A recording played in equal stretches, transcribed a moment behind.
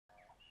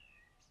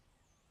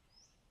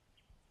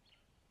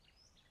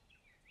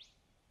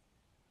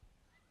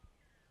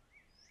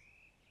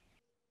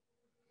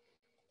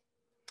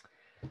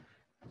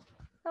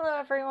Hello,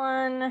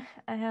 everyone,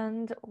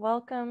 and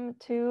welcome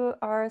to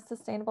our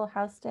Sustainable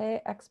House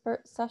Day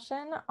expert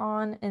session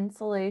on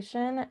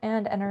insulation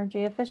and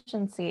energy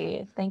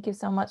efficiency. Thank you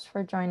so much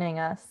for joining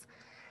us.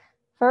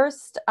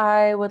 First,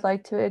 I would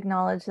like to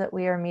acknowledge that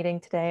we are meeting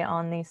today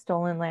on the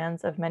stolen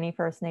lands of many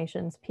First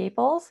Nations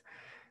peoples.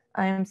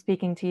 I am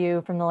speaking to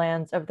you from the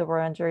lands of the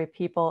Wurundjeri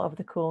people of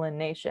the Kulin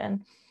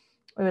Nation.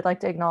 We would like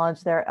to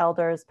acknowledge their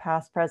elders,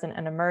 past, present,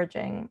 and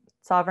emerging.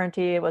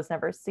 Sovereignty was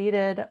never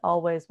ceded,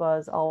 always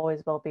was,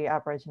 always will be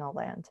Aboriginal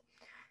land.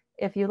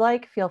 If you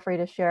like, feel free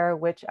to share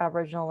which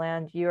Aboriginal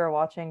land you are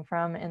watching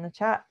from in the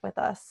chat with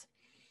us.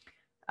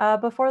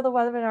 Before the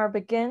webinar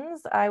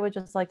begins, I would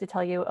just like to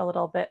tell you a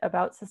little bit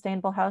about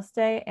Sustainable House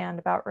Day and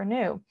about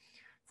Renew.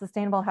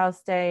 Sustainable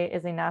House Day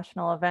is a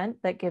national event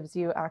that gives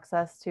you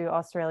access to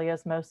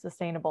Australia's most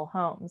sustainable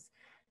homes.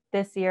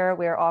 This year,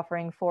 we are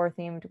offering 4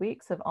 themed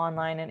weeks of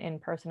online and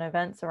in-person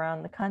events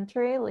around the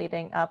country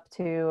leading up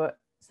to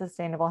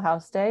Sustainable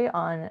House Day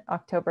on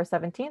October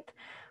 17th,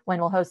 when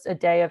we'll host a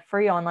day of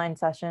free online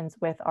sessions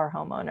with our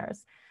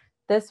homeowners.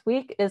 This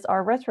week is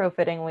our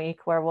retrofitting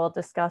week, where we'll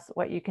discuss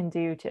what you can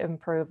do to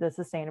improve the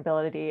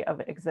sustainability of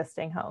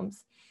existing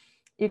homes.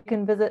 You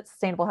can visit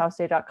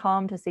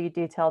sustainablehouseday.com to see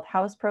detailed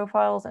house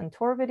profiles and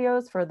tour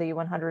videos for the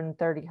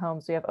 130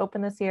 homes we have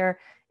open this year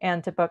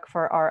and to book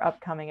for our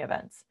upcoming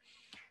events.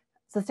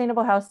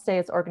 Sustainable House Day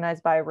is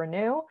organized by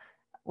Renew.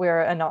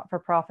 We're a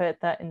not-for-profit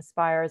that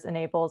inspires,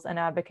 enables, and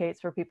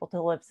advocates for people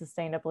to live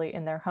sustainably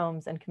in their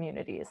homes and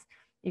communities.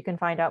 You can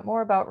find out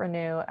more about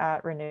Renew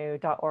at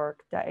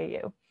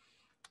renew.org.au.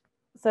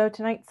 So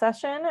tonight's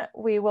session,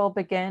 we will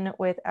begin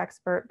with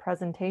expert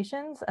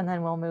presentations, and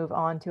then we'll move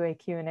on to a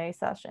Q&A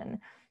session.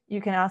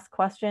 You can ask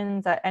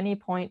questions at any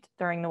point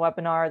during the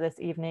webinar this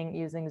evening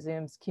using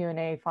Zoom's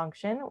Q&A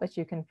function, which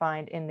you can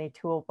find in the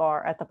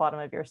toolbar at the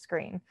bottom of your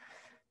screen.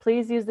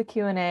 Please use the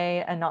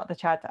Q&A and not the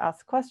chat to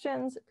ask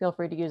questions. Feel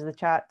free to use the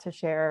chat to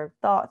share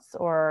thoughts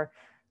or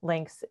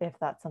links if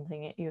that's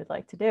something that you would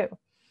like to do.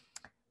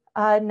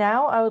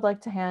 Now I would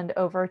like to hand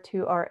over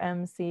to our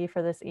MC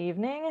for this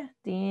evening,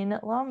 Dean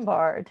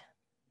Lombard.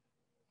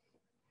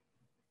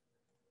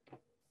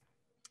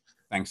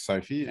 Thanks,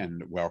 Sophie,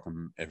 and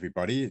welcome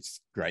everybody.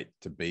 It's great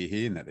to be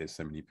here and that there's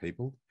so many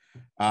people.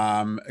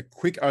 A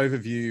quick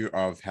overview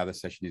of how the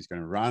session is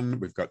going to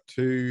run. We've got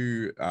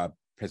 2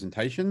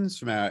 presentations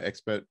from our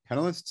expert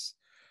panelists.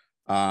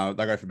 They'll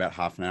go for about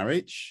half an hour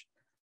each.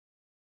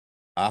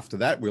 After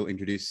that, we'll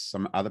introduce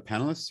some other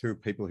panelists who are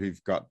people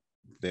who've got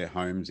their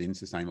homes in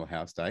Sustainable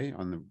House Day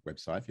on the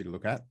website for you to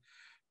look at.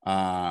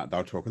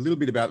 They'll talk a little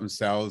bit about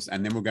themselves,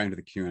 and then we'll go into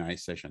the Q&A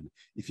session.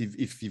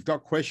 If you've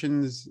got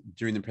questions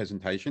during the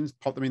presentations,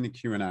 pop them in the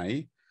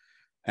Q&A,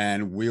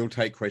 and we'll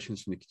take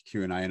questions from the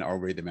Q&A, and I'll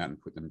read them out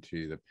and put them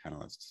to the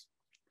panelists.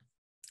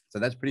 So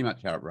that's pretty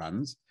much how it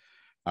runs.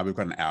 We've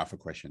got an hour for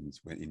questions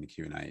in the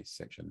Q&A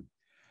section.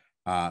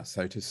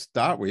 So to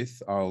start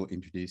with, I'll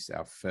introduce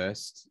our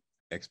first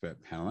expert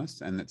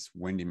panelist, and that's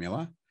Wendy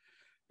Miller,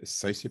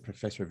 Associate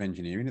Professor of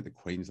Engineering at the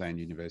Queensland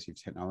University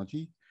of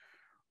Technology.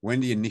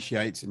 Wendy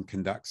initiates and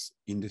conducts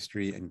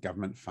industry and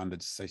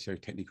government-funded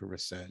socio-technical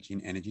research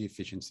in energy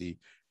efficiency,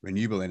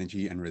 renewable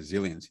energy, and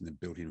resilience in the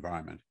built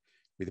environment,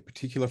 with a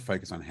particular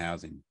focus on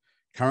housing.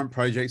 Current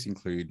projects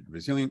include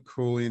resilient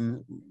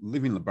cooling,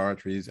 living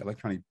laboratories,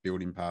 electronic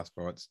building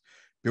passports,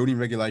 building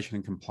regulation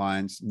and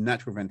compliance,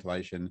 natural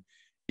ventilation,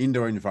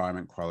 indoor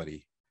environment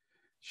quality.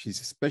 She's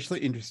especially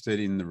interested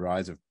in the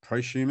rise of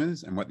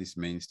prosumers and what this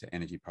means to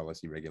energy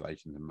policy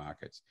regulations and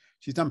markets.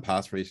 She's done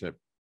past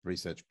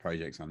research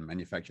projects on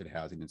manufactured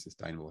housing and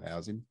sustainable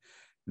housing,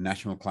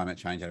 national climate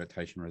change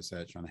adaptation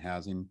research on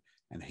housing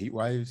and heat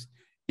waves,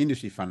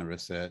 industry-funded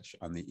research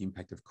on the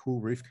impact of cool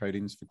roof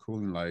coatings for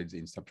cooling loads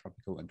in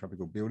subtropical and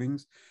tropical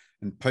buildings,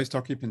 and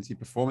post-occupancy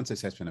performance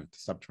assessment of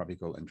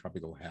subtropical and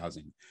tropical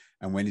housing.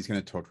 And Wendy's going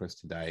to talk to us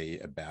today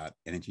about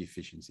energy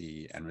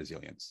efficiency and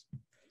resilience.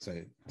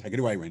 So take it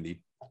away,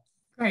 Wendy.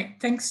 Great,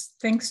 thanks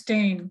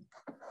Dean.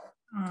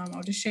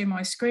 I'll just share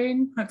my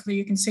screen. Hopefully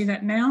you can see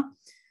that now.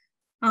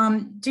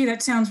 Gee,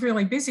 that sounds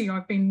really busy.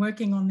 I've been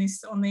working on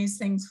these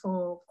things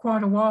for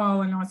quite a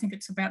while, and I think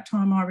it's about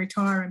time I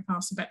retire and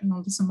pass the baton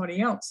on to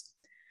somebody else.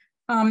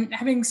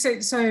 Having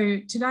said so,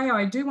 today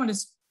I do want to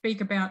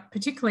speak about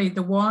particularly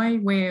the why,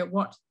 where,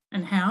 what,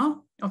 and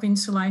how of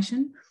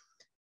insulation.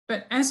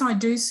 But as I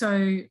do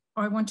so,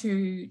 I want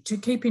to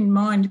keep in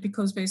mind,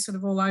 because we're sort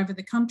of all over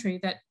the country,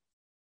 that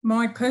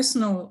my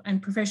personal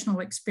and professional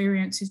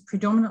experience is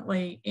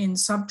predominantly in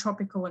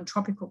subtropical and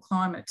tropical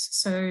climates.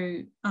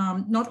 So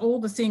not all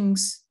the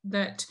things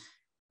that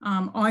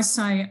I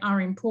say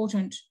are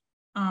important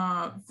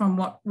from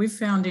what we've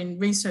found in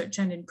research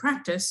and in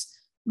practice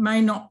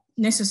may not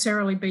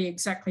necessarily be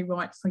exactly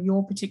right for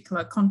your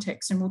particular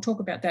context. And we'll talk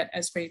about that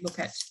as we look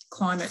at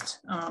climate,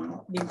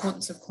 the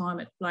importance of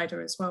climate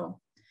later as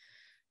well.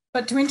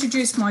 But to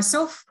introduce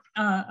myself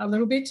a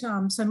little bit,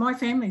 so my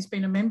family's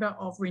been a member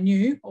of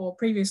Renew, or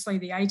previously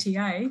the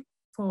ATA,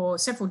 for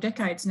several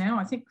decades now,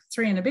 I think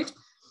 3 and a bit.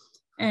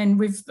 And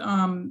we've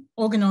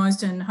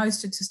organised and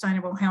hosted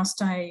Sustainable House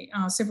Day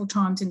several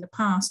times in the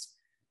past.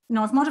 And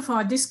I've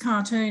modified this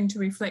cartoon to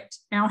reflect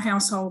our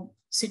household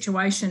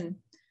situation.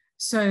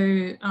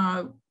 So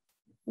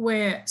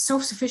we're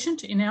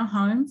self-sufficient in our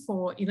home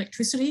for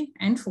electricity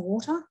and for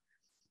water.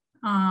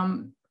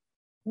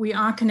 We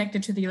are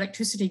connected to the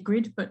electricity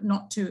grid, but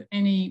not to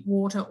any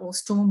water or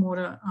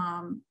stormwater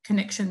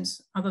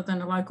connections other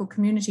than a local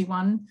community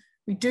one.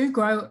 We do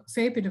grow a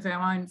fair bit of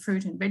our own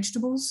fruit and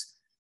vegetables.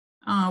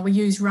 We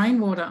use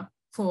rainwater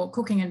for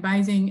cooking and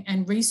bathing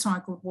and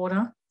recycled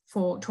water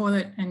for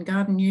toilet and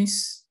garden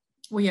use.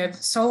 We have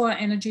solar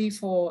energy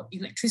for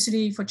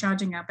electricity, for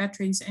charging our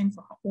batteries and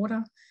for hot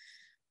water.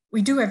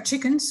 We do have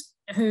chickens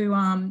who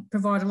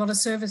provide a lot of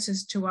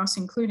services to us,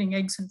 including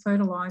eggs and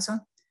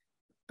fertiliser,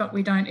 but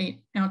we don't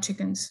eat our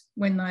chickens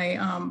when they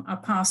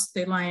are past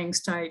their laying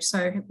stage.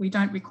 So we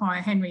don't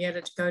require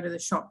Henrietta to go to the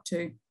shop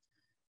to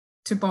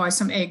buy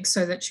some eggs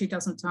so that she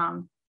doesn't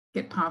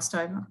get passed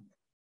over.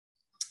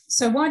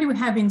 So why do we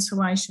have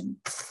insulation?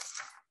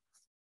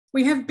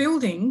 We have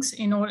buildings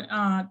in order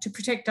to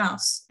protect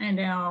us and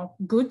our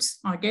goods,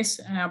 I guess,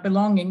 and our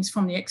belongings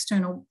from the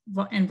external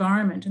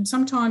environment. And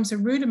sometimes a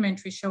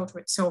rudimentary shelter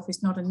itself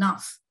is not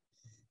enough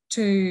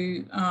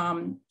to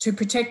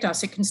protect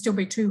us. It can still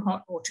be too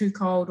hot or too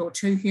cold or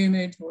too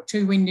humid or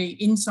too windy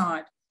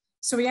inside.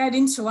 So we add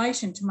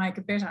insulation to make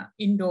a better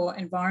indoor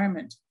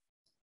environment.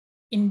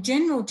 In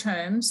general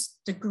terms,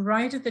 the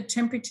greater the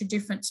temperature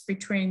difference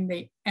between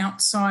the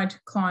outside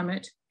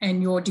climate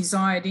and your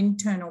desired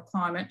internal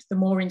climate, the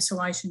more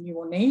insulation you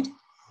will need.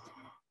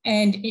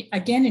 And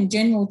again, in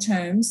general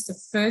terms, the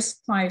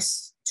first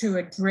place to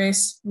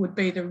address would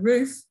be the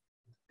roof,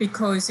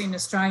 because in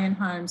Australian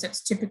homes,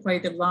 that's typically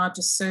the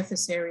largest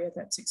surface area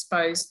that's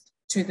exposed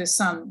to the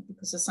sun,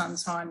 because the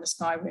sun's high in the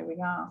sky where we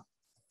are.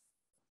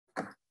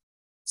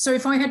 So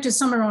if I had to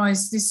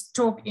summarise this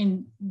talk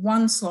in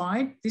one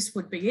slide, this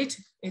would be it.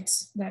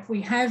 It's that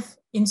we have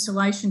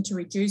insulation to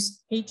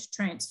reduce heat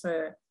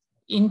transfer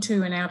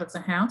into and out of the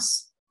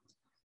house.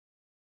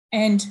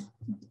 And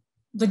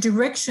the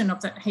direction of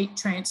that heat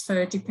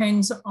transfer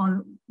depends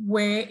on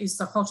where is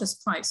the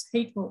hottest place.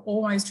 Heat will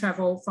always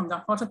travel from the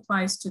hotter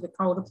place to the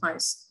colder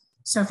place.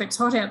 So if it's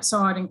hot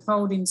outside and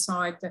cold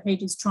inside, the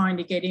heat is trying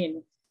to get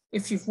in.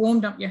 If you've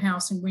warmed up your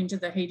house in winter,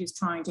 the heat is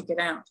trying to get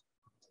out.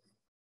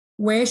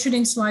 Where should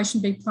insulation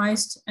be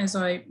placed? As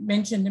I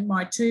mentioned,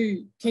 my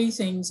two key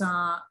things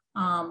are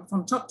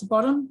from top to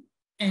bottom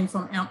and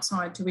from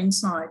outside to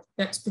inside.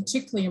 That's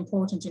particularly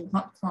important in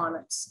hot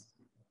climates.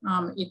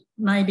 It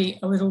may be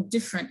a little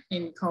different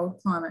in cold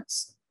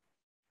climates.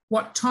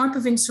 What type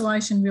of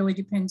insulation really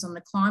depends on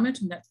the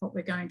climate, and that's what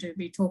we're going to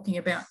be talking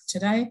about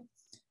today.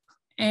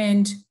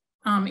 And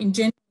in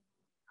general,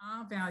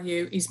 R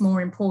value is more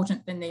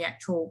important than the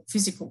actual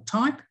physical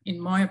type, in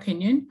my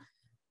opinion.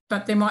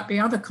 But there might be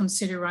other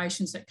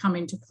considerations that come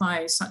into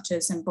play, such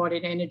as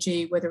embodied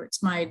energy, whether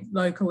it's made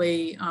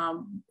locally,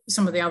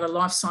 some of the other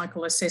life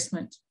cycle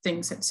assessment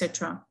things,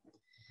 etc.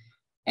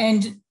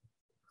 And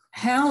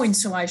how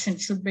insulation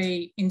should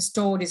be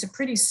installed is a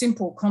pretty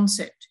simple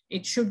concept.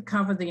 It should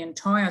cover the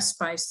entire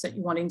space that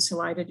you want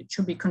insulated. It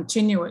should be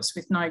continuous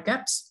with no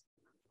gaps.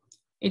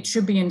 It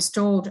should be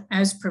installed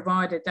as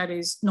provided, that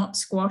is, not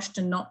squashed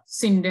and not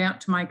thinned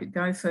out to make it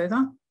go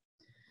further.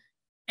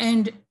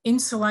 And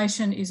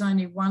insulation is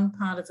only one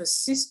part of a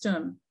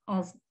system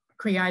of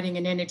creating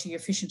an energy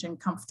efficient and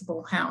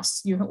comfortable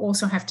house. You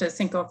also have to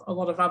think of a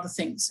lot of other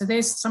things. So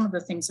there's some of the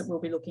things that we'll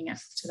be looking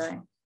at today.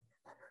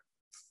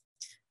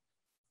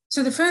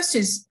 So the first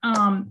is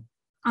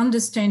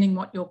understanding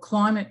what your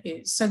climate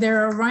is. So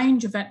there are a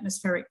range of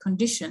atmospheric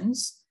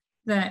conditions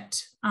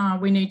that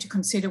we need to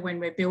consider when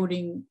we're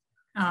building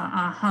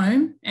our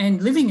home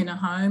and living in a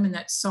home, and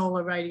that's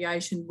solar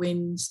radiation,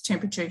 winds,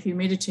 temperature,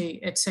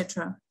 humidity,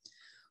 etc.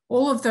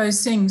 All of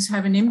those things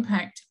have an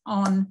impact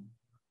on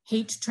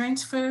heat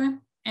transfer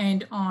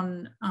and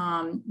on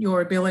your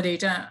ability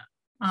to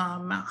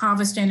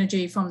harvest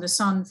energy from the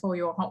sun for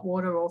your hot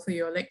water or for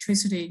your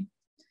electricity.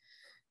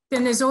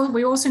 Then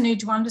we also need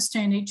to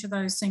understand each of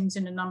those things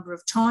in a number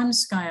of time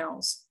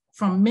scales,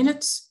 from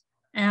minutes,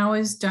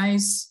 hours,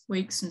 days,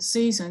 weeks and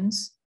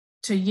seasons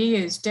to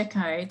years,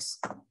 decades,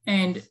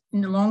 and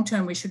in the long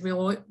term we should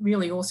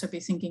really also be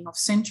thinking of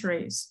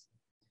centuries.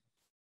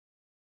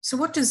 So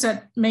what does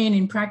that mean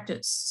in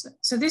practice?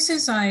 So this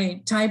is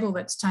a table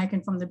that's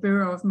taken from the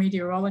Bureau of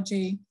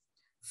Meteorology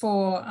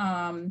for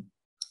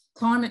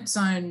Climate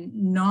Zone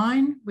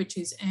 9, which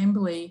is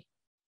Amberley,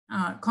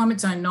 Climate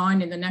Zone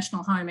 9 in the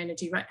National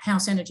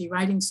House Energy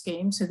Rating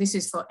Scheme. So this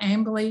is for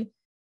Amberley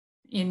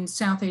in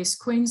southeast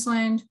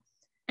Queensland.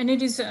 And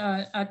it is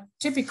a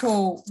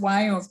typical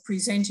way of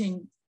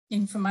presenting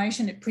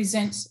information. It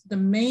presents the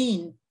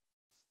mean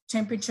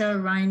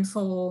temperature,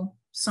 rainfall,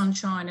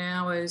 sunshine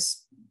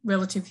hours,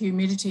 relative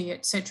humidity,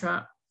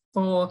 etc.,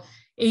 for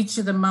each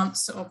of the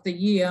months of the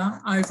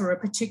year over a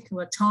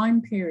particular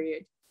time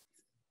period.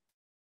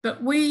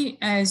 But we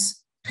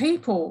as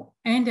people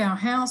and our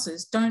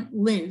houses don't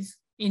live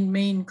in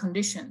mean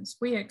conditions.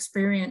 We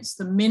experience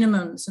the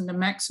minimums and the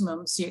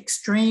maximums, the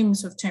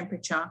extremes of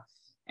temperature,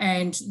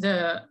 and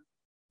the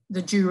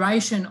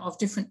duration of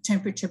different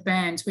temperature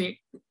bands. We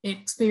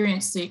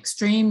experience the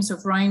extremes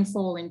of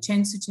rainfall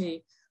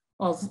intensity,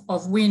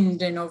 of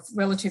wind and of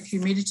relative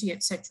humidity,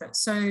 etc.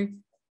 So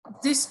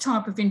this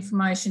type of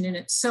information in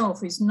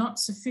itself is not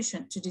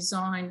sufficient to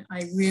design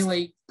a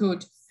really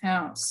good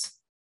house.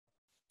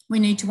 We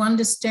need to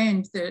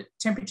understand the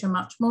temperature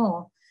much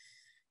more.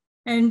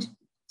 And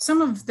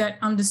some of that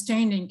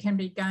understanding can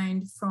be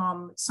gained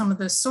from some of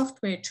the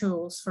software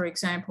tools, for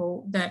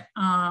example, that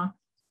are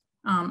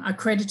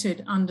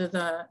accredited under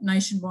the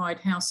Nationwide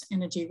House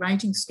Energy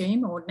Rating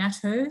Scheme, or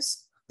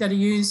NatHERS, that are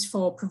used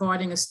for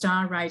providing a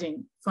star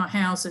rating for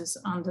houses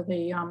under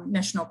the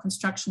National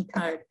Construction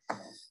Code.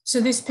 So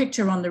this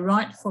picture on the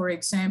right, for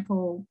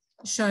example,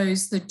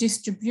 shows the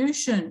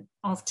distribution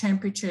of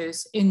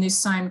temperatures in this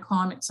same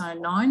climate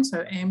zone 9,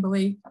 so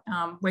Amberley,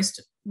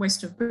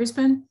 west of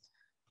Brisbane.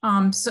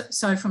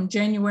 So from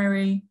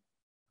January,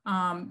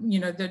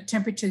 the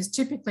temperatures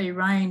typically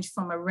range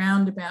from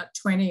around about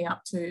 20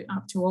 up to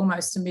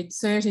almost the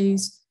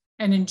mid-30s,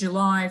 and in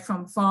July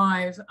from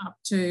 5 up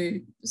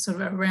to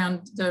sort of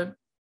around the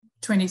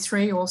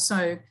 23 or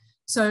so.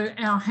 So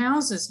our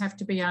houses have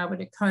to be able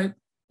to cope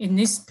in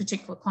this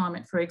particular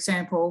climate, for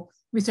example,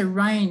 with a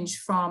range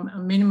from a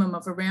minimum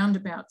of around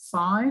about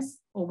 5,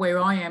 or where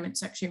I am,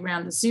 it's actually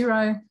around the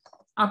 0,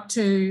 up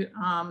to,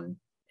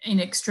 in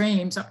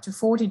extremes, up to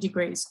 40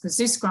 degrees, because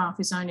this graph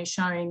is only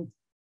showing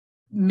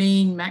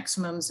mean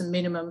maximums and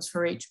minimums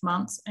for each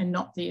month and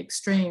not the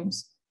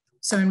extremes.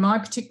 So in my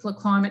particular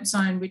climate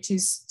zone, which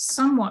is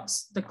somewhat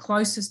the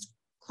closest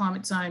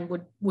climate zone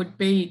would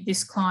be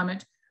this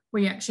climate,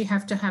 we actually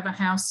have to have a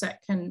house that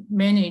can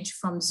manage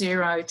from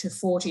 0 to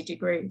 40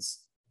 degrees.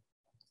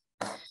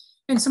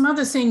 And some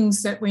other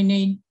things that we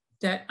need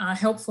that are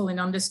helpful in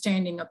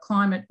understanding a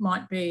climate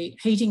might be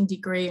heating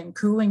degree and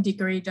cooling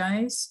degree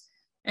days.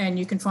 And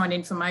you can find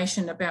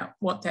information about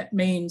what that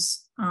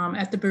means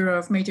at the Bureau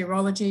of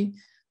Meteorology.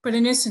 But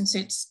in essence,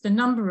 it's the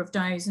number of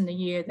days in the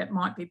year that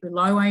might be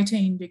below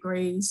 18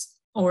 degrees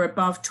or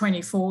above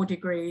 24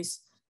 degrees.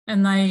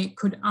 And they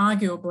could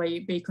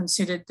arguably be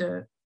considered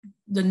the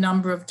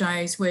number of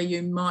days where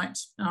you might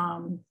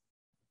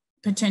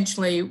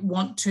potentially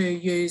want to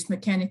use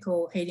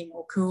mechanical heating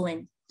or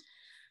cooling.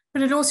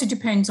 But it also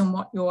depends on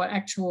what your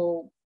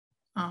actual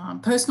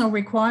personal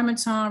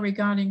requirements are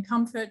regarding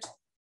comfort.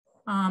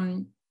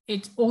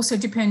 It also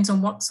depends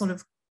on what sort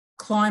of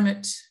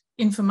climate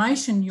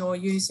information you're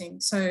using.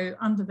 So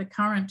under the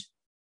current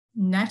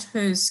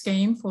NatHERS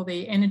scheme for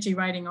the energy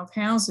rating of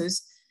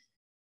houses,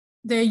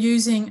 they're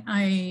using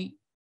a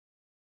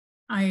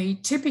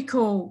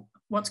typical,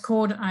 what's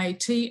called a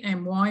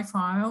TMY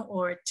file,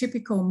 or a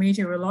typical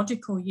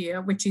meteorological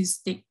year, which is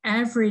the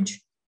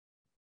average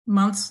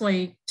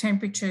monthly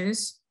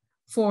temperatures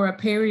for a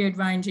period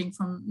ranging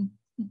from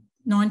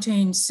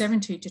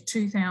 1970 to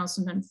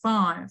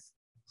 2005.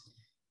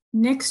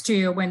 Next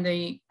year, when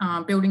the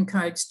building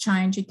codes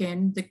change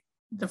again,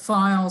 the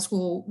files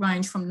will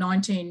range from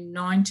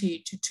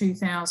 1990 to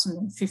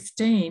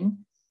 2015,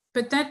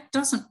 but that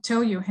doesn't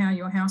tell you how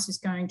your house is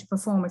going to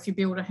perform if you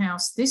build a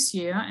house this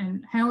year,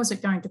 and how is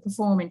it going to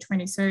perform in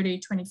 2030,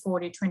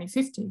 2040,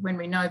 2050, when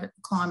we know that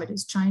the climate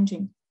is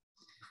changing.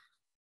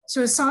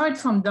 So aside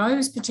from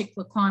those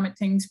particular climate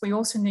things, we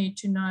also need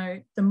to know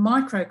the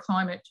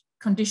microclimate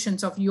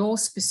conditions of your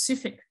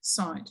specific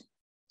site.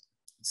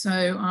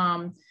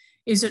 So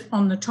is it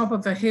on the top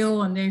of a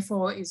hill and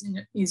therefore is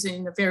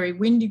in a very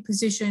windy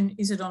position?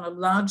 Is it on a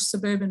large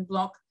suburban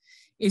block?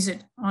 Is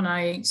it on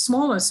a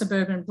smaller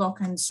suburban block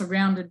and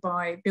surrounded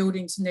by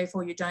buildings and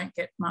therefore you don't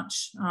get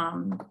much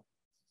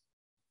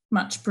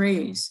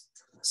breeze?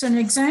 So an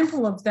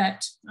example of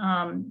that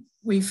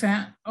we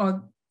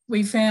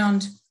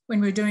found when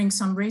we were doing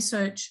some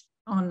research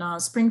on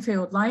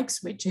Springfield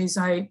Lakes, which is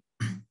a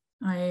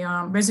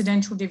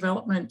residential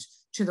development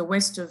to the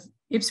west of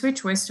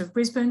Ipswich, west of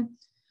Brisbane.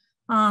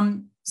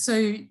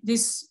 So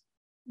this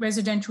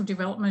residential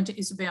development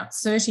is about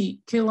 30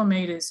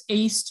 kilometres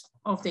east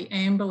of the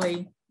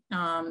Amberley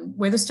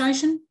weather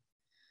station.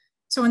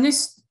 So in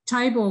this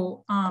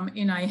table,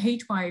 in a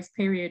heatwave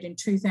period in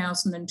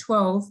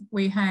 2012,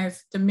 we have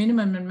the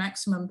minimum and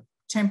maximum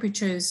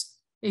temperatures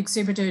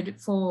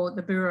exhibited for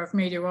the Bureau of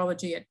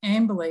Meteorology at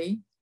Amberley,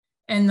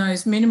 and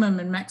those minimum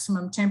and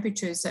maximum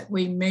temperatures that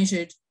we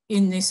measured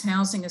in this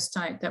housing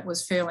estate that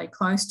was fairly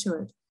close to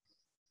it.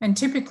 And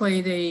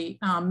typically the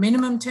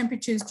minimum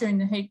temperatures during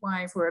the heat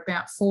wave were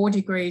about 4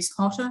 degrees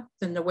hotter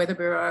than the Weather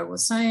Bureau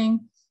was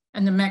saying,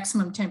 and the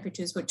maximum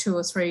temperatures were 2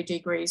 or 3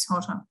 degrees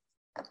hotter.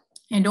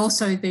 And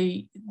also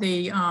the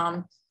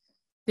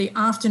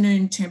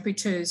afternoon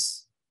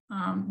temperatures,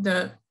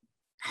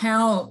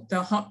 how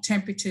the hot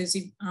temperatures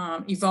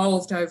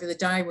evolved over the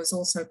day was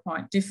also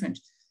quite different.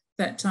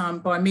 That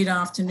by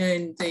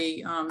mid-afternoon,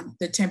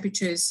 the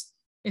temperatures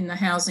in the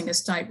housing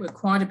estate were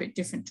quite a bit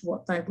different to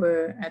what they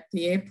were at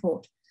the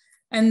airport.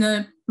 And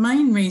the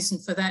main reason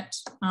for that,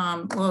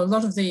 well, a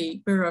lot of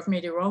the Bureau of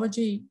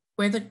Meteorology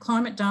weather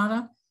climate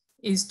data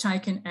is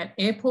taken at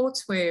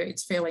airports where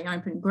it's fairly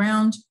open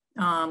ground,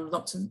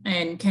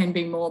 and can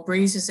be more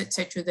breezes,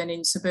 etc., than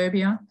in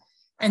suburbia.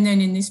 And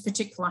then in this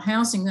particular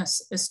housing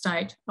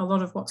estate, a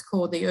lot of what's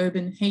called the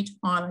urban heat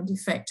island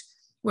effect,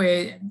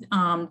 where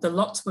the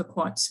lots were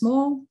quite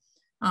small.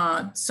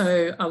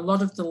 So a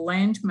lot of the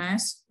land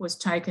mass was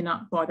taken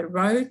up by the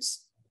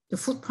roads, the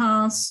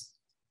footpaths,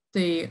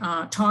 the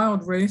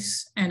tiled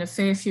roofs, and a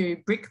fair few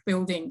brick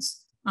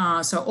buildings.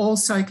 So all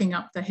soaking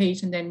up the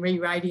heat and then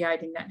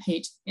re-radiating that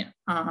heat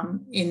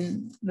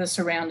in the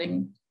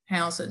surrounding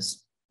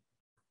houses.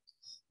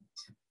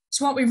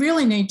 So what we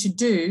really need to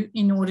do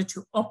in order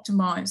to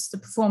optimise the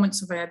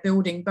performance of our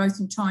building, both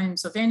in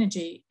terms of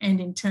energy and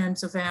in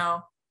terms of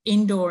our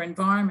indoor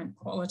environment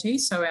quality,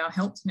 so our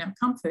health and our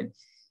comfort,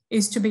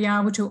 is to be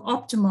able to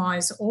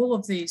optimise all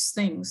of these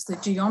things, the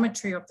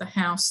geometry of the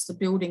house, the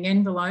building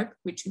envelope,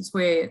 which is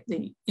where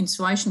the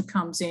insulation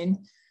comes in,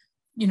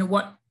 you know,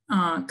 what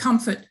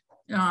comfort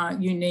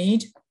you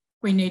need.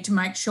 We need to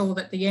make sure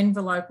that the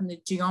envelope and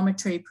the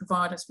geometry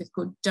provide us with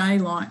good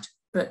daylight,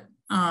 but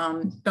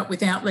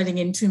without letting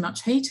in too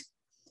much heat.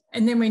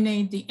 And then we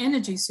need the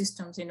energy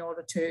systems in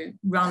order to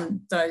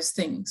run those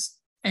things.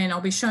 And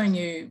I'll be showing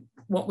you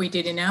what we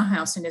did in our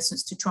house, in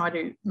essence, to try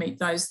to meet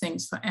those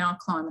things for our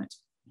climate.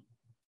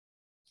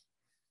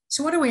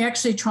 So what are we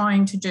actually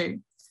trying to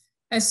do?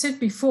 As said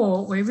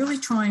before, we're really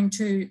trying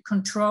to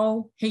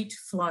control heat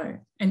flow,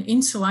 and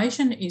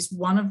insulation is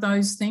one of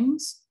those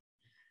things,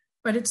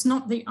 but it's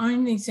not the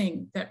only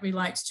thing that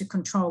relates to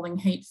controlling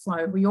heat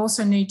flow. We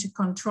also need to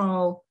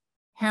control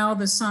how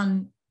the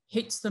sun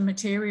hits the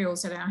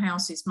materials that our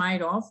house is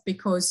made of,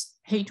 because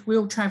heat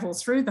will travel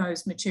through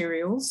those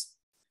materials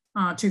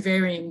to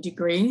varying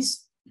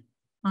degrees.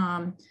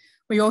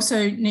 We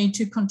also need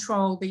to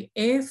control the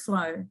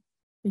airflow,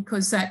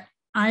 because that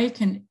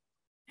can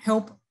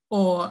help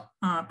or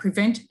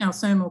prevent our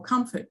thermal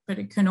comfort, but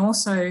it can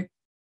also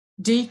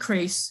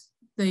decrease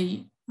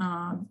the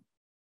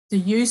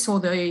use or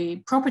the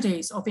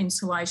properties of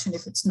insulation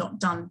if it's not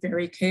done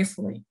very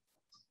carefully.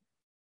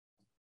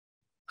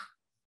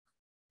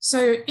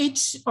 So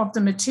each of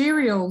the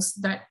materials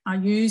that are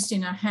used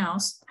in a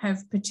house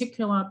have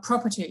particular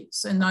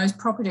properties, and those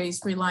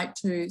properties relate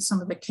to some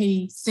of the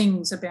key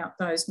things about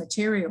those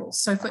materials.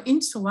 So for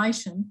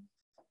insulation,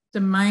 the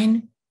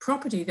main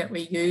property that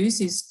we use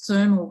is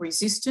thermal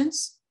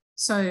resistance.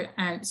 So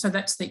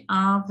that's the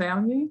R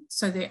value.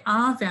 So the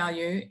R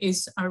value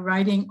is a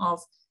rating of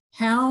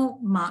how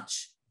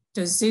much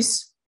does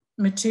this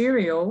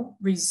material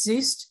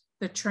resist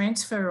the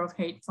transfer of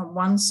heat from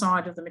one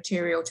side of the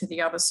material to the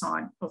other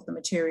side of the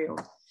material.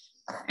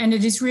 And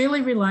it is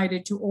really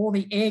related to all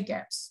the air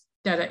gaps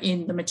that are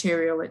in the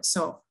material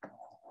itself.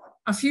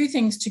 A few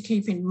things to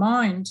keep in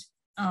mind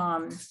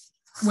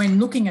when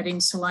looking at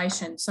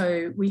insulation.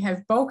 So we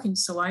have bulk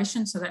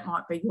insulation, so that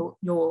might be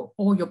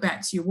all your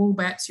bats, your wool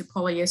bats, your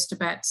polyester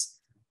bats.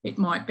 It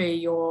might be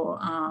your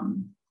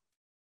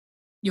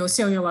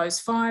cellulose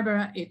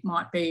fibre, it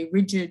might be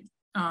rigid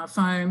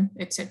foam,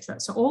 etc.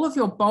 So all of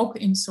your bulk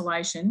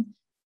insulation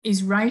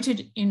is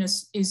rated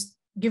is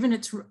given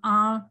its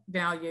R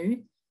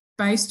value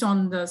based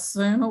on the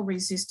thermal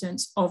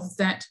resistance of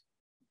that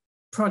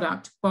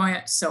product by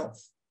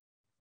itself.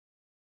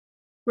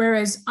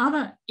 Whereas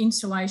other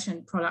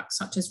insulation products,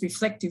 such as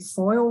reflective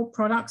foil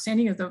products,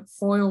 any of the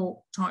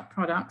foil type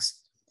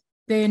products,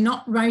 they're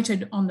not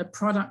rated on the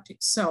product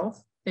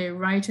itself, they're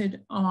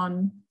rated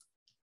on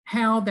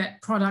how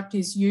that product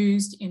is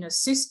used in a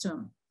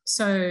system.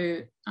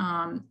 So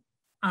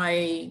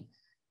a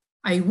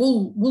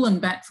woolen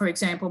bat, for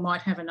example,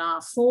 might have an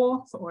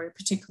R4 for a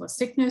particular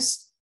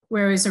thickness,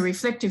 whereas a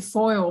reflective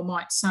foil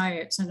might say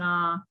it's an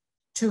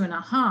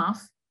R2.5,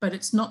 but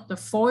it's not the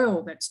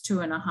foil that's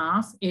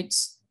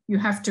 2.5. You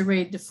have to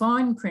read the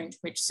fine print,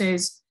 which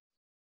says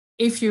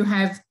if you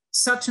have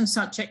such and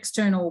such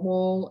external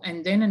wall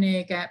and then an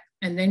air gap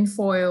and then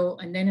foil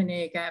and then an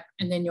air gap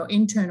and then your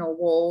internal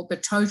wall, the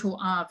total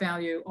R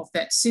value of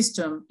that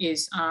system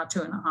is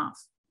R2.5.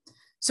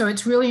 So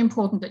it's really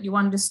important that you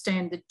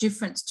understand the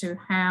difference to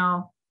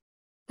how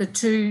the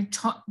two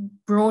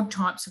broad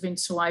types of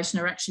insulation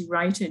are actually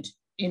rated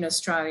in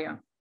Australia.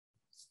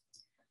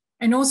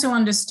 And also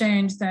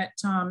understand that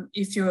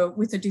if you're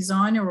with a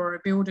designer or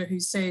a builder who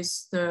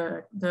says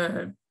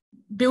the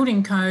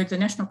building code, the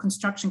National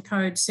Construction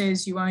Code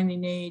says you only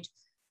need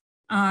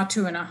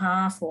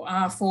R2.5 or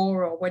R4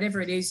 or whatever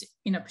it is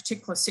in a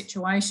particular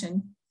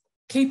situation,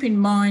 keep in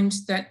mind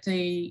that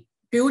the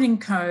building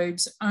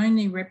codes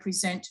only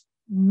represent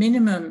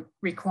minimum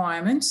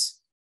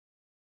requirements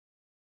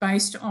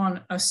based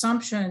on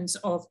assumptions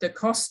of the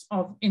cost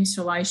of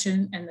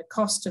insulation and the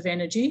cost of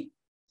energy.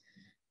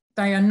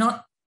 They are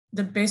not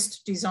the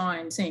best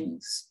design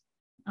things.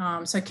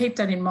 So keep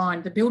that in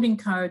mind. The building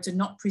codes are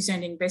not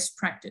presenting best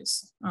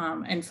practice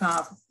and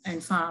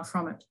far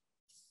from it.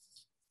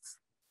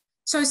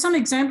 So some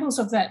examples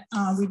of that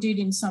we did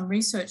in some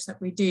research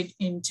that we did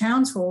in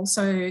Townsville.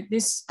 So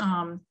this,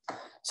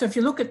 so if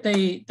you look at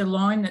the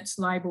line that's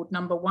labelled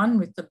number 1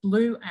 with the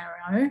blue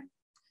arrow,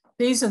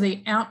 These are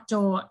the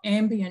outdoor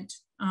ambient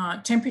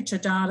temperature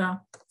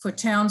data for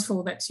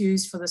Townsville that's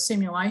used for the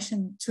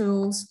simulation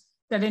tools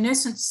that in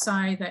essence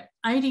say that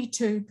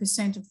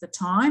 82% of the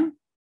time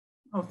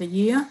of the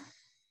year,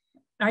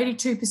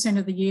 82%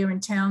 of the year in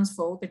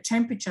Townsville, the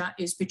temperature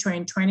is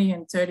between 20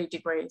 and 30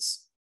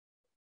 degrees.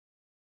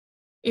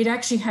 It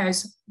actually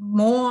has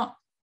more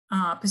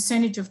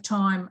percentage of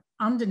time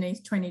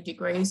underneath 20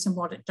 degrees than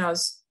what it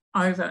does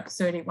over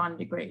 31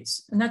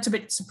 degrees. And that's a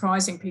bit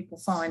surprising, people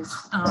find,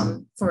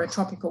 for a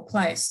tropical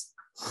place.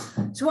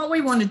 So what we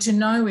wanted to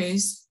know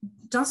is,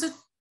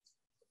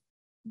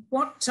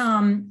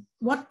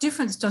 what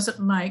difference does it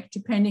make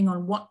depending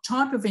on what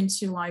type of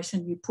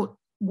insulation you put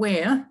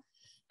where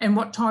and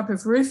what type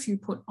of roof you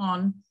put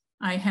on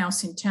a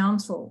house in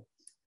Townsville?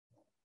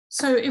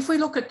 So if we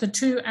look at the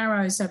two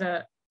arrows that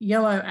are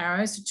yellow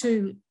arrows, the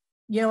two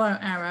yellow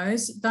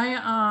arrows, they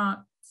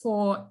are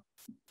for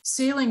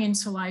ceiling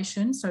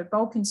insulation, so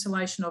bulk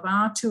insulation of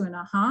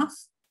R2.5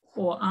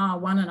 or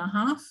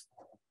R1.5,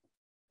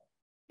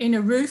 in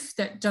a roof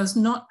that does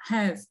not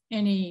have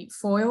any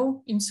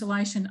foil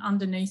insulation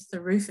underneath the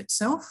roof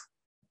itself,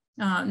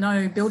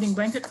 no building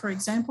blanket, for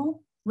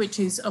example, which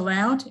is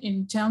allowed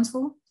in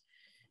Townsville,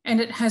 and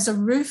it has a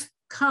roof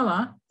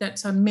colour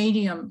that's a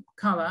medium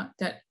colour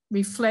that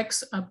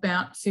reflects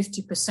about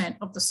 50%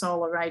 of the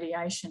solar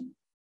radiation.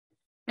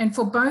 And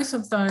for both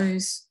of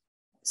those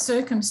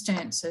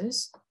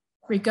circumstances,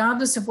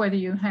 regardless of whether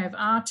you have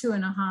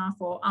R2.5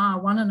 or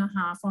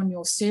R1.5 on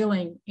your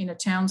ceiling in a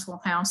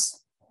Townsville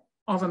house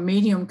of a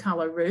medium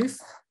colour roof,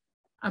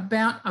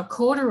 about a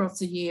quarter of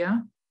the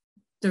year,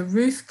 the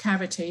roof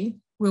cavity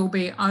will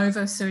be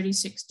over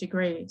 36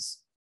 degrees.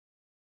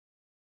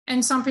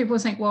 And some people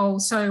think, well,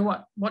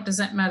 so what does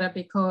that matter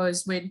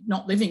because we're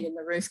not living in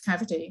the roof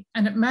cavity?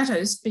 And it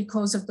matters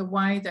because of the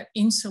way that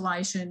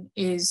insulation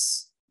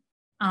is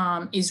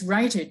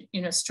rated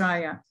in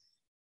Australia.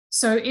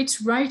 So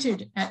it's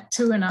rated at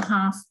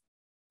 2.5,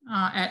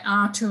 at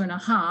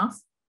R2.5,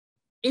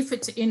 if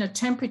it's in a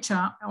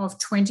temperature of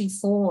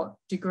 24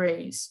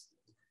 degrees.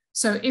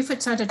 So if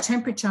it's at a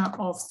temperature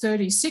of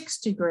 36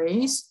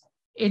 degrees,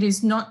 it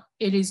is no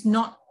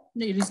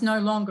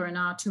longer an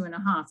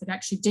R2.5. It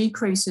actually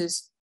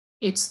decreases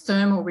its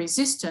thermal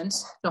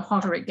resistance the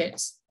hotter it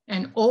gets.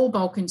 And all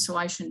bulk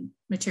insulation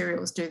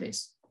materials do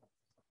this.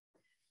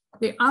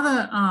 The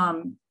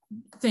other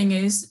thing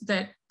is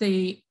that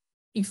the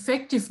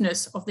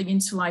effectiveness of the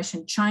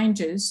insulation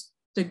changes,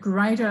 the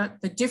greater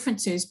the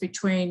difference is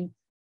between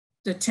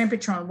the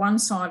temperature on one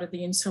side of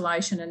the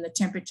insulation and the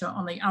temperature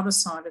on the other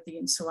side of the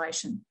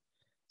insulation.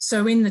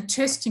 So in the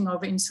testing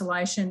of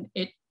insulation,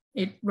 it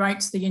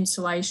rates the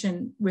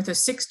insulation with a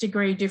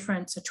 6-degree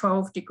difference, a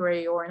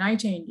 12-degree or an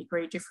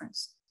 18-degree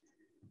difference.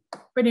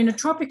 But in a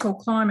tropical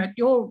climate,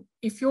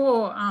 if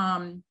your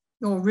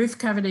roof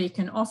cavity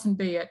can often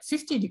be at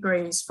 50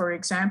 degrees, for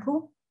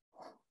example,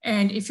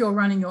 and if you're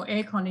running your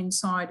aircon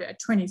inside at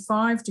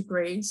 25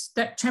 degrees,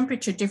 that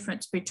temperature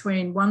difference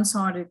between one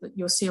side of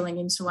your ceiling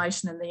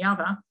insulation and the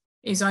other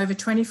is over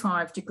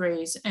 25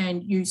 degrees,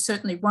 and you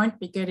certainly won't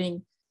be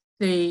getting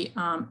the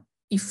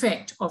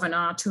effect of an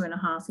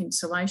R2.5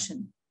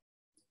 insulation.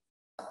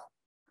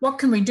 What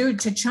can we do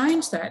to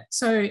change that?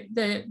 So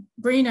the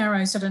green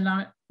arrows that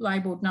are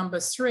labelled number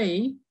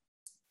 3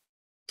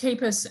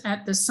 keep us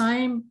at the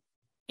same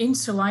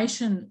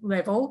insulation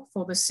level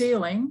for the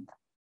ceiling.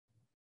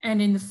 And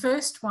in the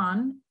first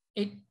one,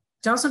 it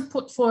doesn't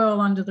put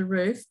foil under the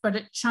roof, but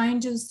it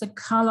changes the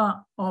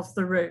colour of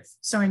the roof.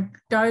 So it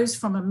goes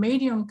from a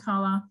medium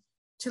colour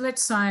to,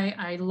 let's say,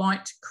 a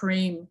light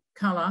cream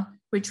colour,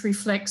 which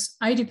reflects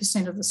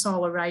 80% of the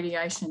solar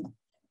radiation.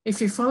 If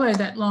you follow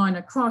that line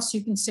across,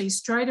 you can see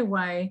straight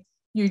away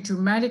you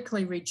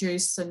dramatically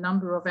reduce the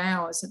number of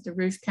hours that the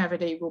roof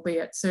cavity will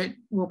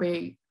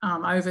be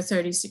over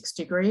 36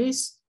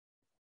 degrees,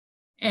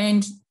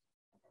 and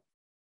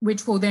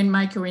which will then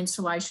make your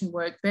insulation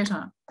work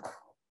better.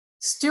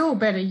 Still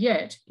better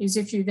yet is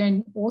if you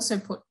then also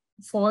put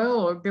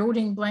foil or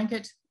building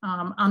blanket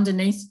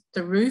underneath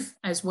the roof,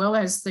 as well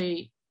as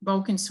the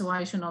bulk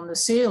insulation on the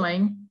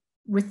ceiling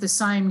with the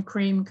same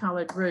cream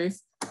coloured roof,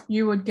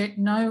 you would get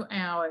no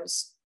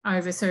hours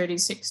over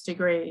 36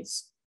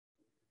 degrees.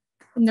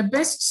 And the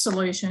best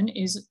solution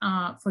is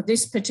for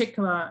this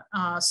particular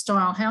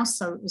style house,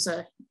 so it was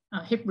a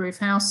hip roof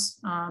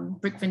house,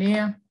 brick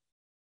veneer,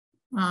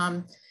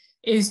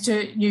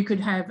 you could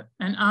have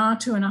an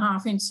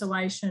R2.5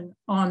 insulation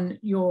on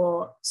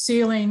your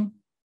ceiling,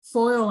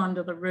 foil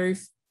under the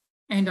roof,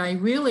 and a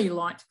really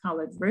light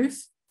coloured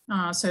roof.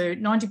 So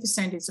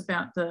 90% is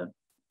about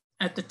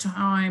at the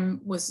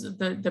time was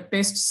the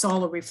best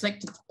solar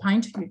reflective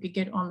paint you could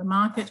get on the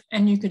market,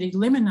 and you could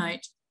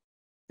eliminate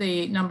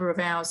the number of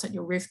hours that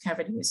your roof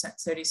cavity is at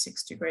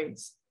 36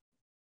 degrees.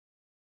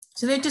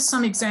 So they're just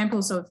some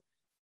examples of,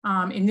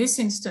 in this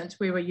instance,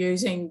 we were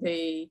using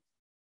the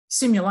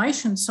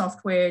simulation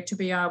software to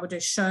be able to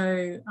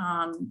show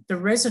the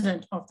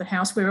resident of the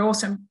house. We're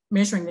also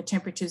measuring the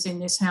temperatures in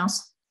this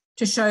house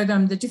to show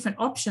them the different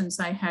options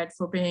they had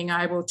for being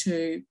able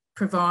to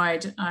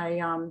provide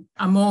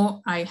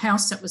a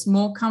house that was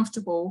more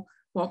comfortable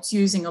whilst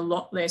using a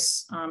lot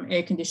less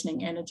air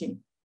conditioning energy.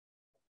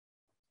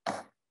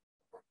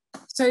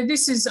 So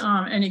this is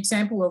an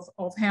example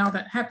of how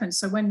that happens.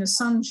 So when the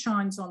sun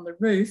shines on the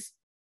roof,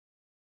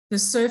 the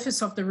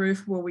surface of the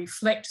roof will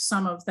reflect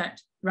some of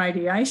that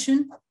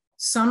radiation.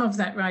 Some of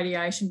that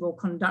radiation will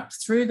conduct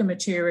through the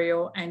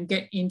material and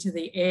get into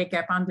the air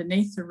gap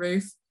underneath the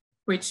roof,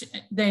 which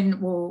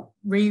then will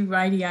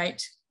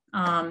re-radiate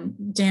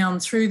down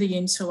through the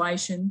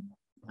insulation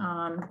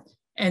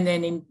and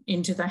then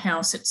into the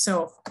house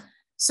itself.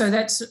 So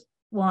that's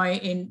why,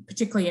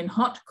 particularly in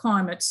hot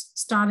climates,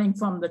 starting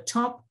from the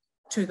top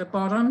to the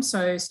bottom,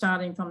 so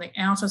starting from the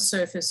outer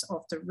surface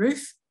of the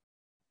roof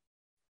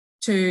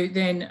to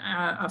then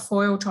a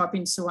foil type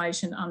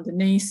insulation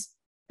underneath,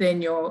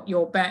 then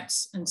your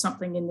bats and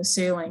something in the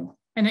ceiling.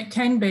 And it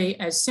can be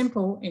as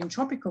simple in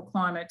tropical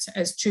climates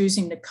as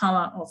choosing the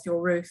colour of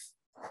your roof.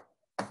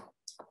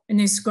 And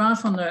this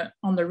graph on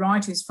the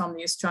right is from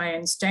the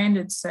Australian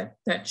standards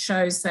that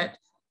shows that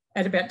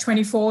at about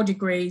 24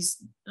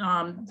 degrees,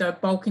 the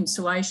bulk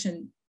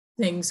insulation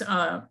things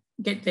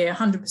get their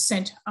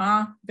 100%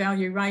 R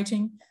value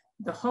rating.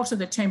 The hotter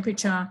the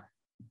temperature,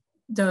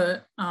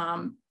 the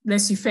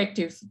less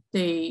effective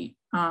the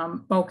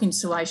bulk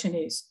insulation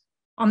is.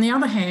 On the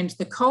other hand,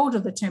 the colder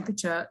the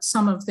temperature,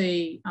 some of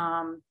the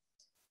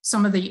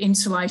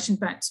insulation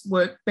bats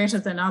work better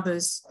than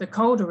others the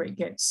colder it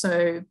gets.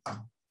 So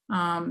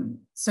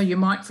you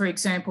might, for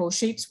example,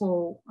 sheep's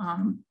wool,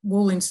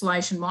 wool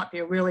insulation might be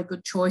a really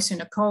good choice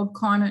in a cold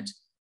climate,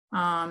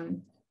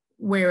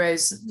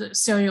 whereas the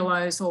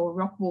cellulose or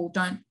rock wool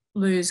don't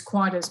lose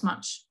quite as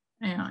much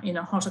in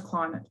a hotter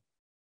climate.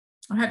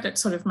 I hope that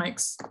sort of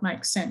makes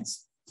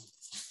sense.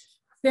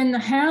 Then the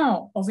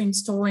how of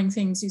installing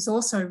things is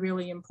also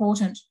really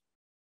important,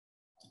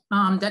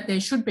 that there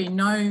should be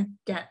no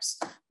gaps.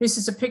 This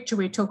is a picture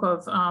we took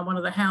of one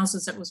of the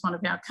houses that was one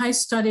of our case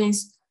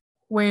studies,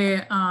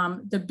 where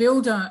the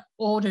builder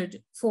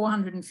ordered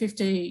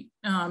 450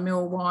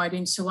 mil wide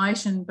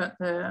insulation, but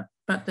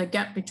the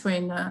gap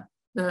between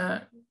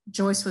the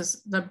joist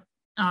was the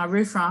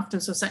roof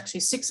rafters was actually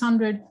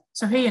 600.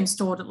 So he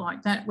installed it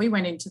like that. We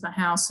went into the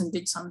house and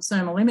did some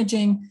thermal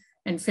imaging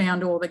and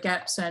found all the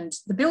gaps, and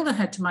the builder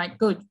had to make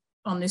good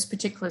on this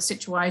particular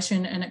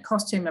situation, and it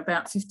cost him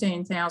about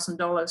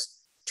 $15,000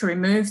 to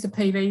remove the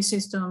PV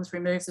systems,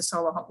 remove the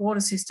solar hot water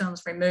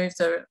systems, remove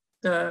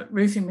the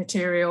roofing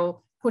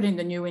material, put in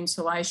the new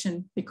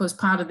insulation, because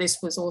part of this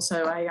was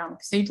also a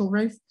cathedral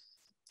roof,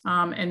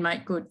 and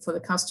make good for the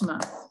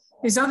customer.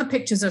 These other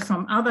pictures are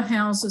from other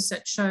houses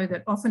that show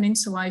that often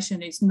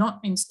insulation is not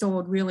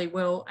installed really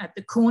well at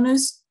the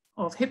corners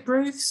of hip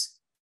roofs.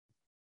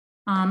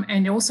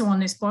 And also on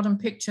this bottom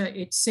picture,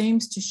 it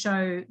seems to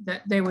show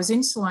that there was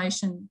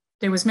insulation,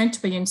 there was meant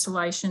to be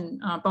insulation,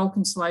 bulk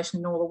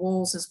insulation in all the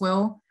walls as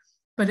well,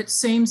 but it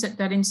seems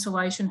that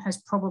insulation has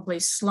probably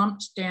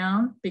slumped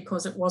down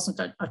because it wasn't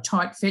a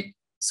tight fit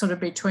sort of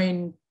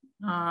between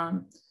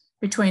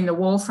the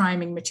wall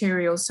framing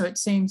materials. So it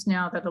seems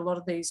now that a lot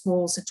of these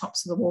walls, the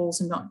tops of the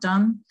walls, are not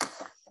done.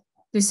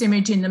 This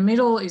image in the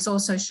middle is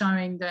also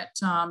showing that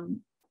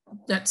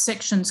that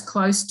sections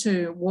close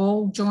to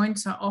wall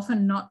joints are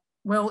often not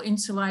well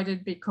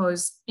insulated,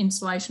 because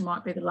insulation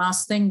might be the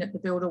last thing that the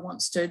builder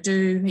wants to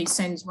do. He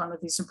sends one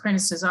of his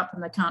apprentices up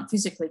and they can't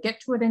physically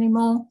get to it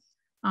anymore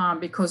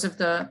because of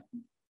the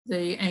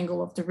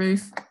angle of the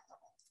roof.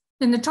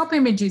 Then the top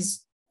image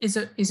is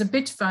a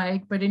bit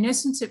vague, but in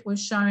essence it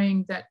was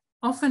showing that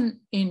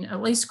often in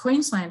at least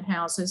Queensland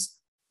houses,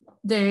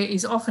 there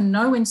is often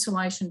no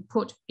insulation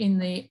put in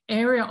the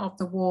area of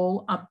the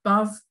wall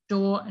above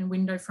door and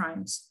window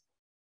frames.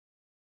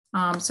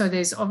 So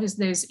there's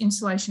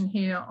insulation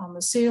here on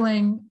the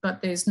ceiling,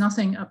 but there's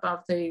nothing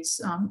above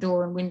these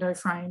door and window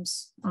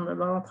frames on the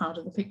lower part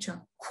of the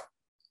picture.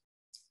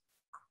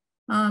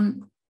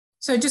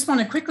 So just want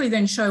to quickly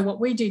then show what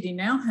we did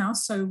in our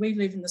house. So we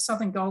live in the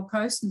southern Gold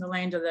Coast in the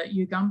land of the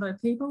Ugumba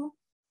people.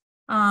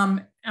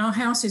 Our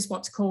house is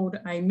what's called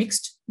a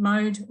mixed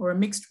mode or a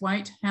mixed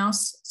weight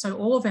house. So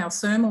all of our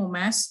thermal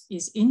mass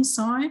is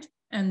inside,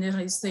 and there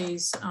is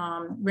these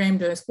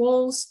rammed earth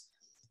walls.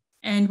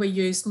 And we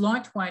use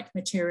lightweight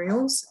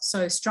materials,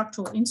 so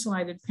structural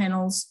insulated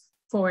panels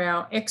for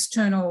our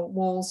external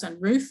walls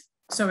and roof.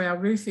 So our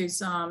roof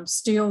is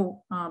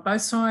steel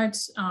both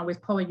sides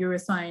with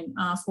polyurethane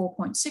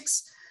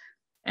R4.6,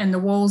 and the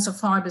walls are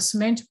fibre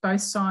cement,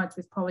 both sides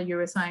with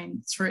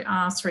polyurethane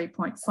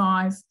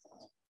R3.5.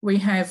 We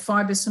have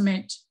fibre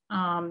cement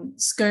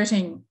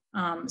skirting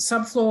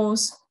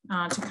subfloors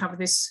to cover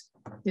this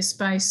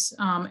space,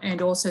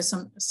 and also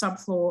some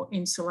subfloor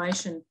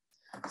insulation.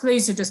 So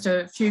these are just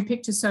a few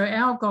pictures. So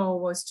our goal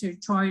was to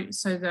try,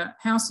 so the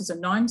house is a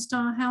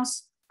 9-star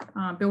house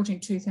built in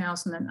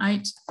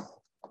 2008.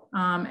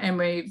 And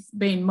we've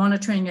been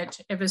monitoring it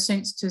ever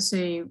since to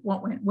see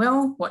what went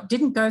well, what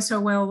didn't go so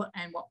well,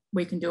 and what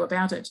we can do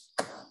about it.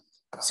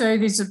 So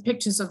these are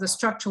pictures of the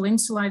structural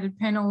insulated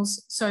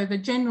panels. So the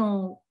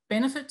general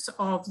benefits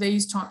of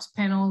these types of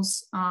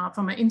panels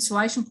from an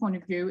insulation point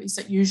of view is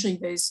that usually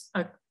there's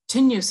a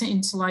tenuous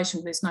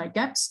insulation, there's no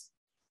gaps.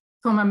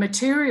 From a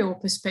material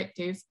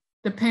perspective,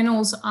 the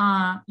panels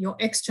are your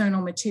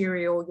external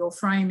material, your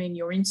framing,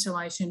 your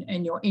insulation,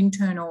 and your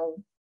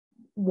internal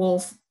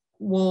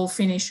wall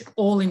finish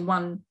all in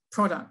one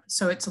product.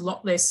 So it's a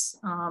lot less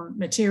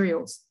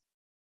materials.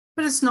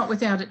 But it's not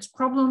without its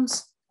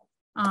problems.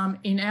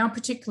 In our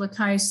particular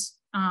case,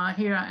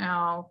 here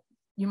are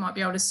you might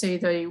be able to see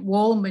the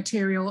wall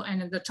material,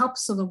 and the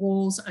tops of the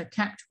walls are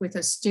capped with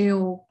a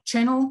steel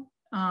channel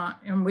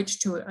in which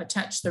to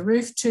attach the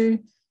roof to.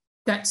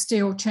 That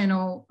steel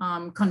channel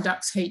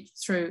conducts heat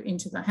through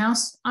into the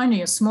house,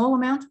 only a small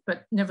amount,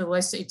 but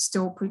nevertheless, it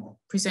still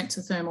presents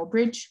a thermal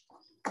bridge.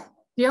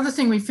 The other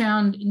thing we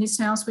found in this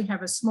house, we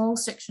have a small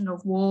section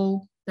of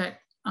wall that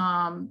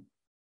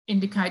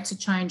indicates a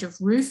change of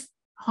roof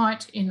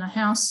height in the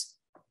house,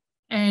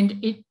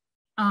 and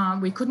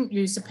we couldn't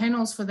use the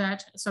panels for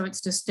that, so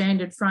it's just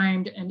standard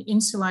framed and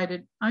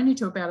insulated only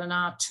to about an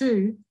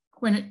R2,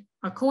 when it,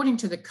 according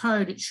to the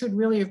code, it should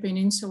really have been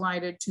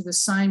insulated to the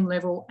same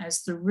level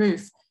as the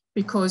roof,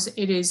 because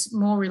it is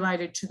more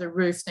related to the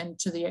roof than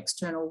to the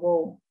external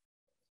wall.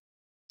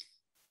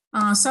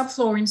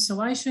 Subfloor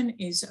insulation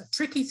is a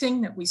tricky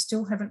thing that we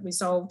still haven't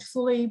resolved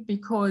fully,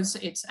 because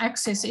it's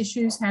access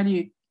issues. How do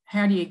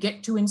you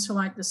get to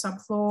insulate the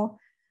subfloor?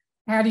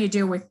 How do you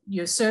deal with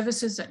your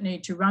services that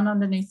need to run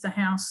underneath the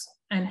house?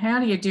 And how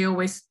do you deal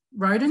with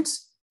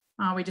rodents?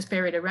 We just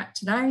buried a rat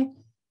today,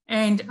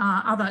 and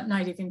other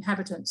native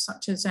inhabitants,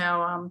 such as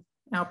our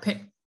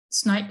pet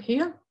snake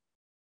here.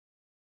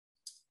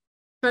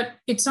 But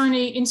it's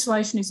only,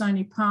 insulation is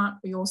only part.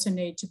 We also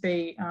need to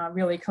be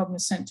really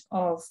cognizant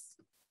of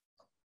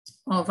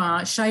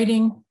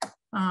shading.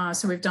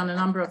 So we've done a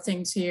number of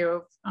things here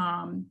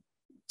of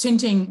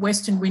tinting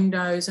western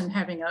windows and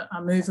having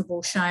a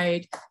movable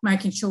shade,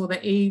 making sure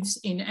the eaves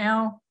in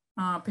our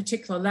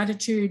particular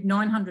latitude,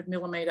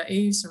 900mm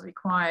eaves are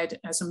required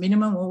as a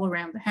minimum all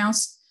around the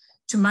house,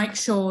 to make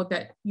sure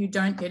that you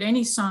don't get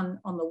any sun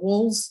on the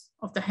walls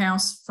of the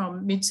house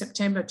from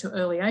mid-September to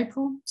early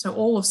April. So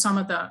all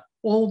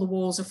the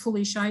walls are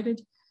fully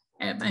shaded,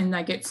 and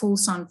they get full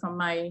sun from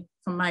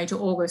May to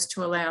August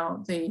to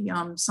allow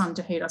the sun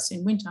to heat us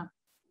in winter.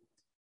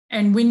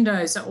 And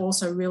windows are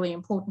also really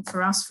important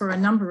for us for a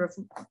number of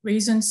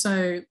reasons.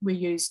 So we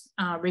use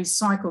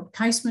recycled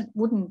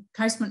wooden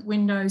casement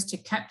windows to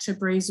capture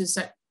breezes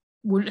that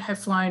would have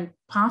flown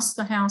past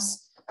the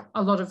house,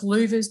 a lot of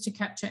louvers to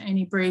capture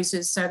any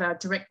breezes that are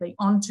directly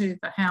onto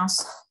the house,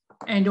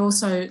 and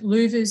also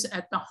louvers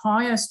at the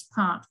highest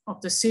part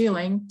of the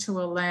ceiling to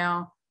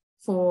allow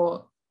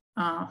for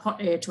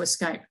hot air to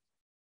escape.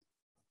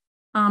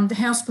 The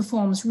house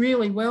performs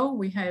really well.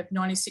 We have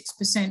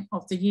 96%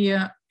 of the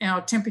year.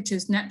 Our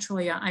temperatures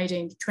naturally are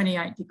 18 to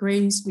 28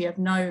 degrees. We have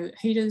no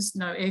heaters,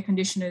 no air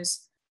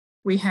conditioners.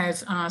 We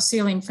have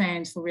ceiling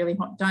fans for really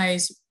hot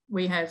days.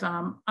 We have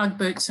Ugg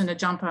boots and a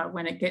jumper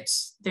when it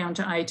gets down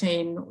to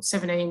 18,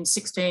 17,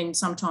 16,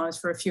 sometimes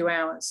for a few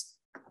hours.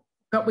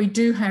 But we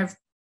do have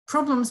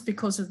problems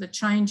because of the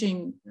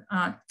changing,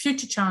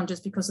 future challenges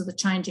because of the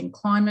changing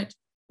climate.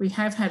 We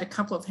have had a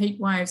couple of heat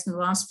waves in the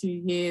last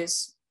few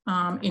years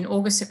in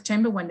August,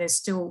 September, when there's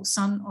still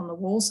sun on the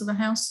walls of the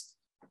house.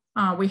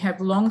 We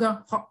have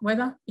longer hot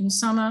weather in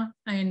summer,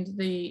 and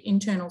the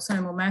internal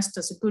thermal mass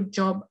does a good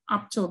job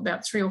up to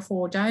about 3 or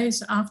 4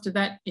 days. After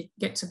that, it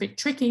gets a bit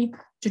tricky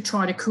to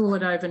try to cool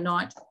it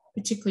overnight,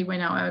 particularly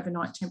when our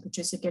overnight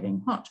temperatures are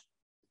getting hot.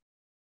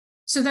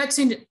 So that's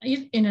it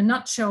in a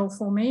nutshell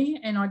for me.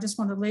 And I just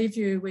want to leave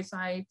you with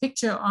a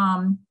picture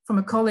from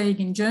a colleague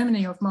in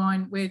Germany of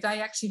mine, where they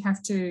actually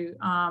have to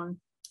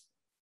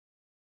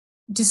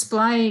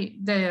display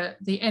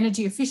the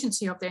energy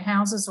efficiency of their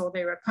houses or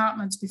their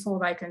apartments before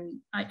they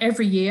can,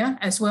 every year,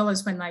 as well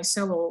as when they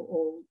sell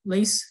or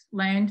lease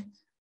land.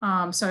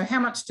 So how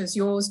much does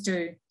yours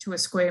do to a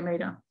square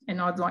metre? And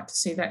I'd like to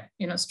see that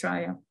in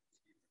Australia.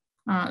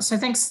 So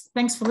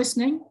thanks for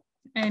listening,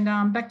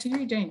 and back to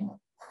you, Dean.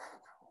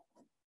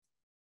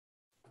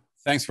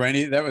 Thanks,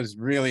 Wendy. That was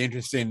really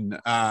interesting,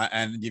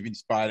 and you've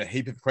inspired a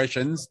heap of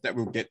questions that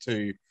we'll get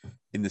to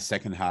in the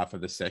second half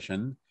of the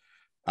session.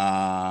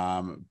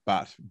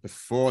 But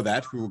before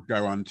that, we'll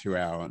go on to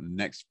our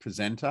next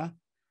presenter.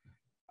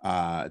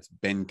 It's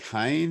Ben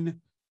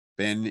Kane.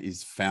 Ben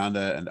is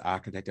founder and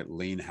architect at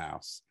Lean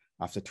House.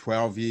 After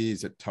 12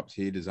 years at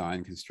top-tier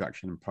design,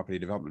 construction, and property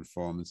development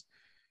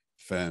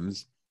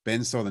firms,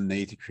 Ben saw the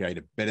need to create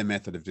a better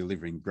method of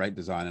delivering great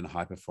design and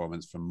high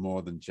performance for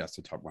more than just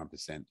the top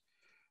 1%.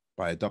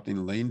 By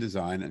adopting lean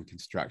design and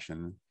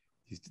construction,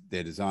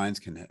 their designs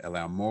can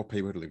allow more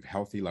people to live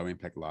healthy,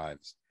 low-impact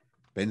lives.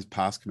 Ben's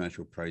past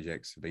commercial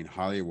projects have been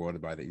highly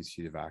awarded by the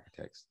Institute of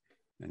Architects,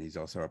 and he's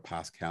also a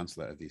past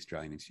councillor of the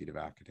Australian Institute of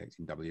Architects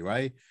in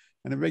WA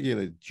and a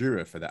regular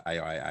juror for the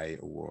AIA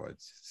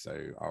Awards. So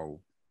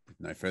with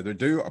no further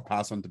ado, I'll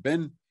pass on to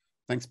Ben.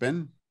 Thanks,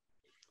 Ben.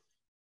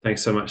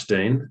 Thanks so much,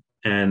 Dean.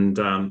 And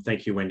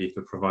thank you, Wendy,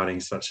 for providing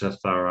such a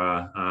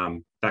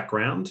thorough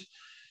background.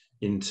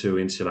 into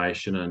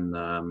insulation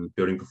and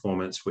building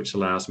performance, which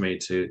allows me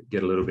to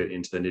get a little bit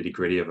into the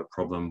nitty-gritty of a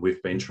problem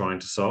we've been trying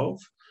to solve.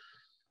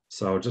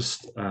 So I'll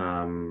just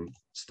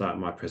start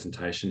my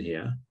presentation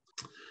here.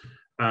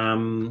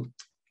 My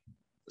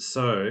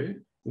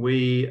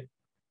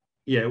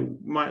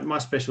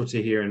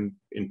specialty here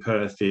in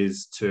Perth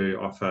is to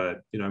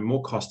offer,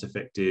 more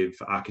cost-effective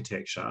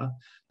architecture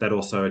that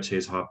also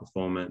achieves high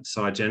performance.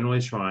 So I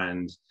generally try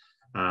and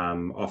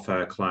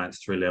offer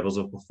clients 3 levels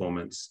of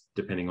performance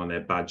depending on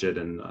their budget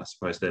and I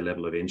suppose their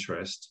level of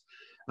interest.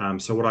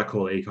 So what I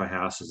call Eco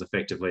House is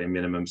effectively a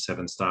minimum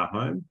 7-star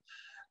home.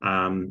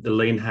 The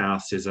Lean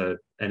House is an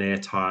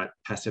airtight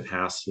passive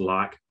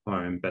house-like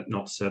home, but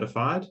not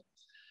certified.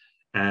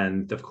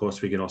 And of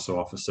course, we can also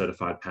offer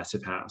certified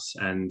passive house.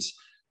 And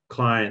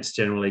clients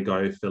generally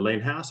go for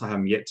Lean House. I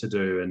haven't yet to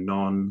do a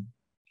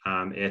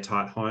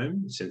non-airtight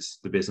home since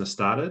the business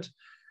started.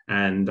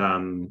 And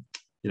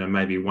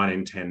maybe 1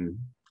 in 10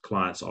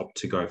 clients opt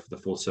to go for the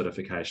full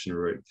certification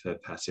route for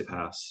passive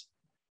house.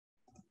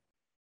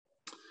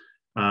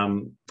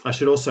 I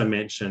should also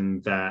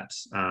mention that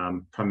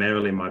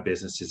primarily my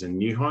business is in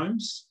new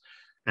homes,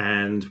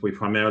 and we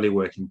primarily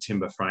work in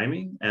timber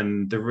framing.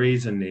 And the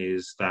reason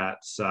is that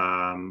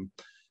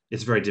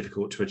it's very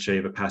difficult to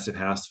achieve a passive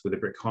house with a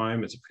brick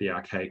home. It's a pretty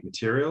archaic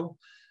material.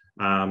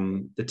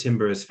 The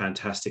timber is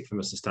fantastic from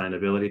a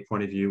sustainability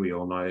point of view. We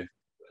all know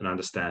and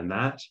understand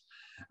that.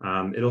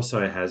 It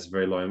also has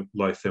very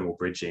low thermal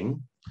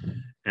bridging.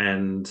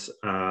 And so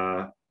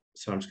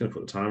I'm just going to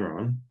put the timer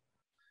on.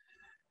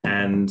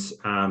 And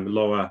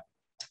lower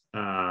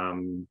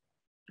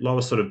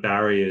sort of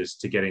barriers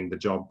to getting the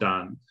job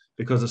done.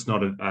 Because it's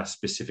not a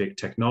specific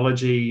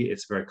technology,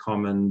 it's very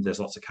common. There's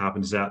lots of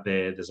carpenters out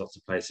there. There's lots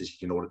of places you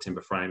can order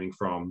timber framing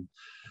from.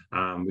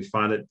 We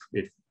find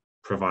it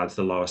provides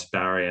the lowest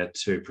barrier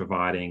to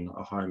providing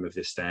a home of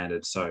this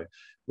standard. So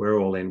we're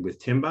all in with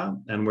timber,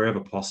 and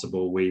wherever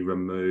possible, we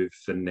remove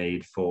the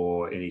need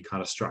for any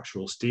kind of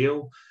structural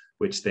steel,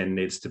 which then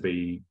needs to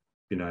be,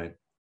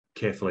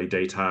 carefully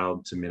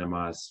detailed to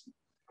minimize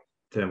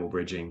thermal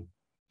bridging.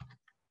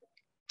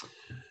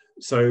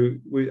 So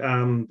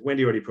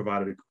Wendy already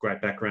provided a great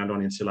background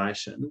on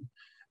insulation,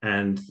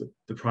 and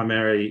the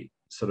primary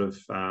sort of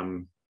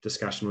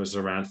discussion was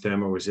around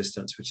thermal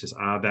resistance, which is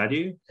R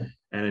value.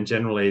 And in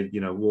generally,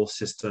 wall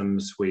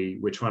systems,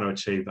 we're trying to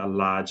achieve a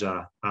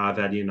larger R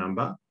value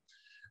number.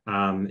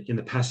 In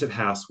the passive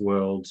house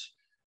world,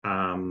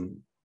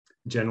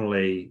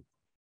 generally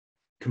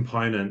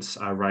components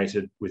are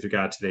rated with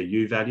regard to their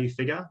U value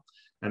figure,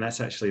 and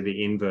that's actually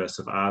the inverse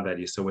of R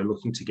value. So we're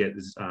looking to get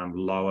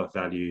lower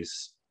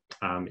values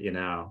in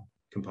our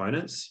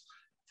components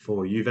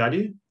for U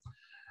value.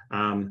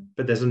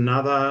 But there's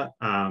another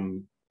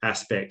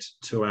aspect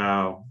to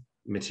our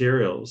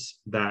materials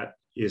that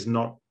is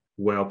not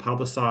well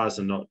publicized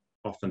and not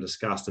often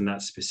discussed, and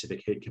that's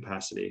specific heat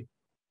capacity.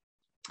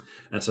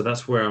 And so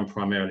that's where I'm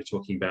primarily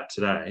talking about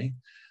today,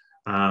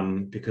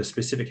 because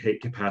specific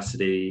heat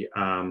capacity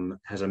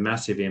has a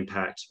massive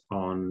impact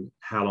on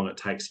how long it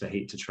takes for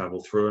heat to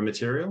travel through a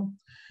material.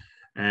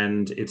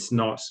 And it's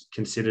not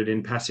considered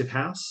in passive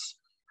house.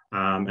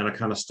 And I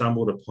kind of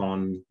stumbled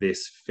upon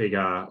this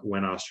figure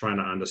when I was trying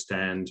to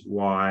understand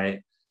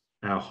why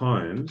our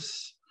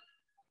homes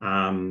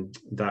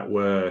that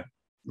were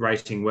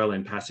rating well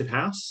in passive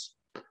house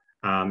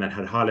and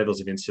had high levels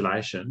of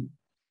insulation,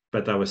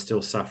 but they were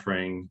still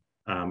suffering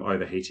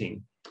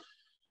overheating.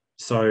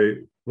 So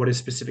what is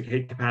specific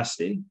heat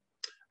capacity?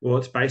 Well,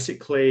 it's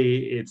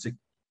basically,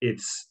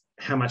 it's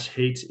how much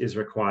heat is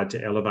required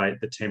to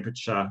elevate the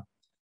temperature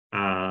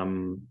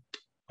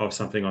of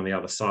something on the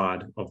other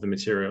side of the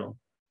material.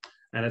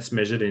 And it's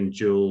measured in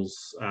joules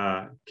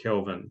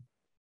Kelvin.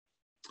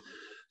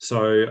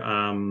 So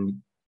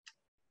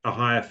a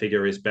higher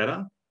figure is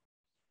better.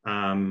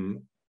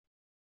 Some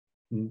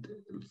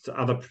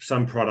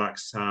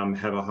products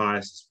have a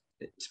higher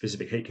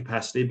specific heat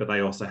capacity, but they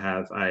also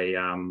have a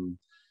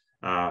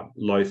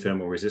low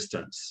thermal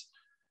resistance.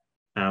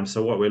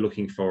 So what we're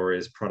looking for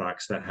is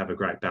products that have a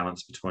great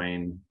balance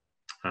between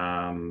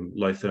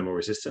low thermal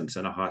resistance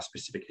and a high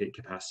specific heat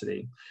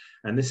capacity.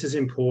 And this is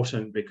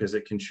important because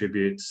it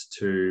contributes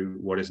to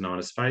what is known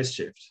as phase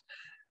shift.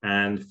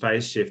 And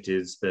phase shift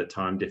is the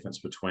time difference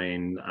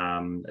between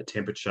a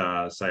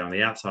temperature, say on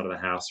the outside of the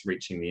house,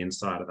 reaching the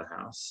inside of the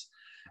house.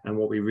 And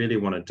what we really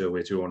want to do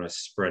is we want to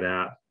spread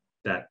out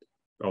that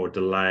or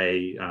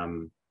delay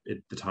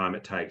the time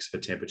it takes for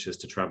temperatures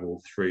to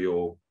travel through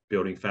your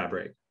building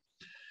fabric.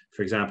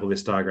 For example,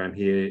 this diagram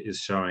here is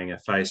showing a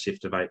phase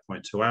shift of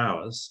 8.2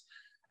 hours.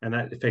 And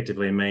that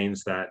effectively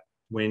means that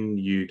when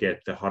you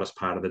get the hottest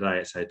part of the day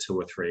at say 2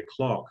 or 3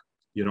 o'clock,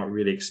 you're not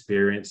really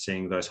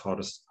experiencing those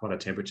hotter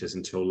temperatures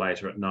until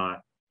later at night,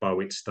 by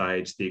which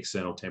stage the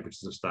external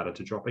temperatures have started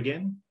to drop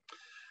again.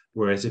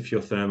 Whereas if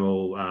your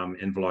thermal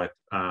envelope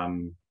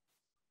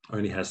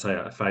only has, say,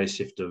 a phase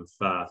shift of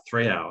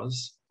 3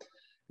 hours,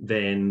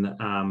 then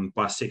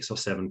by 6 or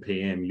 7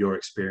 p.m., you're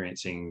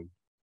experiencing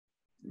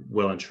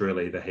well and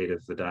truly the heat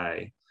of the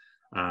day,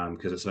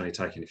 because it's only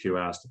taking a few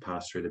hours to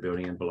pass through the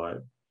building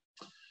envelope.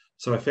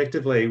 So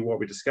effectively, what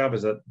we discover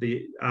is that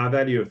the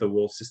R-value of the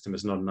wall system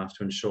is not enough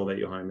to ensure that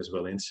your home is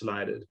well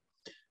insulated.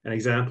 An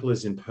example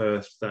is in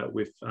Perth that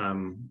we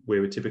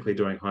were typically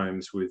doing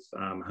homes with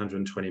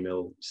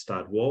 120mm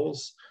stud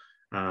walls,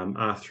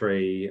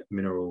 R3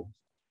 mineral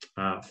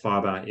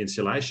fibre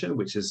insulation,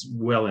 which is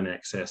well in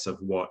excess of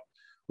what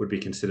would be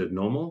considered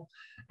normal.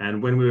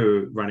 And when we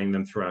were running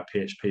them through our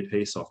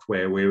PHPP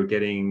software, we were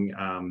getting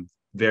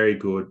very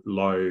good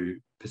low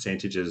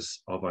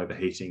percentages of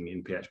overheating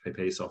in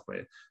PHPP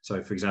software.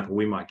 So for example,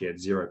 we might get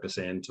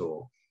 0%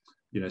 or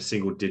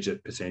single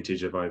digit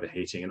percentage of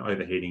overheating, and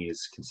overheating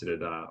is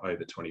considered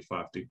over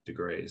 25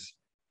 degrees.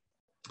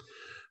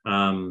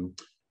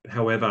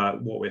 However,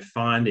 what we're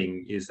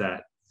finding is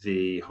that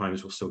the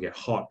homes will still get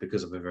hot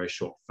because of a very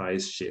short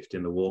phase shift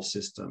in the wall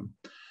system.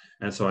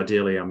 And so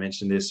ideally, I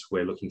mentioned this,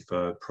 we're looking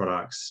for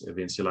products of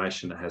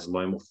insulation that has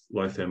low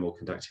thermal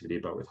conductivity,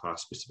 but with high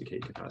specific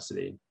heat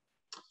capacity.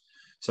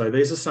 So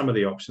these are some of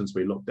the options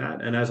we looked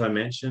at. And as I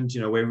mentioned,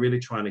 we're really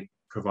trying to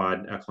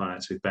provide our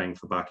clients with bang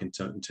for buck in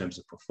terms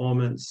of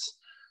performance.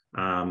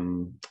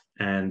 And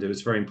it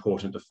was very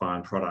important to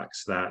find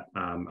products that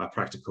are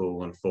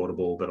practical and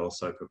affordable, but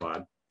also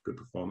provide good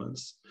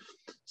performance.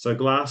 So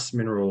glass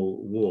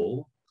mineral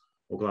wool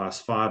or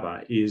glass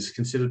fibre is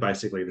considered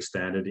basically the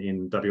standard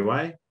in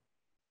WA.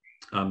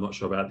 I'm not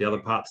sure about the other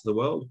parts of the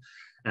world.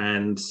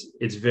 And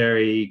it's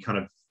very kind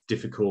of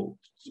difficult,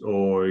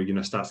 or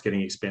starts getting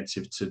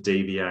expensive to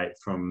deviate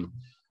from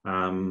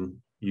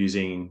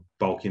using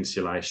bulk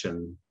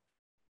insulation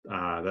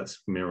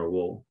that's mineral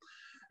wool.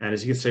 And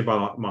as you can see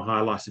by my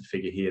highlighted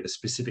figure here, the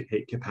specific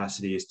heat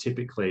capacity is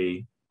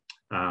typically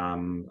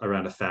around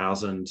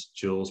 1,000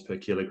 joules per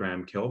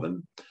kilogram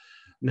Kelvin.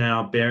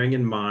 Now, bearing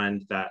in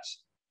mind that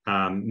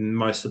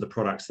most of the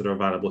products that are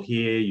available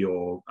here,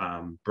 your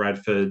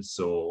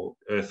Bradfords or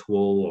Earth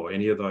Wool or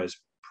any of those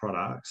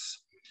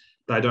products,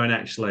 they don't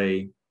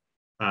actually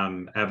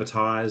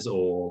advertise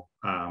or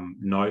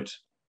note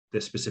the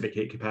specific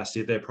heat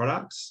capacity of their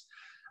products.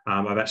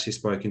 I've actually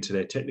spoken to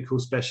their technical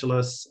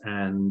specialists,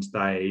 and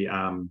they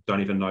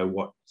don't even know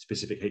what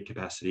specific heat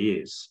capacity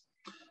is.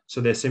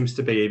 So there seems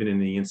to be, even in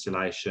the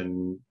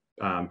insulation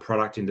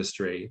product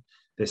industry,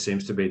 there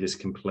seems to be this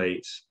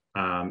complete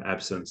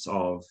absence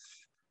of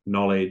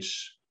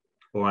knowledge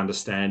or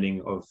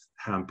understanding of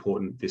how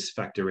important this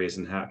factor is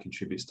and how it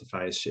contributes to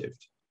phase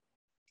shift.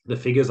 The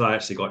figures I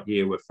actually got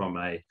here were from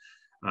a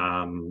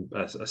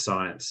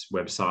science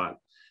website,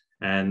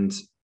 and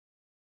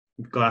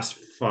glass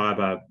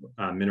fibre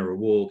mineral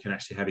wool can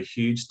actually have a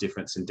huge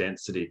difference in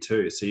density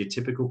too. So your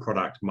typical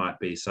product might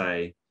be,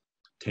 say,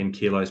 10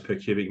 kilos per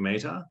cubic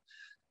metre,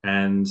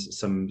 and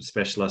some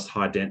specialist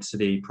high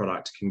density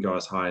product can go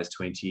as high as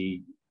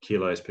 20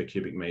 kilos per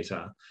cubic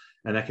metre.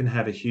 And that can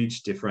have a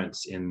huge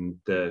difference in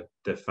the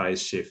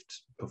phase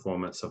shift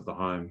performance of the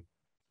home.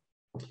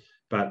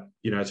 But,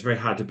 it's very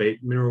hard to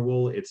beat mineral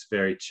wool. It's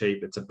very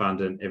cheap, it's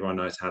abundant, everyone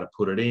knows how to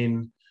put it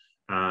in.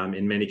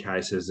 In many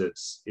cases,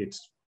 it's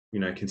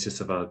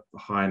consists of a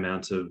high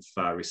amount of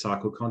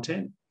recycled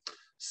content.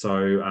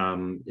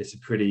 So it's a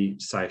pretty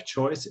safe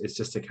choice. It's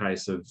just a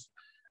case of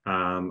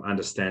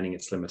understanding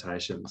its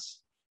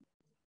limitations.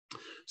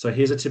 So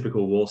here's a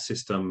typical wall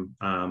system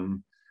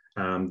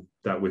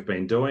that we've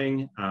been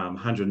doing,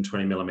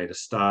 120mm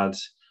stud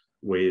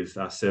with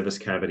service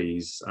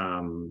cavities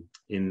in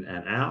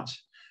and out.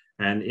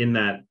 And in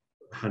that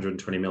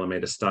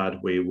 120mm stud,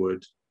 we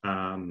would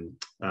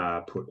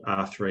put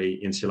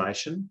R3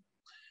 insulation.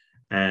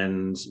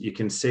 And you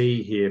can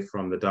see here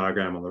from the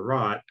diagram on the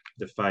right,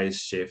 the phase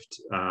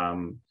shift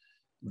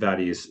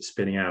values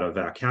spinning out of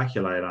our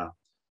calculator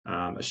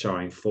are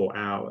showing 4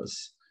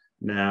 hours.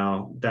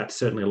 Now, that's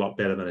certainly a lot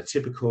better than a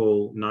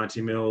typical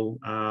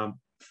 90mm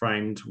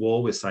framed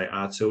wall with, say,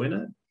 R2 in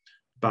it.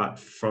 But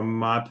from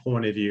my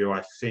point of view,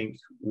 I think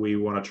we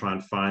want to try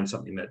and find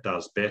something that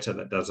does better,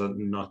 that doesn't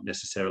not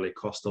necessarily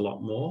cost a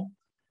lot more.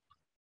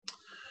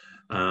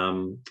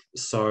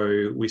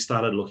 So we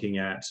started looking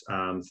at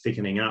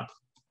thickening up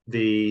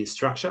the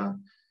structure,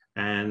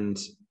 and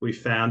we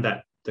found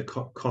that the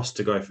cost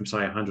to go from, say,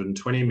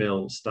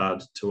 120mm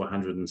stud to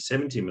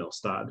 170mm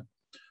stud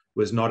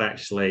was not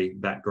actually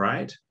that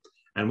great.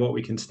 And what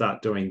we can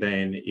start doing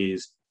then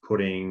is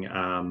putting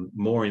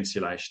more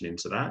insulation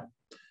into that.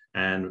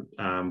 And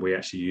we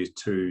actually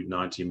used 2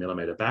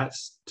 90mm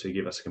bats to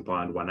give us a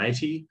combined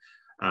 180.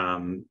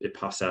 It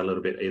puffs out a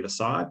little bit either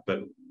side, but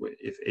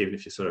even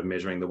if you're sort of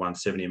measuring the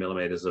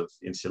 170mm of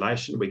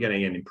insulation, we're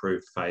getting an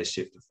improved phase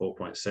shift of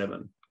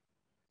 4.7.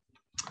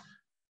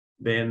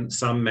 Then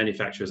some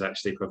manufacturers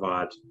actually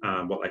provide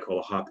what they call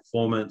a high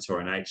performance or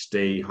an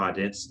HD high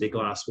density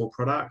glass wool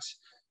product.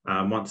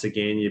 Once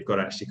again, you've got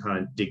to actually kind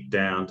of dig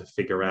down to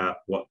figure out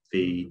what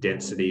the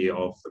density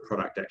of the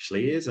product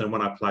actually is. And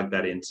when I plug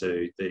that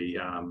into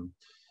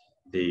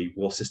the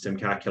wall system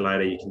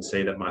calculator, you can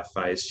see that my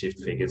phase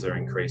shift figures are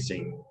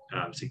increasing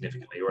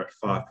significantly. We're at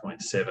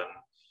 5.7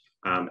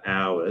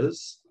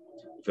 hours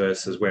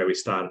versus where we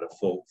started at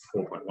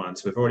 4.1.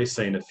 So we've already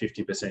seen a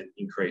 50%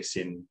 increase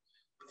in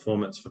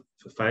performance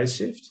for phase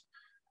shift.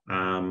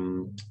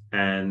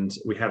 and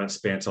we haven't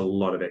spent a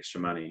lot of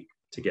extra money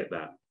to get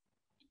that.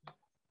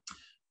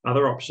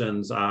 Other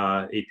options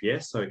are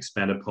EPS, so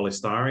expanded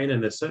polystyrene,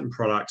 and there's certain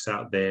products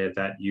out there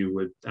that you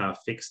would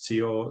fix to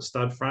your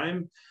stud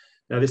frame.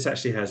 Now, this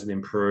actually has an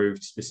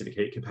improved specific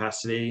heat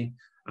capacity.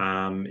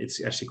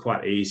 It's actually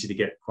quite easy to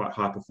get quite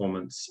high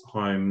performance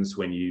homes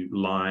when you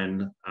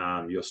line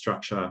your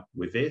structure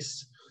with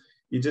this.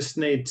 You just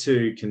need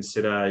to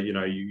consider, you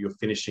know, you're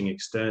finishing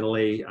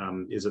externally.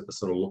 Is it the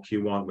sort of look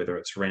you want, whether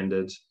it's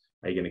rendered?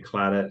 Are you going to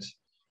clad it?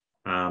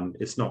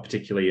 It's not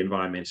particularly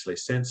environmentally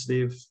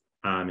sensitive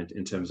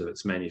in terms of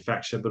its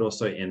manufacture, but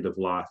also end of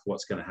life,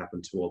 what's going to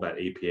happen to all that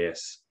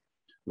EPS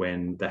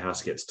when the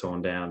house gets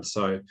torn down.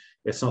 So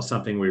it's not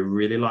something we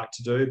really like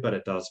to do, but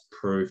it does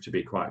prove to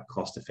be quite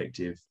cost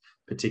effective,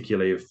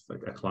 particularly if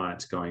a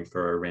client's going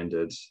for a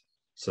rendered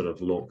sort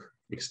of look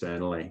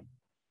externally.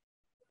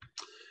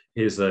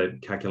 Here's the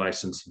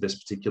calculations for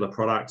this particular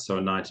product. So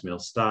a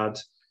 90mm stud,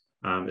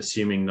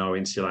 assuming no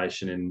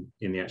insulation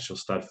in the actual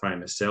stud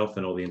frame itself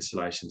and all the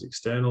insulation's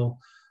external,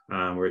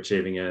 we're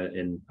achieving a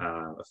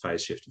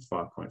phase shift of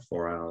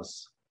 5.4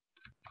 hours.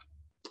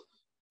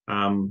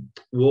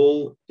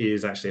 Wool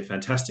is actually a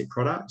fantastic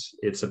product.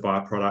 It's a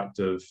byproduct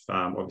of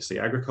obviously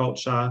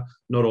agriculture.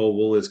 Not all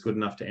wool is good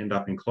enough to end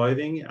up in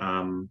clothing.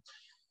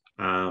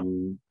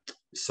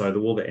 So the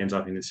wool that ends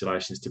up in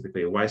insulation is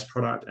typically a waste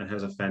product and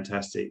has a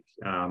fantastic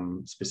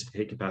specific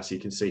heat capacity.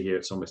 You can see here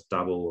it's almost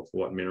double of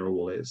what mineral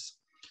wool is.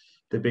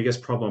 The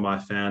biggest problem I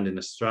found in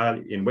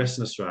Australia, in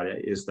Western Australia,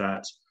 is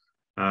that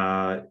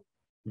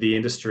the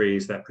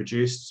industries that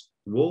produced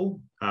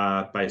wool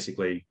are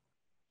basically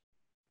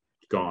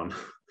gone.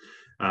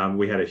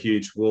 We had a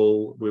huge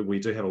wool, we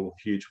do have a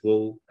huge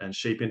wool and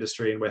sheep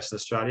industry in Western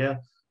Australia,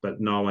 but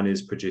no one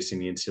is producing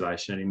the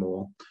insulation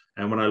anymore.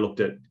 And when I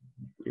looked at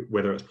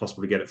whether it's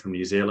possible to get it from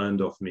New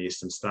Zealand or from the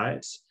eastern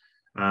states,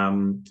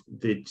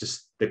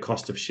 the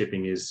cost of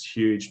shipping is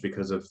huge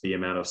because of the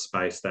amount of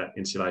space that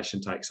insulation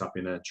takes up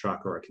in a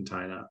truck or a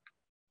container.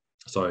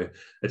 So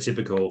a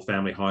typical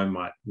family home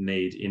might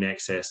need in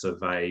excess of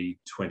a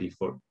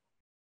 20-foot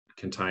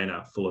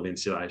container full of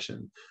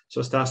insulation.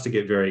 So it starts to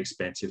get very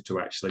expensive to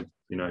actually,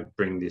 you know,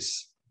 bring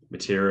this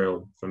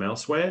material from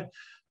elsewhere.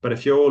 But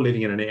if you're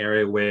living in an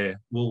area where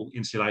wool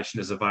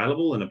insulation is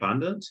available and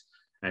abundant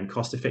and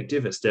cost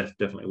effective, it's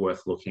definitely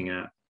worth looking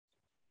at.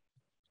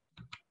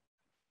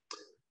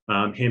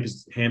 Hemp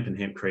and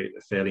hempcrete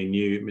are fairly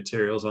new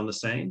materials on the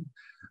scene.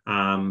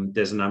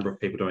 There's a number of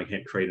people doing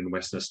hempcrete in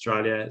Western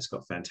Australia. It's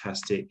got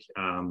fantastic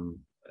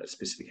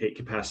specific heat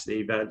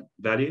capacity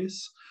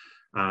values.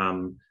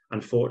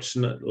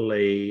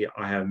 Unfortunately,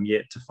 I have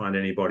yet to find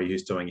anybody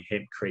who's doing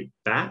hempcrete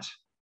bat,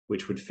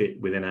 which would fit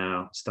within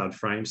our stud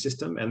frame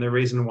system. And the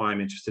reason why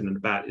I'm interested in the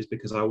bat is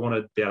because I want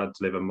to be able to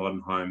deliver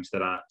modern homes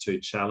that aren't too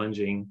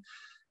challenging,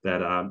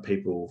 that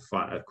people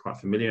are quite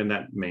familiar, and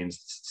that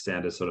means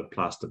standard sort of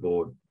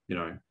plasterboard, you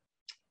know,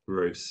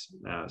 roofs,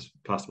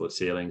 plasterboard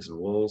ceilings and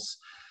walls.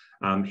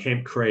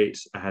 Hempcrete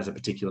has a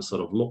particular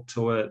sort of look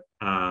to it.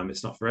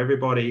 It's not for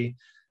everybody,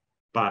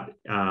 but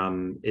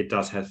it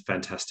does have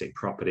fantastic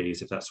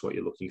properties if that's what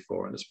you're looking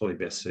for, and it's probably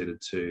best suited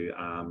to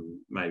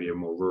maybe a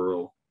more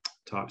rural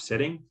type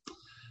setting.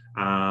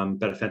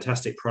 But a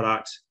fantastic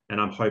product,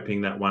 and I'm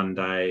hoping that one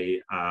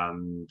day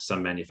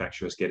some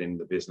manufacturers get in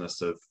the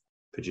business of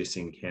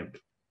producing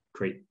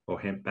hempcrete or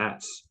hemp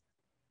bats.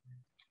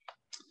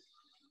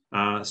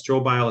 Straw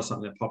bale is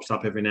something that pops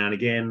up every now and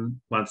again.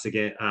 Once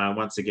again,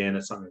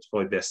 it's something that's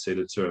probably best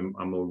suited to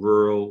a more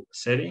rural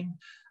setting.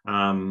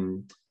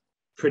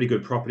 Pretty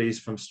good properties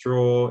from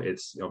straw.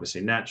 It's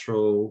obviously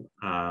natural.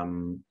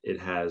 It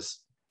has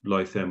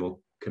low thermal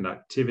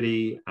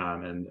conductivity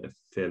and a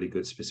fairly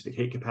good specific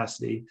heat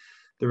capacity.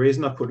 The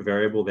reason I put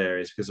variable there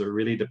is because it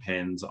really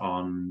depends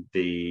on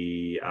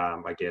the,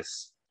 I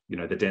guess, you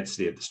know, the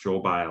density of the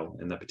straw bale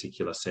in the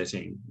particular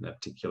setting, the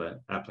particular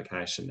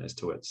application as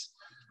to its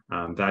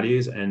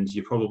values. And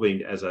you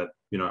probably, as a,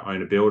 you know,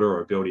 owner builder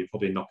or a builder, you're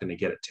probably not going to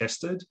get it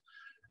tested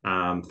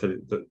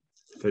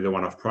for the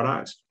one-off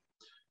product.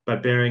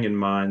 But bearing in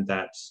mind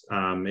that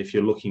if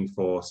you're looking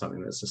for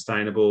something that's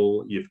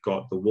sustainable, you've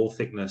got the wall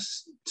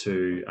thickness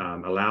to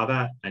allow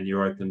that, and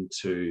you're open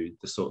to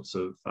the sorts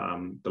of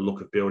the look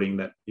of building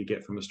that you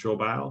get from a straw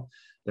bale,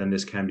 then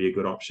this can be a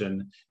good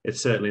option.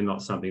 It's certainly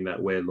not something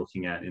that we're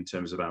looking at in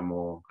terms of our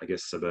more, I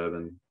guess,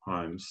 suburban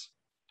homes.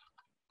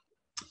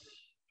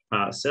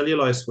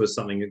 Cellulose was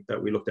something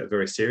that we looked at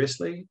very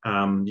seriously.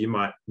 You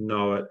might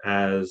know it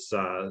as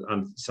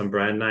some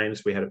brand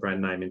names. We had a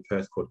brand name in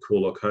Perth called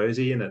Cool or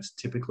Cozy, and it's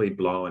typically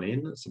blown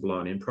in. It's a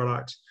blown in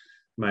product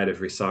made of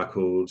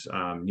recycled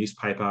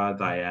newspaper.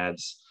 They add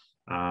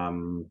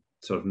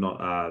sort of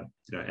not,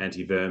 you know,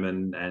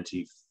 anti-vermin,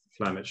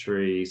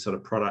 anti-inflammatory sort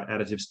of product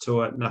additives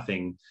to it,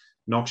 nothing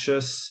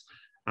noxious.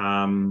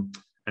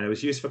 And it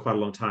was used for quite a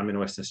long time in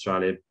Western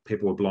Australia.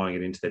 People were blowing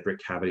it into their brick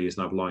cavities,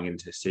 not blowing it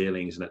into their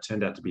ceilings. And it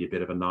turned out to be a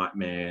bit of a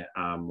nightmare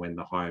when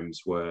the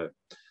homes were,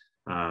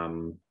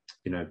 you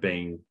know,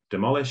 being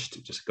demolished.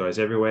 It just goes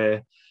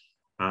everywhere.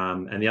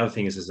 And the other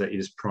thing is that it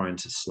is prone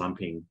to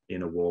slumping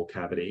in a wall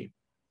cavity.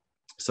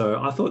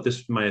 So I thought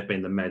this may have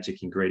been the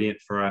magic ingredient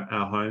for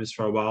our homes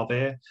for a while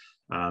there,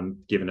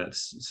 given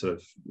its sort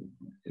of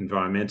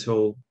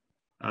environmental,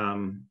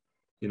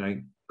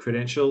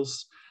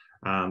 credentials.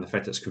 The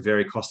fact that it's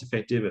very cost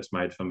effective, it's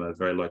made from a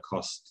very low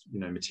cost,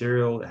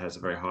 material. It has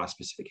a very high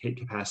specific heat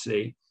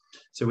capacity.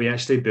 So we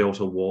actually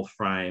built a wall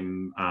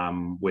frame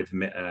with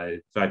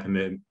a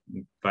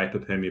vapor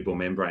permeable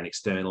membrane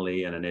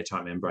externally and an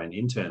airtight membrane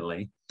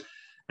internally.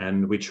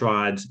 And we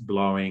tried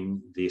blowing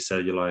the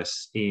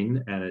cellulose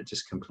in, and it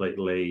just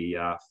completely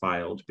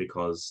failed,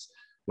 because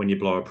when you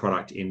blow a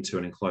product into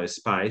an enclosed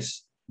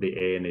space, the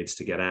air needs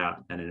to get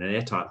out. And in an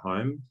airtight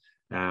home,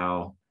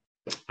 our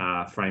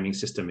framing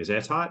system is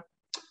airtight.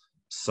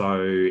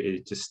 So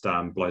it just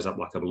blows up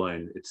like a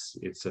balloon.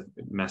 It's a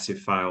massive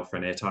fail for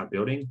an airtight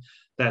building.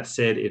 That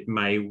said, it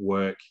may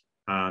work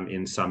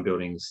in some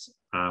buildings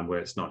where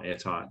it's not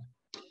airtight,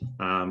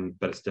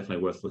 but it's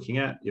definitely worth looking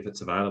at if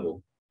it's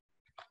available.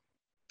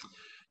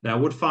 Now,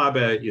 wood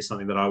fibre is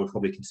something that I would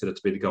probably consider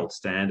to be the gold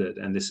standard,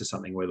 and this is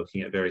something we're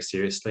looking at very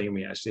seriously. And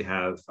we actually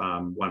have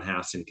one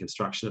house in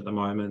construction at the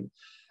moment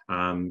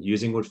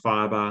using wood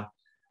fibre,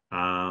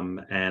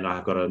 and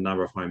I've got a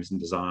number of homes in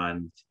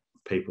design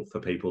for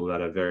people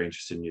that are very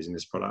interested in using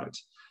this product.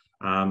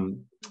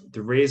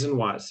 The reason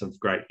why it's of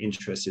great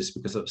interest is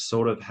because it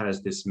sort of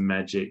has this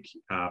magic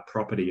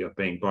property of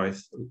being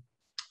both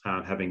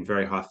having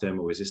very high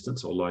thermal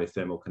resistance or low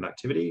thermal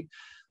conductivity,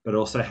 but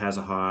also has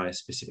a high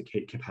specific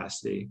heat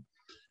capacity.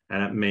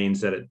 And it means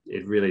that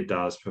it really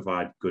does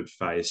provide good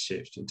phase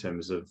shift in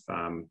terms of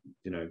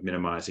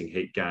minimizing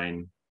heat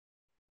gain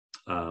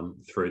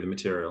through the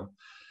material.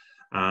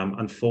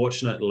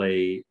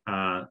 Unfortunately,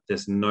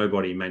 there's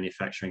nobody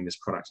manufacturing this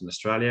product in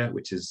Australia,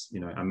 which is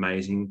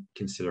amazing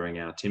considering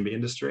our timber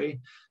industry.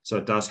 So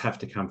it does have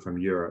to come from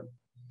Europe,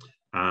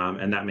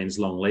 and that means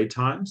long lead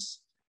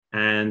times,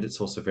 and it's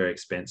also very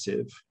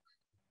expensive.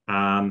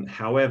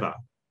 However,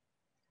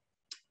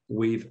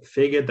 we've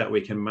figured that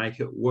we can make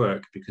it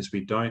work because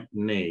we don't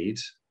need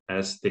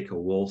as thick a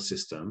wall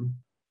system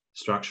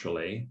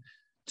structurally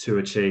to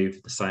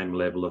achieve the same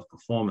level of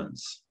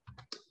performance.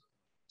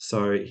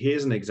 So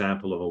here's an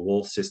example of a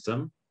wall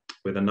system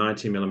with a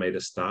 90mm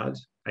stud,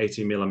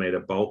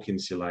 80mm bulk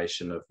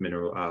insulation of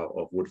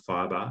wood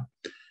fibre,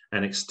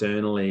 and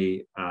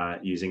externally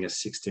using a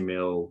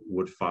 60mm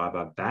wood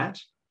fibre bat.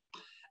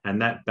 And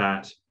that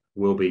bat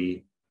will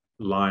be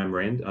lime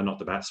rendered,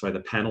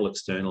 the panel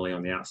externally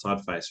on the outside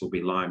face will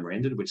be lime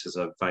rendered, which is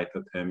a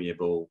vapor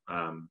permeable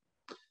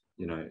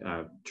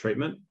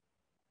treatment.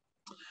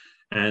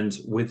 And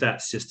with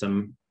that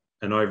system,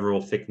 an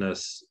overall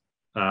thickness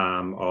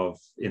of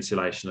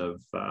insulation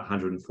of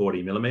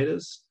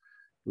 140mm,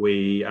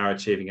 we are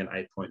achieving an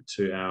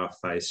 8.2 hour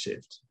phase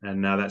shift.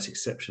 And now that's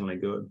exceptionally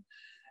good.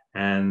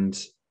 And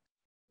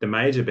the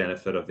major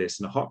benefit of this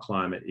in a hot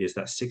climate is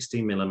that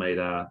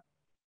 60mm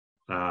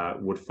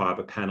wood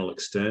fibre panel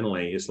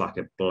externally is like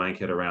a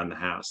blanket around the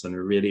house and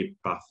really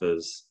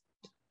buffers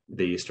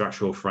the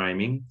structural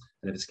framing.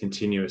 And if it's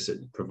continuous, it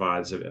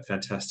provides a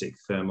fantastic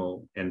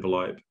thermal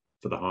envelope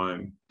for the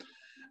home.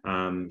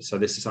 So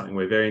this is something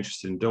we're very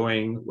interested in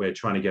doing. We're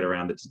trying to get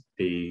around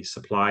the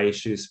supply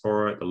issues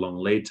for it, the long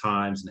lead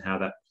times, and how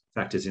that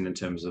factors in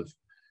terms of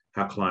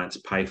how clients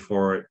pay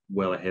for it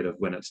well ahead of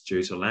when it's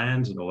due to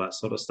land and all that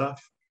sort of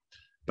stuff.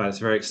 But it's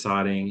very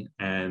exciting,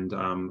 and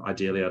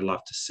ideally I'd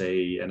love to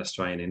see an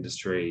Australian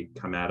industry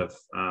come out of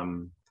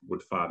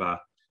wood fibre,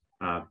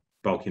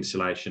 bulk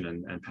insulation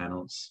and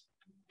panels.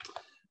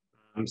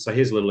 So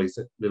here's a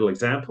little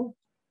example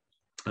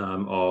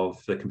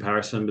of the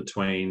comparison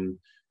between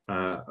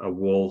a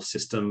wall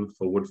system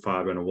for wood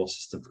fibre and a wall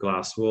system for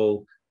glass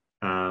wool.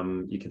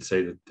 You can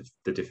see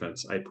the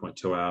difference,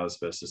 8.2 hours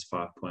versus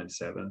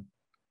 5.7.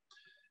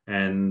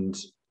 And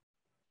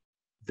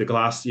the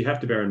glass, you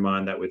have to bear in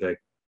mind that with a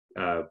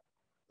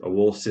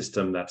wall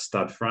system that's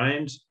stud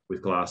framed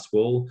with glass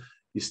wool,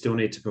 you still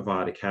need to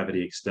provide a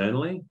cavity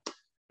externally,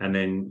 and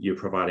then you're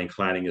providing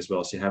cladding as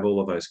well. So you have all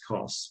of those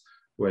costs.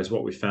 Whereas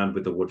what we found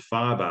with the wood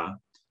fibre,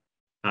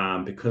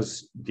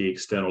 because the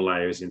external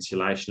layer is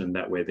insulation and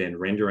that we're then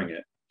rendering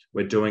it,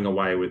 we're doing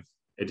away with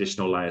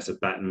additional layers of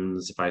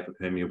battens, vapor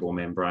permeable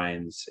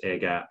membranes, air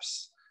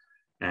gaps,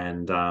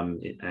 and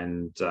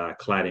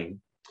cladding.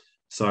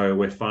 So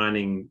we're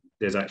finding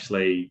there's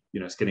actually,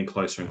 it's getting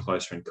closer and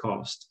closer in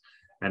cost.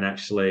 And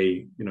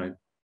actually,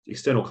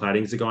 external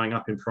claddings are going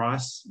up in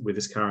price with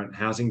this current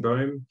housing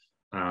boom.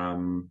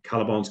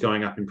 Colorbond's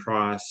going up in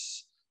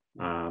price.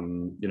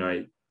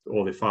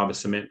 All the fibre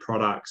cement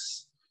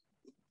products,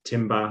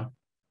 timber.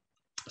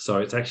 So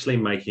it's actually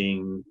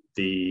making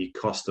the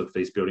cost of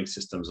these building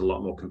systems a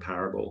lot more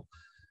comparable.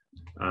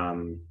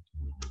 So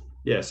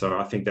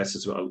I think that's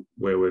as well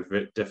where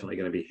we're definitely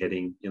going to be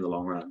heading in the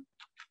long run.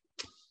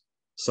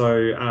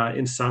 So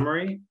in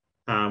summary,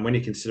 when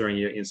you're considering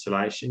your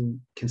insulation,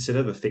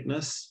 consider the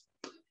thickness,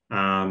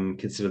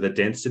 consider the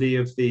density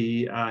of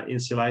the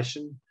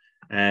insulation,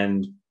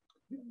 and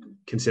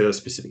consider the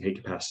specific heat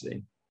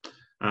capacity.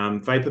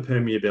 Vapor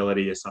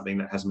permeability is something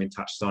that hasn't been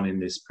touched on in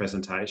this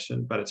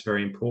presentation, but it's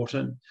very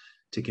important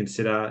to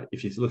consider.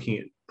 If you're looking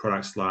at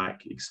products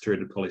like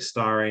extruded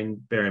polystyrene,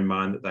 bear in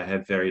mind that they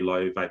have very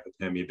low vapor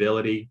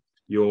permeability.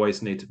 You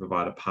always need to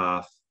provide a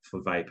path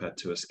for vapor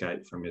to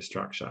escape from your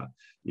structure.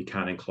 You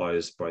can't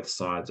enclose both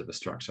sides of a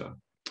structure.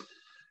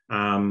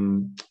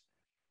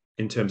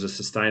 In terms of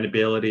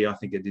sustainability, I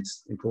think it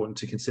is important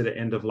to consider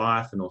end of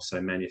life and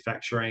also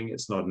manufacturing.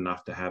 It's not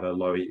enough to have a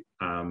low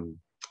an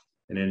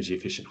energy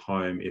efficient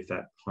home if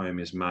that home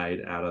is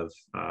made out of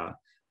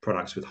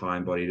products with high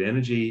embodied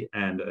energy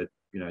and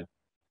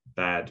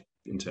bad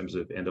in terms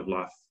of end of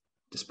life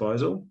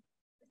disposal.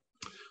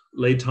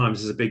 Lead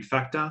times is a big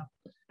factor,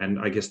 and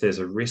I guess there's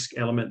a risk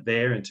element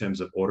there in terms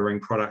of ordering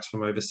products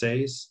from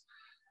overseas.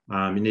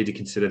 You need to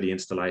consider the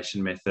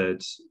installation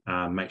method,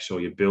 make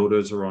sure your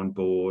builders are on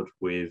board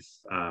with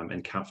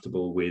and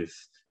comfortable with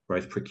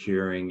both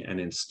procuring and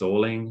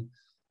installing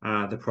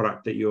the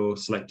product that you're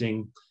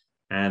selecting.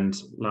 And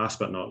last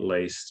but not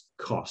least,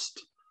 cost.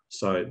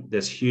 So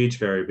there's huge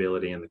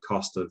variability in the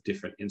cost of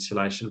different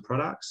insulation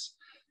products.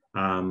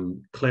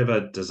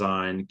 Clever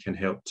design can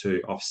help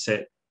to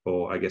offset,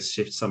 or I guess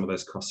shift some of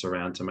those costs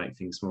around to make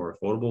things more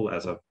affordable,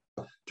 as I've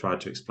tried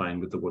to explain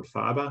with the wood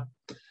fibre.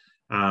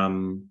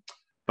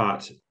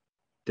 But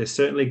there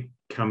certainly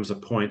comes a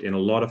point in a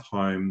lot of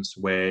homes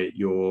where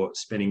you're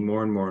spending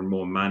more and more and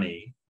more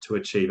money to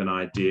achieve an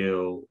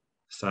ideal,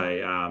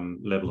 say,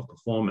 level of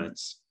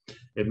performance.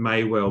 It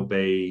may well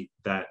be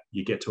that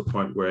you get to a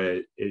point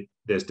where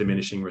there's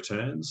diminishing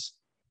returns,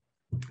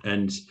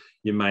 and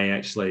you may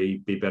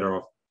actually be better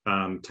off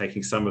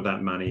taking some of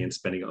that money and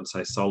spending it on,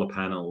 say, solar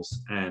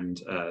panels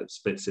and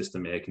split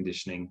system air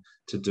conditioning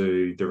to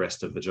do the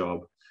rest of the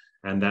job.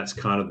 And that's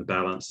kind of the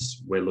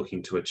balance we're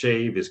looking to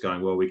achieve, is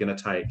going, well, we're going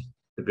to take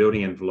the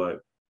building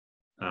envelope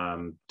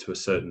to a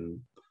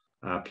certain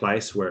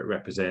place where it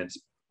represents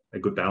a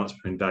good balance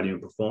between value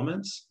and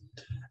performance.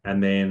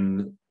 And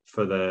then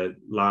for the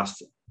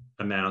last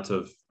amount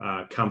of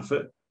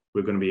comfort,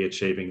 we're going to be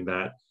achieving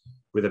that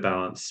with a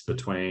balance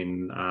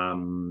between,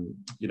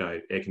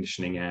 air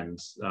conditioning and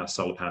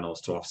solar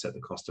panels to offset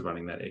the cost of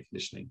running that air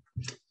conditioning.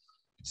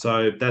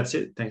 So that's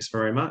it. Thanks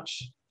very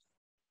much.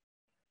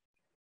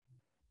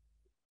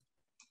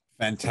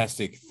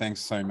 Fantastic. Thanks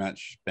so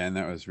much, Ben.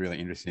 That was really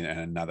interesting, and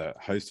another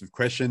host of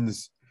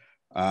questions.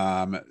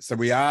 So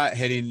we are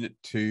heading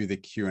to the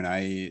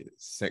Q&A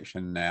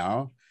section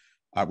now.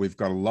 We've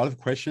got a lot of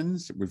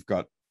questions. We've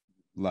got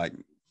like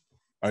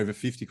over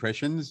 50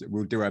 questions.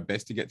 We'll do our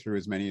best to get through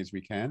as many as we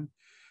can.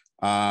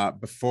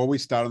 Before we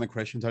start on the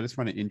questions, I just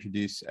want to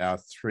introduce our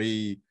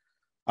 3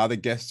 other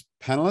guest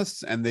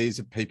panelists, and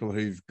these are people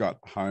who've got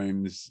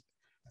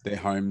their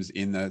homes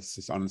on the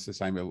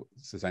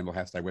Sustainable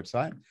House Day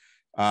website.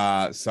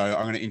 So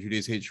I'm going to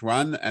introduce each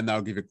one, and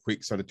they'll give a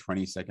quick sort of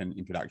 20-second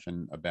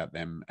introduction about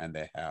them and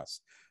their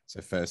house.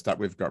 So first up,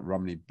 we've got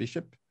Romney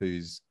Bishop,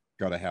 who's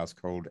got a house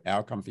called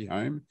Our Comfy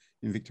Home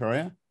in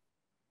Victoria.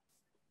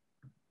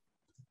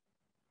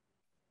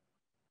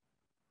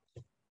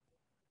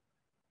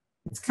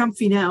 It's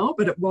comfy now,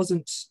 but it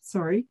wasn't.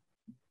 Sorry.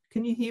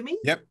 Can you hear me?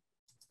 Yep.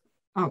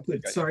 Oh, good.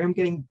 Okay. Sorry, I'm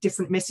getting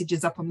different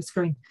messages up on the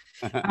screen.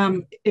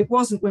 It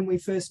wasn't when we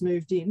first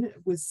moved in.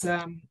 It was.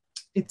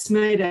 It's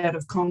made out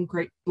of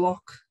concrete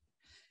block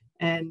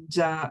and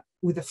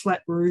with a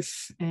flat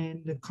roof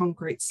and a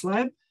concrete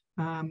slab,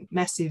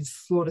 massive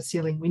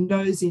floor-to-ceiling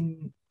windows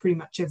in pretty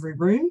much every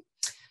room.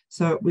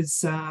 So it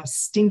was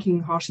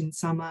stinking hot in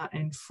summer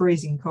and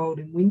freezing cold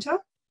in winter.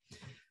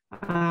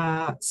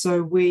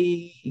 So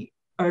we,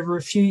 over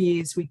a few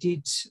years, we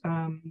did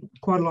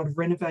quite a lot of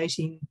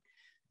renovating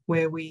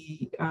where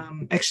we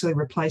actually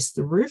replaced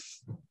the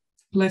roof.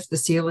 Left the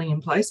ceiling in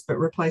place, but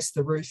replaced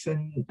the roof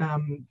and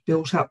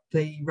built up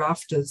the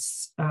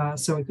rafters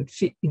so we could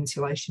fit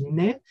insulation in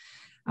there.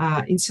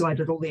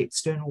 Insulated all the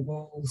external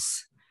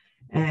walls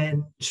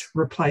and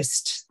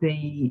replaced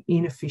the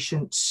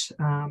inefficient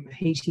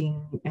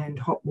heating and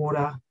hot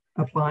water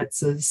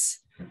appliances.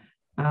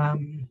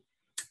 And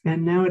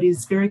now it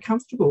is very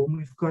comfortable.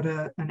 We've got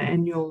an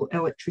annual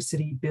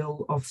electricity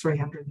bill of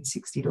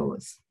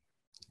 $360.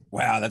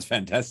 Wow, that's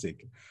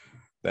fantastic.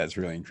 That's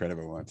really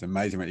incredible. It's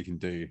amazing what you can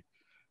do,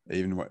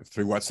 even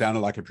through what sounded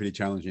like a pretty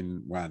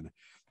challenging one.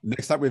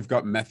 Next up, we've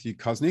got Matthew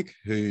Kosnick,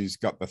 who's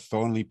got the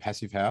Thornley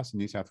Passive House in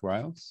New South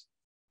Wales.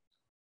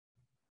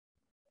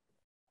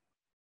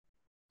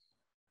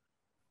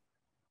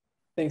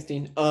 Thanks,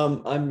 Dean.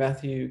 I'm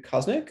Matthew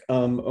Kosnick,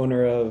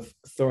 owner of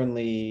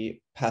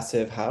Thornley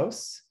Passive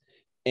House,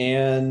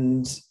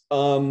 and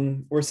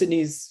we're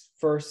Sydney's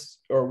first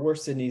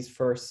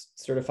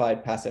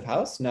certified passive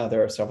house. Now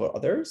there are several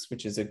others,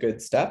 which is a good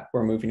step.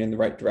 We're moving in the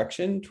right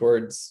direction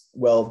towards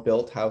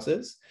well-built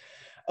houses.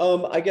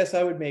 I guess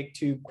I would make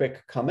 2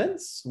 quick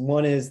comments.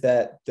 One is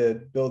that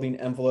the building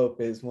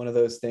envelope is one of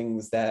those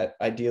things that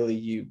ideally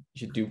you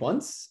should do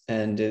once,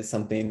 and is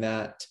something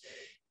that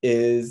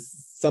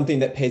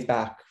pays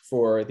back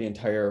for the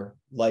entire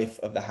life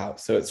of the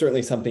house. So it's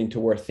certainly something to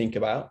worth think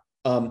about.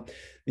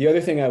 The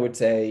other thing I would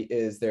say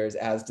is there's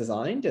as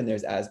designed and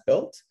there's as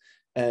built.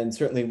 And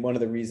certainly one of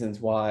the reasons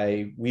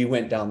why we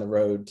went down the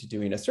road to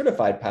doing a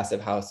certified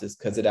passive house is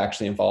because it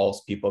actually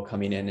involves people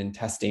coming in and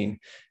testing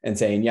and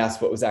saying,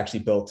 yes, what was actually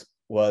built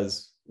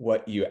was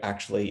what you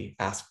actually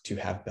asked to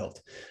have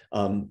built.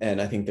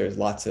 And I think there's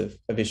lots of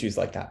issues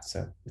like that.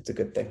 So it's a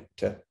good thing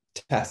to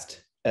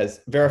test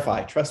as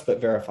verify, trust but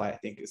verify, I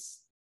think is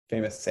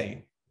famous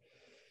saying.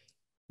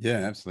 Yeah,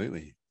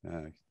 absolutely.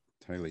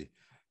 Totally.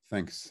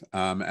 Thanks.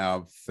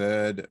 Our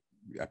third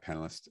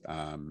panelist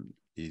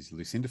is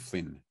Lucinda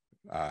Flynn,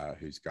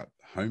 who's got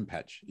Home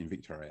Patch in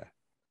Victoria.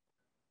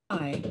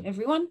 Hi,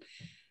 everyone.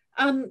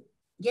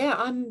 Yeah,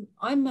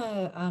 I'm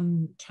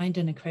a trained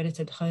and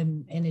accredited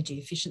home energy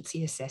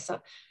efficiency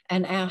assessor,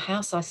 and our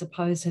house, I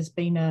suppose, has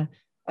been a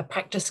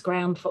practice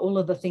ground for all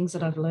of the things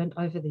that I've learned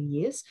over the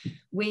years.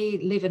 We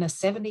live in a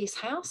 70s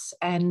house,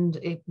 and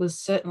it was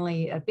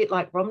certainly a bit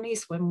like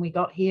Romney's when we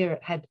got here.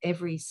 It had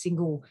every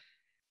single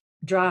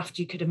draft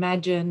you could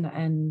imagine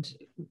and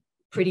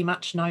pretty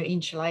much no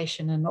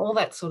insulation and all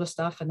that sort of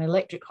stuff, an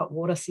electric hot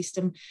water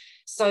system.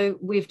 So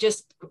we've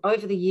just,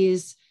 over the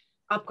years,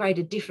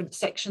 upgraded different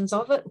sections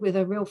of it with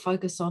a real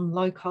focus on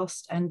low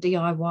cost and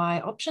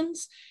DIY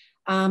options.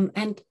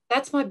 And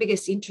that's my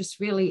biggest interest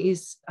really,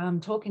 is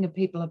talking to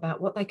people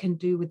about what they can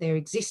do with their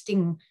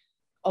existing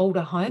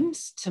older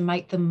homes to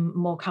make them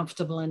more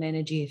comfortable and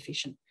energy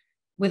efficient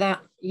without,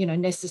 you know,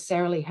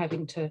 necessarily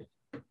having to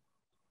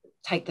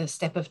take the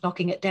step of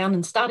knocking it down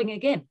and starting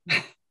again.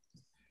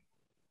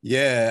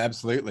 Yeah,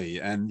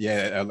 absolutely. And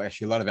yeah,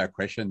 actually a lot of our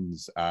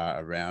questions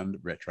are around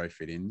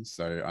retrofitting.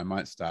 So I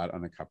might start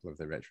on a couple of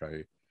the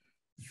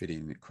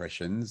retrofitting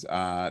questions.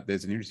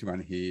 There's an interesting one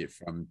here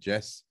from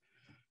Jess.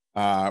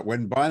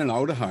 When buying an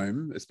older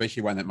home,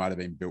 especially one that might have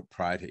been built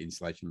prior to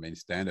insulation being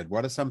standard,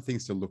 what are some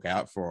things to look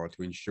out for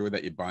to ensure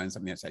that you're buying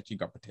something that's actually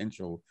got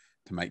potential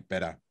to make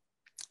better?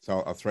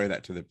 So I'll throw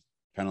that to the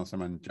panel.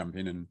 Someone jump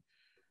in and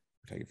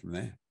take it from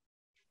there.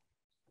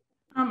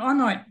 I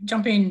might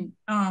jump in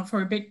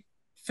for a bit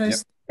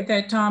first.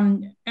 Yep.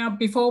 That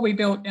before we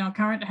built our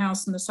current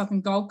house in the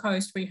southern Gold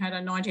Coast, we had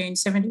a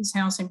 1970s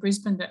house in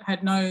Brisbane that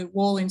had no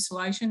wall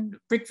insulation,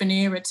 brick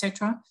veneer,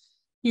 etc.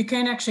 You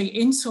can actually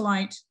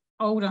insulate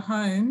older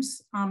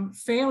homes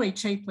fairly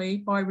cheaply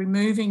by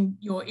removing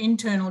your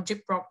internal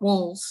gyprock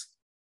walls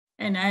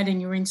and adding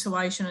your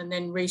insulation and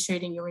then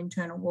resheeting your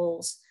internal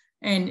walls.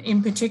 And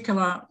in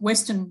particular,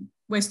 western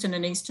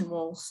and eastern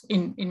walls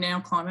in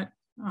our climate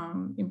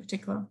in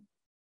particular.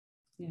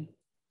 Yeah.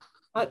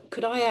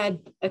 Could I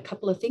add a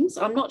couple of things?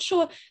 I'm not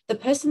sure, the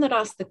person that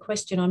asked the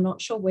question, I'm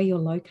not sure where you're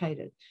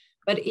located,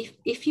 but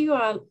if you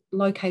are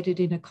located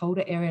in a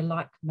colder area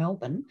like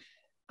Melbourne,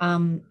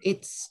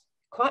 it's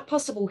quite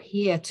possible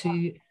here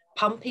to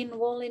pump in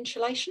wall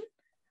insulation.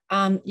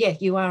 Yeah,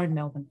 you are in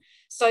Melbourne.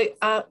 So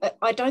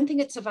I don't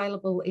think it's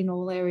available in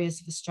all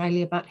areas of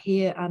Australia, but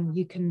here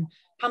you can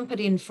pump it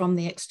in from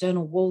the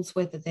external walls,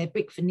 whether they're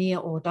brick veneer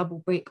or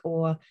double brick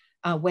or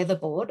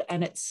weatherboard,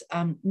 and it's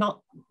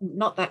not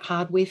that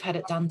hard. We've had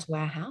it done to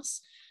our house.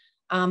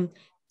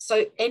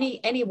 So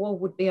any wall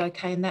would be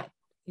okay in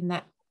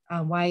that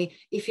way.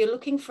 If you're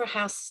looking for a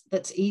house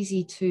that's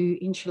easy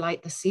to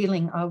insulate the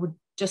ceiling, I would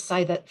just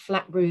say that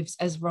flat roofs,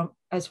 as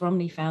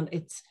Romney found,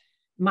 it's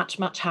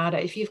much harder.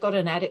 If you've got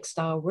an attic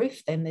style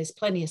roof, then there's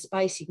plenty of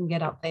space. You can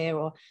get up there,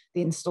 or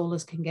the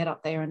installers can get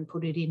up there and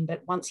put it in.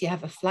 But once you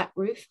have a flat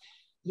roof,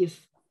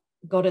 you've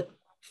got to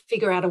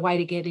figure out a way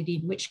to get it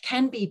in, which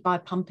can be by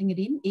pumping it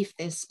in if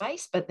there's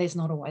space, but there's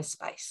not always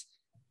space.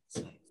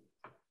 So.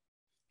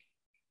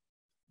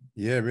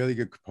 Yeah, really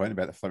good point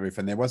about the flat roof.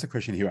 And there was a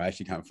question here, I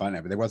actually can't find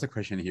it, but there was a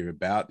question here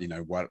about, you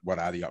know, what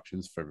are the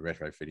options for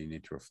retrofitting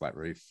into a flat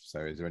roof?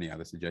 So is there any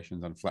other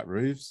suggestions on flat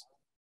roofs?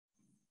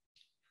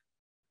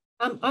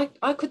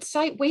 I could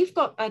say we've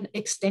got an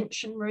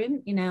extension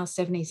room in our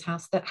 70s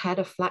house that had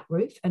a flat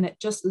roof, and it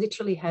just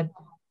literally had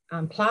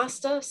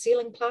plaster,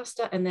 ceiling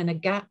plaster, and then a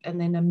gap, and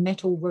then a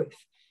metal roof.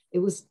 It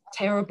was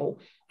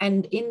terrible.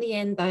 And in the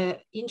end, the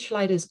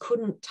insulators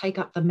couldn't take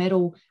up the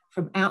metal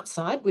from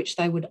outside, which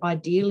they would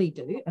ideally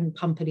do, and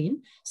pump it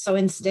in. So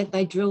instead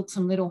they drilled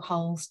some little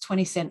holes,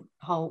 20-cent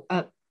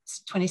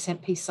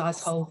piece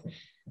size hole,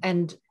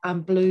 and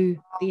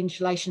blew the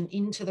insulation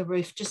into the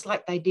roof, just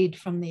like they did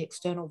from the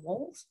external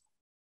walls.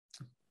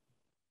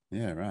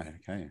 Yeah, right,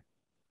 okay.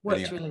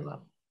 Worked really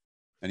well.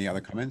 Any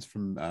other comments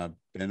from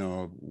Ben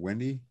or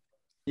Wendy?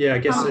 Yeah, I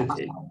guess I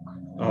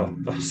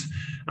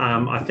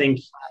think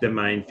the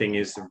main thing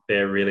is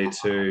there really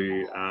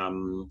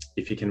to,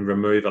 if you can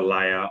remove a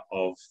layer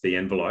of the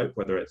envelope,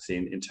 whether it's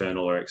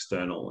internal or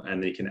external,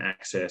 and you can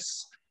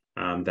access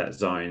that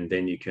zone,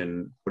 then you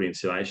can put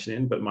insulation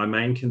in. But my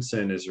main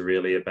concern is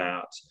really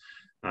about,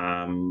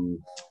 you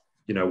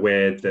know,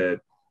 where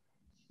the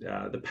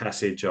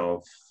passage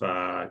of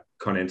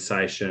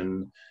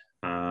condensation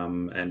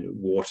and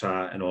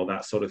water and all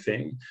that sort of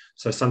thing.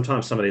 So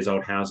sometimes some of these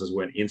old houses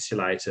weren't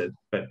insulated,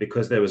 but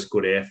because there was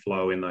good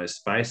airflow in those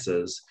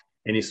spaces,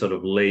 any sort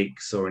of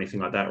leaks or anything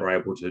like that were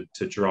able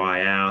to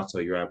dry out,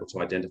 or you're able to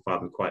identify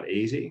them quite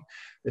easy.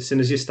 As soon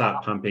as you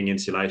start pumping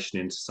insulation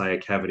into, say, a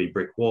cavity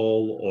brick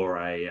wall or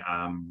a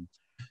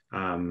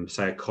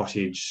say a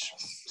cottage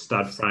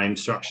stud frame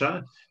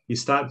structure, you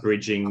start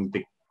bridging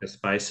the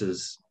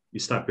spaces. You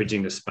start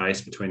bridging the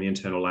space between the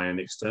internal layer and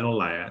the external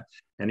layer,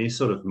 and any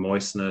sort of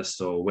moistness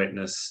or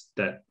wetness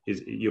that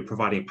is, you're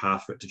providing a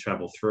path for it to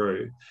travel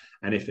through.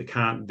 And if it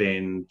can't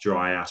then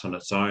dry out on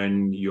its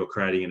own, you're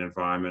creating an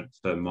environment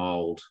for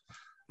mold,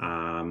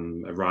 a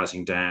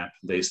rising damp,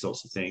 these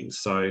sorts of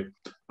things. So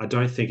I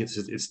don't think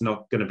it's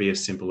not going to be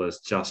as simple as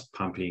just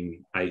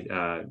pumping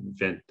a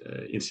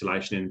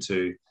insulation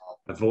into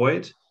a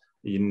void.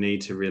 You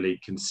need to really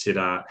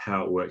consider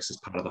how it works as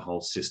part of the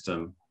whole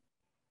system.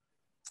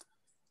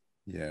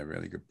 Yeah,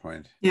 really good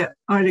point. Yeah,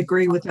 I'd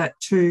agree with that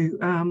too.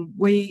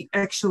 We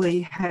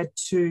actually had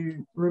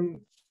to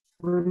remove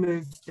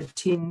the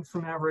tin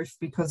from our roof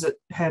because it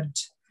had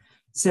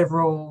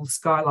several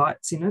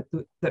skylights in it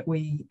that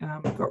we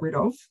got rid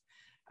of,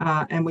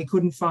 and we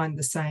couldn't find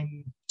the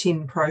same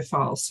tin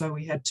profile, so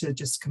we had to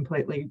just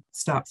completely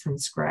start from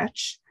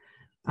scratch.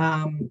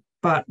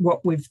 But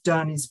what we've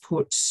done is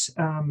put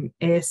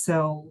air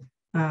cell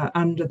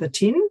under the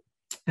tin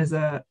as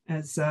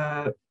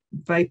a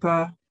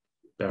vapor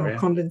or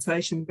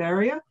condensation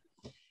barrier,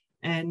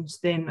 and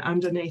then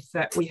underneath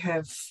that we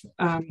have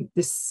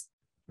this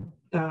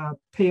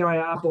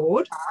PIR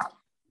board,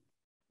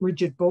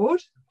 rigid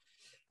board,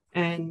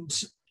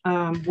 and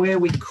where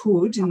we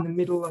could, in the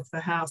middle of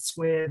the house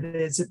where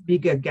there's a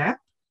bigger gap,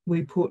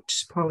 we put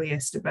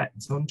polyester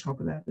bats on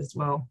top of that as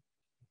well.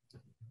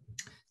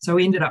 So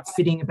we ended up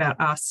fitting about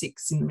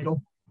R6 in the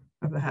middle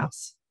of the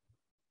house.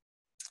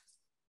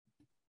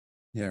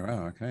 Yeah,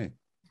 wow, okay.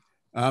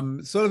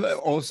 Sort of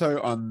also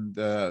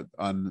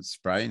on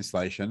spray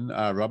insulation,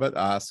 Robert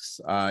asks,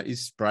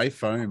 is spray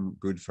foam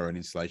good for an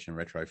insulation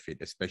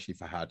retrofit, especially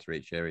for hard to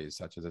reach areas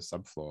such as a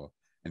subfloor?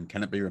 And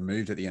can it be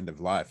removed at the end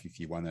of life if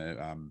you want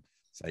to,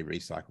 say,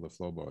 recycle the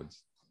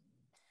floorboards?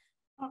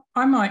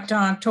 I might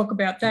talk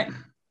about that.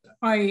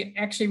 I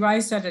actually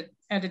raised that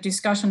at a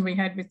discussion we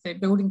had with the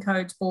Building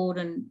Codes Board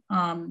and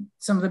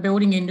some of the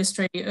building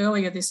industry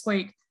earlier this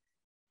week,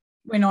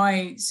 when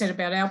I said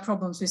about our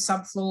problems with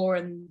subfloor,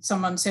 and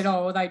someone said,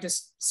 oh, they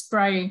just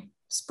spray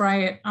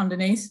it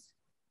underneath.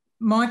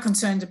 My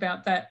concerns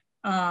about that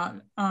are,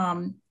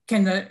 can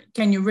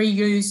you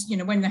reuse, you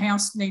know, when the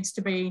house needs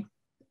to be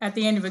at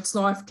the end of its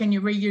life, can you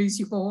reuse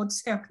your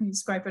boards? How can you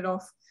scrape it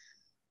off,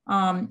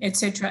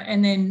 etc.?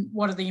 And then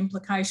what are the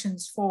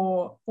implications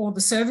for all the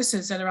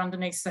services that are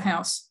underneath the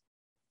house?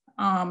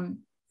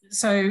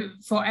 So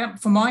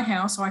for my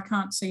house, I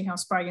can't see how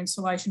spray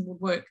insulation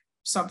would work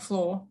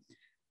subfloor.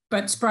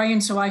 But spray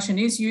insulation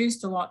is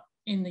used a lot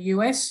in the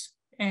US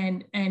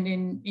and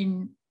in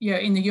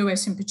the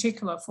US in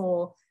particular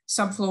for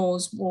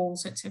subfloors,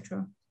 walls,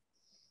 etc.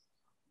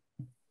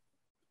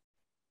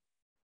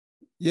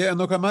 Yeah, and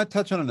look, I might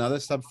touch on another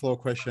subfloor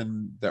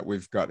question that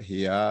we've got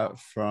here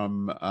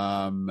from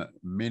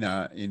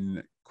Minna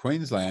in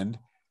Queensland,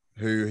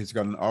 who has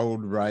got an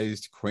old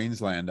raised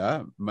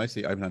Queenslander,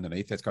 mostly open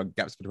underneath. That's got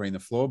gaps between the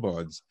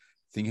floorboards.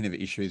 Thinking of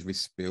issues with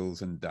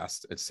spills and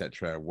dust,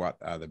 etc. What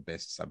are the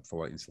best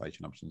subfloor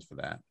insulation options for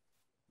that?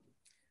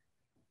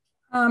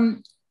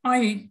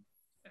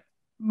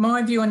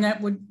 My view on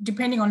that would,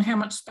 depending on how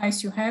much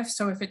space you have.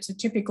 So if it's a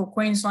typical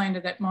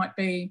Queenslander that might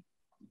be,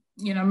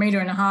 you know, 1.5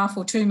 meters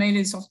or 2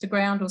 meters off the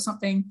ground or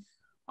something,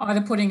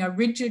 either putting a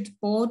rigid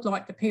board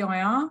like the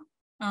PIR,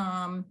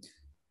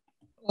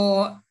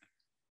 or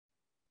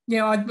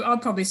yeah,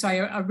 I'd probably say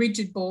a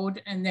rigid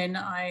board and then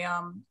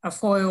a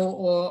foil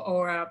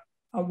or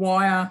a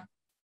wire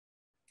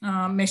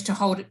mesh to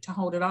hold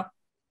it up.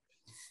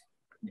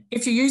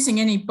 If you're using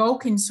any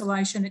bulk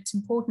insulation, it's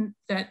important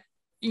that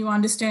you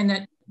understand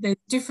that there's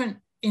different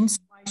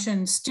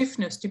insulation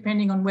stiffness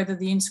depending on whether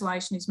the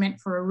insulation is meant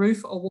for a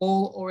roof, a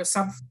wall, or a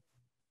subfloor.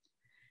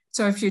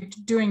 So if you're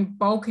doing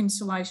bulk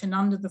insulation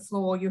under the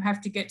floor, you have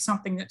to get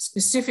something that's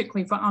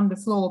specifically for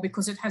underfloor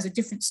because it has a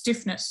different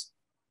stiffness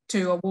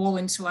to a wall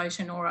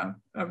insulation or a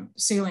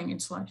ceiling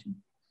insulation.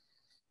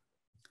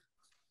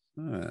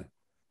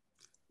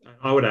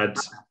 I would add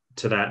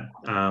to that.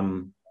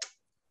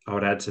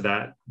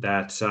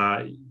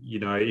 You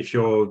know, if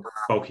you're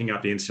bulking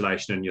up the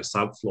insulation in your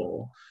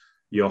subfloor,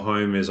 your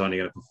home is only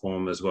going to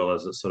perform as well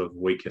as its sort of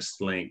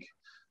weakest link.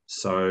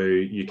 So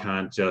you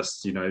can't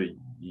just, you know,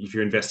 if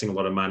you're investing a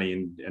lot of money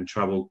and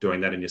trouble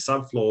doing that in your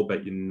subfloor,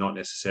 but you're not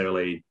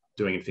necessarily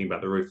doing anything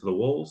about the roof or the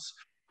walls,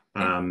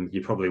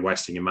 you're probably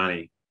wasting your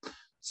money.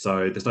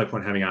 So there's no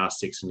point having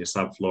R6 in your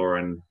subfloor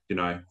and, you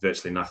know,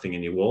 virtually nothing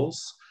in your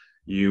walls.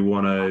 You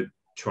want to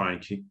try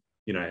and keep,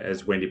 you know,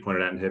 as Wendy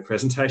pointed out in her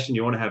presentation,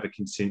 you want to have a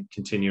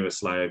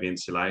continuous layer of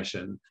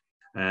insulation.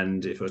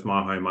 And if it was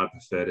my home, I'd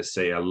prefer to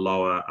see a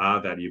lower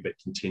R value, but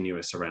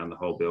continuous around the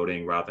whole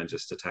building rather than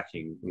just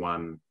attacking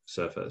one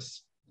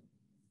surface.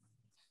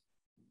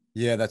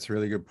 Yeah, that's a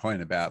really good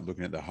point about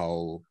looking at the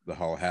whole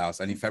house.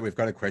 And in fact, we've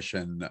got a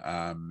question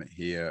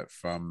here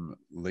from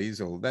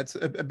Liesel that's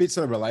a bit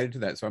sort of related to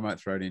that. So I might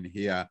throw it in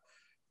here.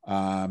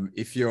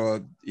 If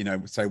you're, you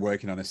know, say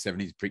working on a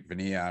 70s brick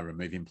veneer,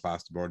 removing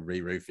plasterboard,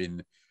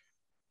 re-roofing,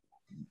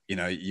 you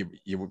know,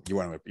 you want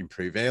to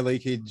improve air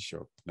leakage,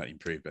 or not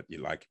improve, but you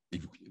like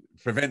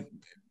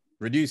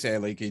reduce air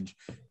leakage,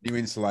 new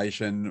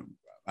insulation.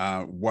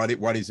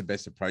 What is the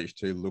best approach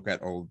to look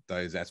at all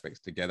those aspects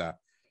together?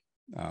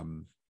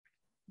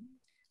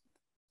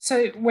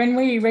 So when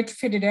we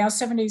retrofitted our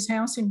 70s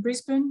house in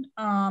Brisbane,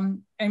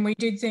 and we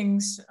did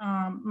things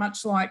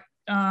much like,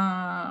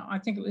 I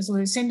think it was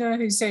Lucinda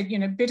who said, you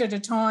know, bit at a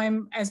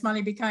time as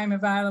money became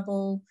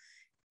available,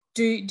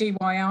 do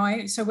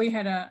DIY. So we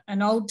had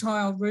an old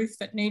tile roof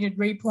that needed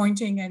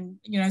repointing and,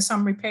 you know,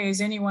 some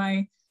repairs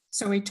anyway.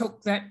 So we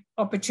took that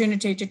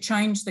opportunity to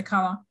change the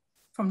colour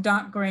from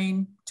dark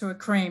green to a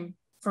cream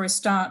for a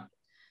start.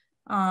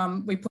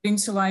 We put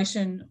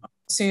insulation on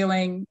the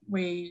ceiling.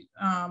 We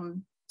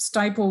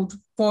stapled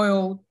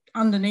foil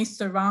underneath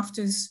the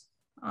rafters.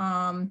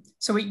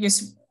 So we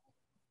just,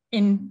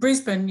 in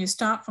Brisbane, you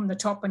start from the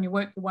top and you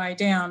work your way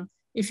down.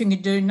 If you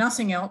can do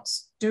nothing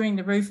else, doing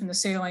the roof and the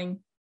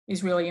ceiling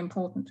is really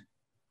important.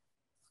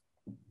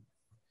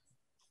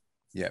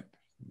 Yep,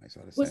 makes a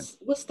lot of sense.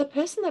 Was the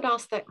person that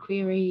asked that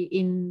query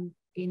in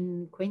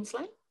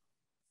Queensland?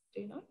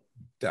 Do you know?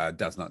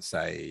 Does not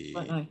say.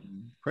 I know.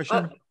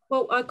 Question.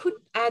 Well, I could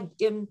add,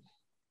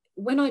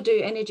 when I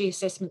do energy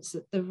assessments,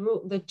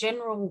 the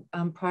general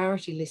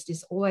priority list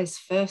is always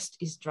first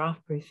is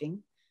draft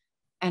proofing,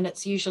 and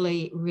it's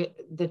usually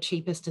the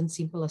cheapest and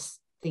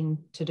simplest thing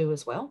to do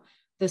as well.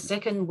 The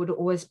second would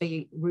always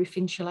be roof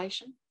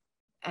insulation,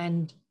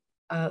 and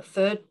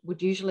third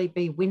would usually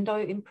be window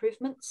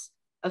improvements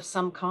of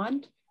some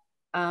kind,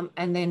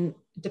 and then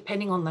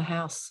depending on the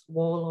house,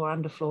 wall or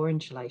underfloor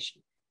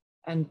insulation.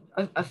 And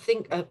I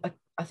think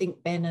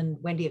Ben and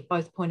Wendy have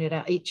both pointed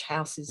out each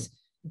house is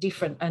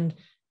different. And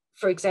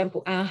for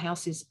example, our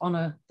house is on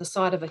the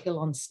side of a hill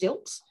on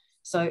stilts.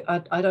 So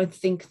I don't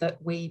think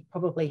that we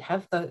probably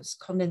have those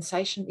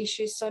condensation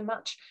issues so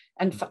much.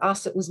 And for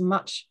us, it was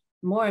much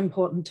more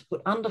important to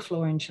put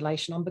underfloor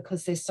insulation on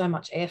because there's so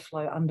much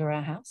airflow under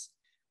our house.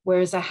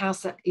 Whereas a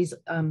house that is,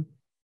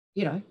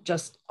 you know,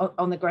 just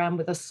on the ground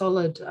with a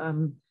solid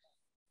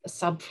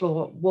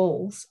subfloor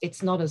walls,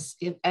 it's not as,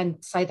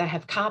 and say they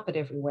have carpet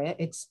everywhere,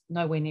 it's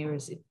nowhere near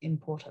as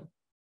important.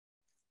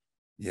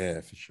 Yeah,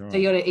 for sure. So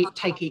you got to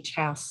take each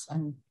house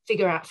and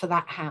figure out for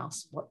that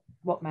house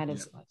what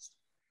matters most.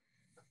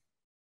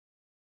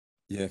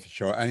 Yeah, for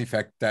sure. And in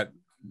fact,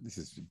 this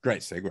is a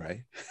great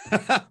segue.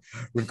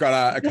 We've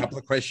got a couple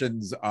of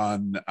questions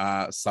on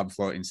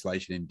subfloor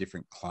insulation in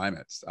different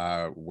climates.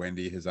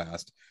 Wendy has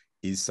asked,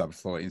 is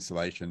subfloor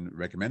insulation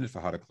recommended for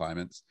hotter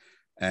climates?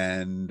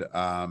 And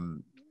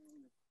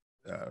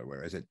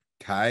where is it?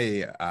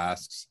 Kay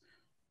asks,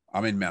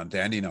 I'm in Mount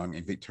Dandenong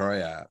in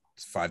Victoria.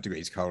 It's 5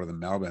 degrees colder than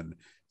Melbourne.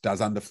 Does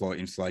underfloor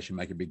insulation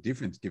make a big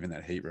difference given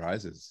that heat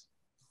rises?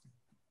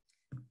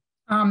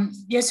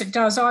 Yes, it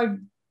does. I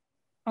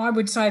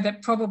would say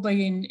that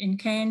probably in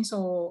Cairns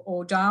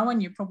or Darwin,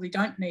 you probably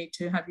don't need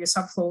to have your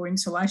subfloor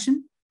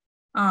insulation.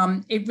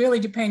 It really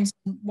depends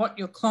on what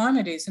your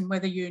climate is and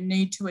whether you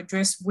need to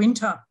address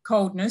winter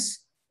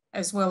coldness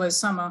as well as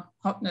summer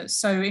hotness.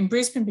 So in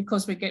Brisbane,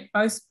 because we get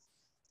both,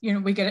 you know,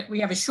 we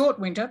have a short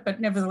winter, but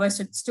nevertheless,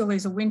 it still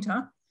is a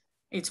winter.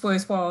 It's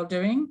worthwhile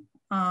doing.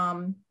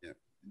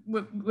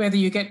 Whether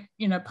you get,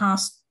 you know,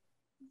 past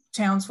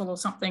Townsville or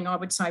something, I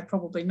would say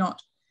probably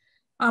not.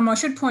 I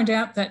should point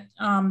out that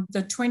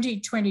the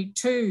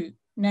 2022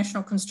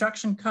 National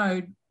Construction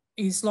Code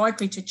is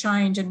likely to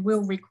change and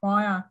will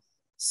require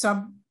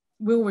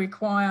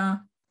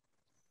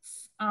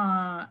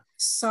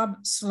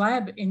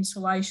sub-slab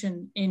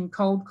insulation in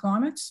cold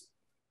climates,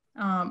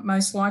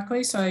 most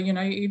likely. So, you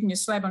know, even your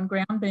slab on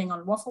ground being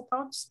on waffle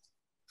pods,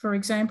 for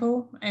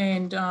example,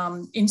 and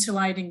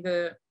insulating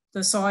the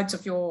sides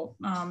of your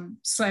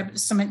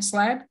cement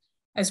slab,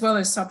 as well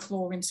as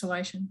subfloor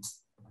insulation.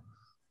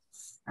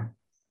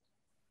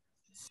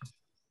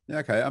 Yeah,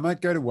 okay, I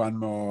might go to one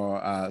more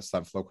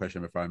subfloor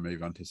question before I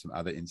move on to some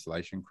other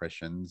insulation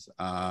questions.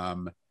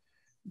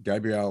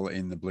 Gabrielle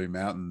in the Blue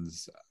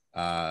Mountains,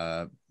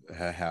 her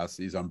house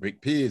is on brick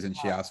piers, and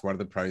she asked, what are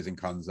the pros and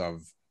cons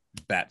of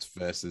bats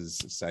versus,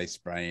 say,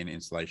 spray-in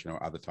insulation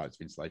or other types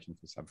of insulation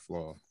for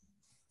subfloor?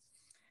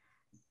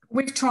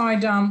 We've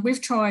tried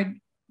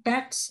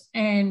bats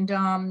and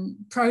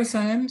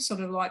Protherm, sort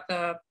of like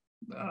the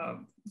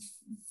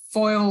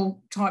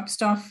foil type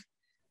stuff,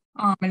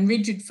 and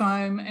rigid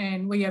foam,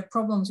 and we have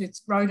problems with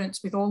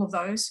rodents with all of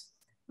those.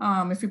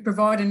 If we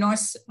provide a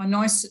nice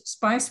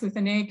space with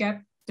an air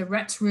gap, the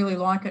rats really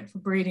like it for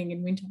breeding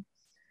in winter.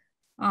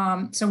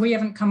 So we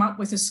haven't come up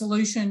with a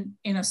solution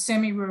in a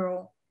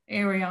semi-rural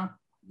area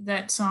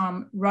that's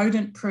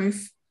rodent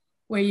proof,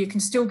 where you can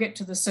still get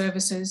to the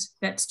services,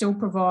 that still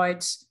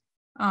provides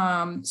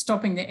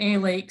stopping the air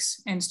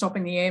leaks and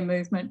stopping the air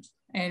movement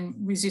and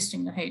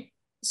resisting the heat.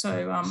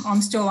 So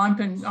I'm still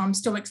open, I'm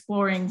still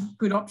exploring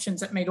good options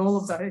that meet all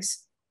of those.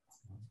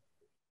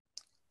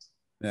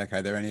 Yeah, okay,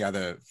 are there any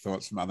other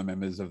thoughts from other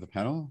members of the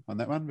panel on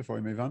that one before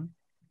we move on?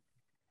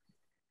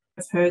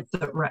 I've heard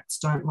that rats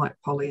don't like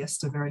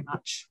polyester very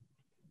much,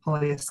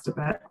 polyester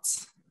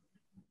bats.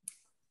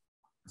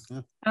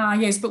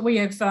 Yes, but we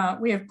have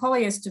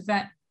polyester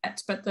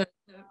bats, but the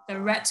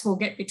rats will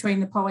get between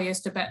the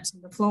polyester bats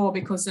and the floor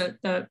because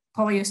the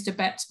polyester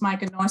bats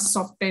make a nice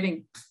soft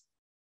bedding.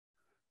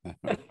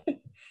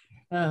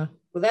 Well,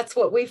 that's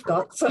what we've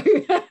got. So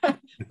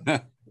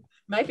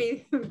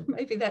maybe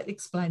that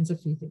explains a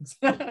few things.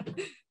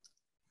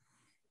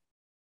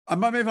 I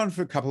might move on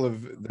for a couple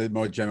of the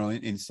more general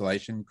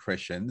installation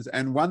questions.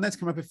 And one that's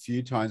come up a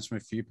few times from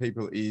a few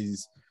people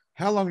is,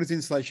 how long does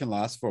insulation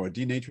last for? Do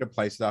you need to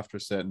replace it after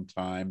a certain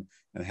time?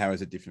 And how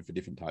is it different for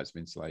different types of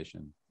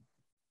insulation?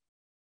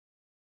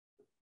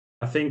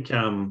 I think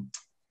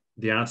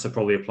the answer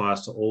probably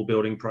applies to all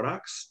building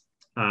products.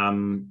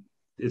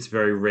 It's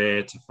very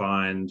rare to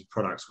find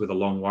products with a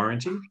long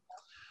warranty.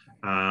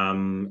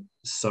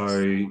 So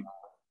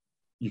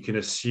you can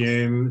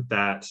assume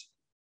that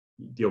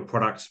your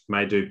product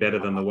may do better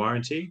than the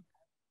warranty,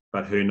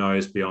 but who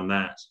knows beyond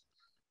that?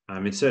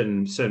 In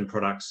certain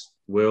products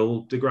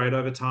will degrade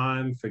over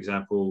time. For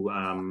example,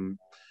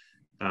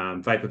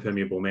 vapor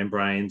permeable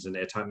membranes and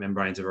airtight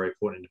membranes are very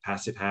important in a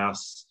passive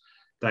house.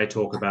 They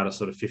talk about a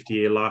sort of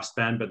 50-year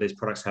lifespan, but these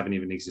products haven't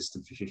even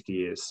existed for 50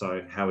 years.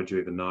 So how would you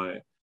even know?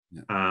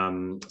 Yeah.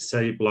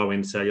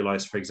 Blow-in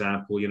cellulose, for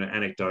example,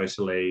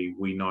 anecdotally,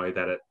 we know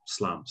that it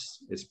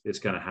slumps. It's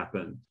going to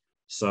happen.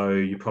 So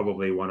you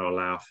probably want to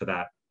allow for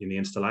that in the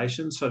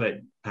installation so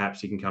that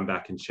perhaps you can come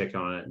back and check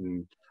on it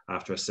and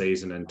after a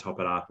season and top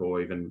it up,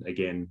 or even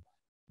again,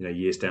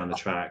 years down the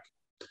track.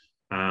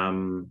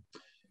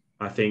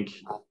 I think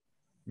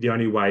the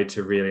only way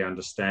to really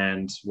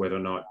understand whether or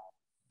not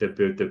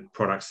the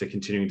products are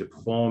continuing to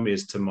perform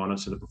is to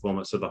monitor the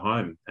performance of the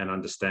home and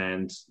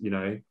understand,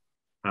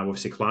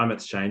 obviously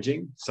climate's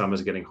changing,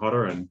 summer's getting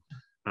hotter, and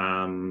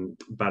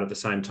but at the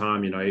same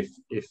time,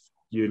 if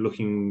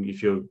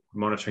you're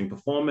monitoring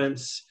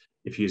performance,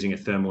 if you're using a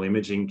thermal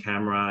imaging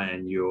camera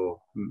and you're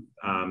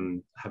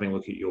having a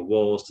look at your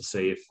walls to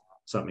see if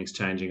something's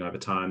changing over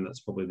time,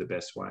 that's probably the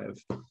best way of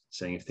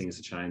seeing if things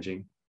are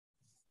changing.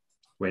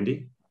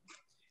 Wendy?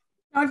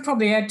 I'd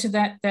probably add to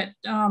that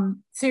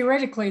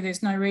theoretically,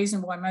 there's no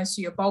reason why most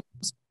of your bulk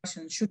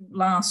installations shouldn't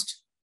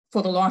last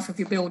for the life of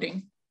your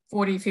building,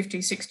 40,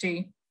 50,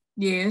 60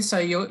 years. So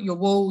your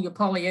wool, your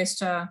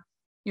polyester,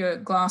 your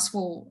glass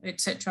wool,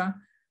 etc.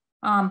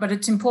 But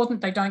it's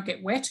important they don't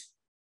get wet.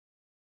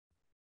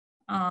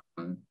 And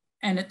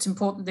it's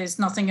important there's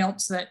nothing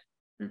else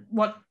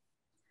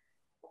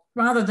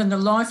rather than the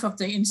life of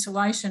the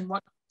insulation,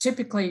 what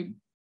typically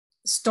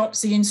stops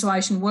the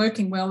insulation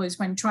working well is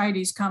when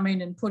tradies come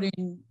in and put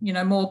in,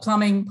 more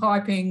plumbing,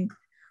 piping,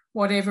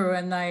 whatever,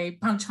 and they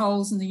punch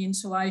holes in the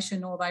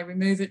insulation, or they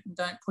remove it and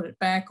don't put it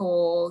back,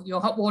 or your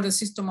hot water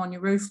system on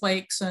your roof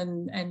leaks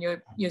and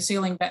your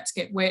ceiling bats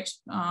get wet,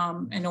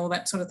 and all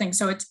that sort of thing.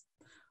 So it's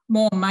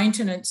more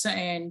maintenance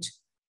and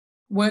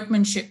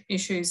workmanship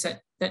issues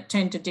that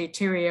tend to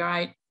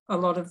deteriorate a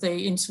lot of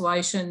the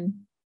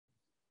insulation.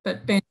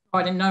 But Ben's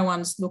right, and no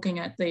one's looking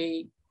at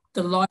the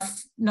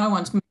life, no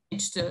one's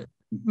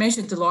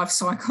measured the life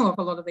cycle of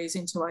a lot of these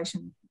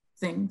insulation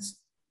things.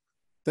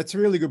 That's a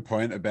really good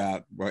point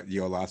about what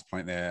your last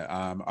point there.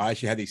 I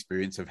actually had the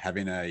experience of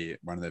having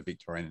one of the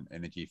Victorian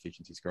Energy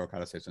Efficiency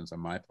Scorecard assessments on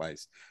my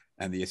place,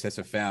 and the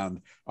assessor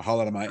found a whole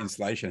lot of my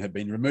insulation had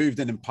been removed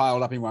and then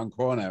piled up in one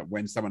corner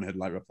when someone had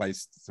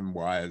replaced some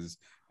wires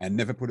and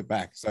never put it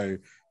back. So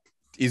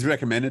it's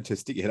recommended to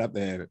stick your head up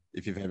there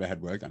if you've ever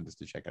had work done, just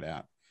to check it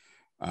out.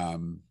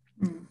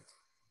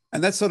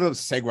 And that sort of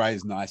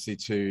segues nicely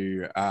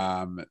to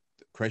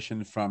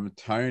question from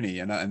Tony,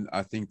 and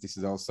I think this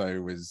is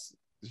also was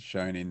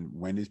shown in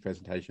Wendy's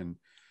presentation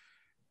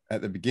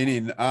at the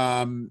beginning.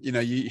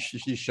 You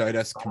showed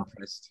us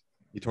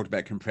you talked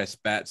about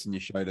compressed bats, and you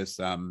showed us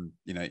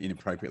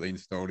inappropriately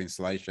installed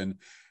insulation.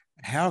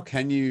 How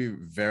can you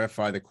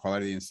verify the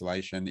quality of the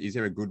insulation? Is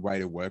there a good way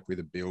to work with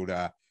a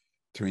builder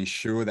to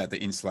ensure that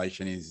the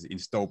insulation is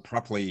installed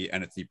properly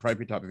and it's the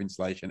appropriate type of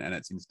insulation and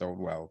it's installed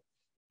well?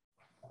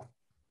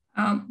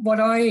 What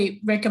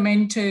I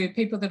recommend to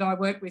people that I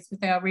work with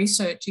our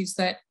research is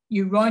that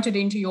you write it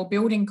into your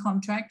building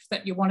contract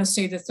that you want to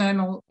see the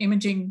thermal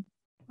images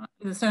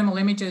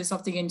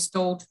of the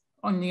installed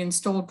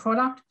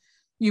product.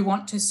 You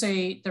want to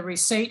see the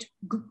receipt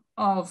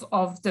of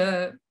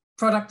the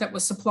product that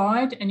was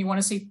supplied, and you want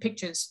to see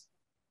pictures.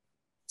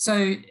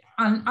 So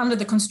under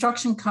the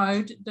construction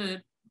code,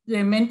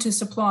 they're meant to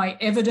supply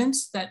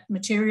evidence that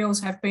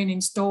materials have been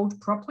installed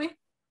properly.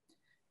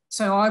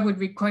 So I would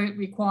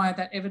require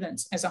that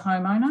evidence as a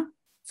homeowner: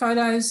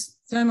 photos,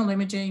 thermal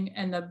imaging,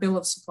 and the bill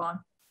of supply.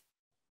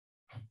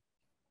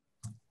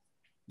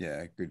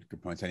 Yeah, good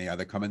points. Any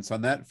other comments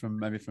on that from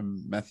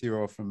Matthew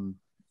or from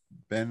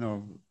Ben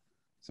or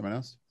someone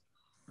else?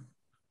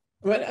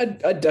 Well,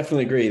 I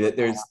definitely agree that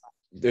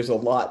there's a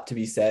lot to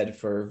be said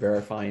for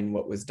verifying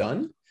what was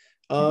done.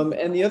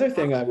 And the other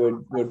thing I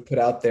would put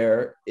out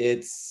there,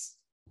 it's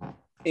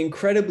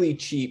incredibly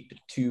cheap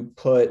to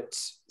put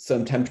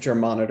some temperature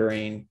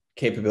monitoring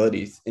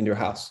capabilities into your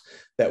house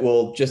that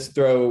will just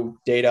throw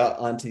data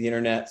onto the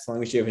internet. As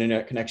long as you have an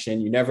internet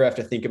connection, you never have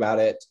to think about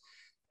it.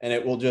 and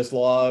it will just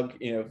log,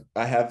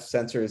 I have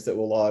sensors that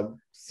will log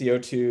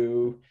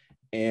CO2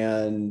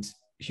 and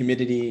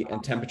humidity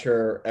and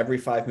temperature every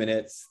 5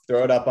 minutes,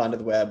 throw it up onto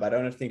the web. I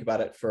don't have to think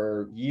about it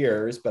for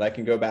years, but I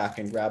can go back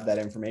and grab that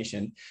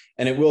information,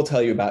 and it will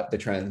tell you about the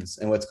trends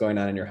and what's going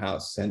on in your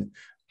house and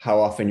how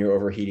often you're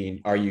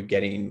overheating. Are you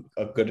getting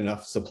a good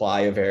enough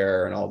supply of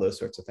air and all those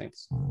sorts of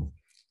things?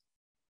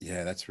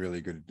 Yeah, that's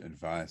really good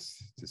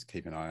advice. Just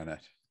keep an eye on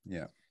it.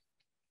 Yeah.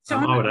 So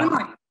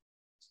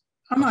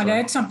I might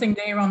add something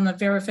there on the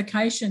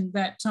verification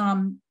that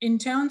in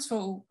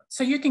Townsville,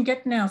 so you can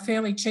get now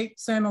fairly cheap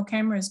thermal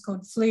cameras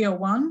called FLIR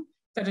One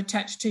that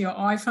attach to your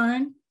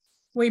iPhone.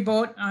 We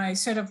bought a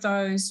set of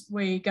those.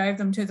 We gave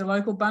them to the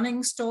local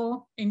Bunnings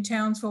store in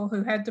Townsville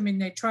who had them in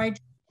their trade.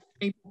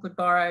 People could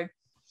borrow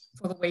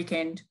for the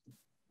weekend.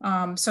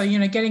 So,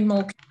 getting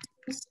more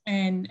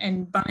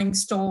and Bunnings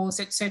stores,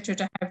 etc.,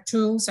 to have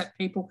tools that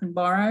people can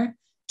borrow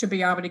to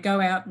be able to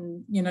go out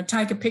and,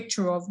 take a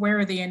picture of where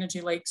are the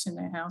energy leaks in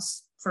their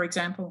house, for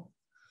example.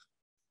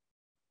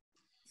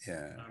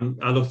 Yeah.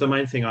 Look, the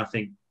main thing I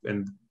think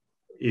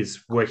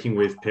is working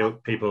with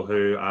people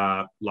who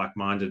are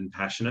like-minded and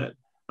passionate.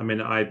 I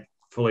mean, I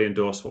fully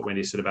endorse what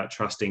Wendy said about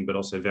trusting, but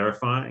also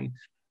verifying.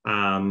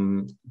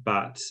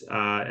 But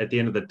at the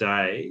end of the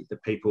day, the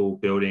people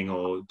building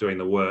or doing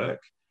the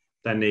work,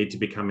 they need to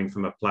be coming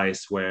from a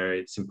place where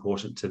it's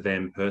important to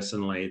them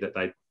personally that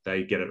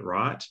they get it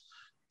right.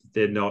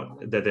 They're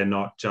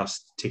not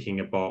just ticking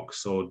a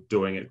box or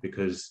doing it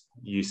because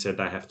you said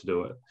they have to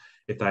do it.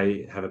 If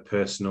they have a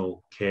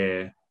personal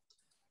care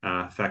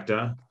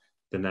factor,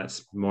 then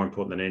that's more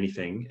important than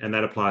anything. And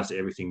that applies to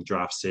everything: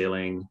 draft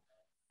sealing,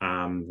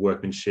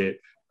 workmanship,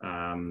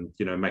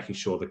 making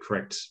sure the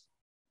correct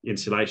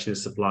insulation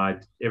is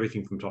supplied,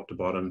 everything from top to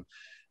bottom.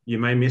 You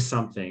may miss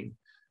something,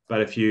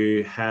 but if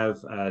you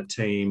have a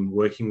team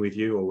working with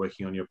you or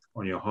working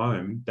on your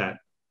home that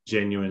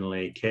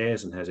genuinely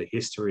cares and has a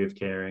history of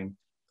caring,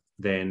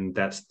 then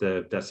that's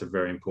a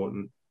very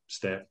important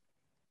step.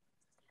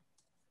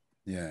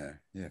 Yeah,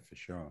 for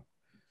sure.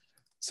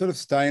 Sort of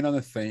staying on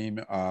the theme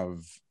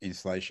of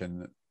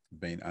insulation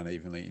being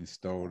unevenly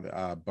installed,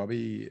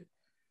 Bobby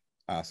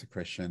asked a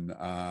question.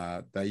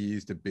 They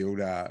used a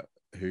builder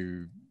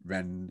who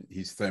ran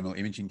his thermal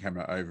imaging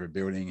camera over a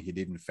building. He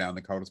didn't found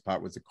the coldest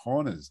part was the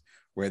corners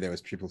where there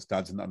was triple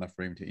studs and not enough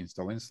room to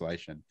install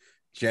insulation.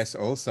 Jess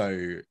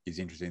also is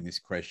interested in this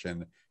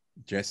question.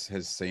 Jess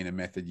has seen a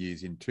method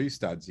used in 2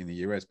 studs in the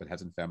US, but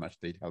hasn't found much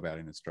detail about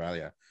it in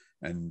Australia.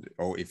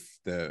 Or if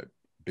the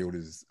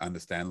builders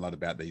understand a lot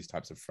about these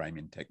types of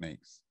framing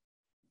techniques.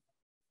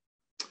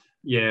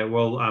 Yeah,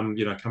 well,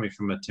 coming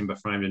from a timber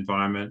framed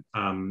environment,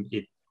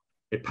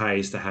 it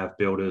pays to have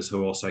builders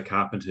who are also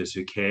carpenters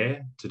who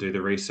care to do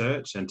the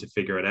research and to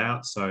figure it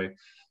out. So,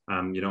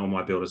 all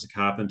my builders are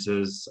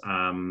carpenters.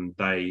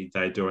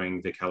 They're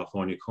doing the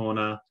California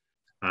corner,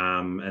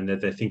 and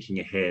they're thinking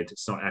ahead.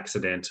 It's not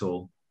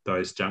accidental,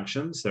 those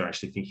junctions. They're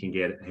actually thinking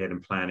ahead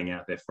and planning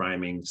out their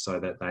framing so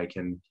that they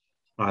can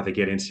either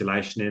get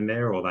insulation in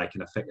there or they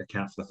can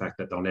account for the fact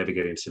that they'll never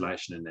get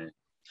insulation in there.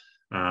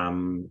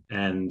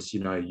 And,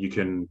 you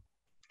can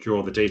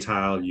draw the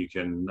detail, you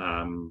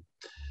can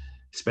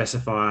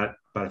specify it,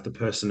 but if the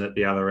person at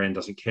the other end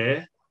doesn't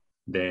care,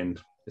 then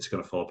it's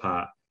going to fall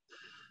apart.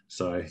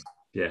 So,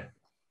 yeah.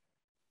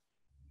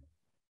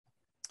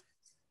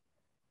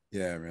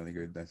 Yeah, really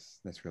good.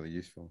 That's really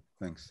useful.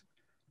 Thanks.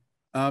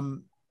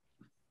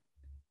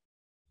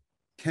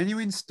 Can you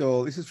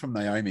install, this is from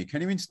Naomi,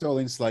 can you install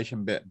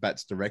insulation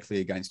bats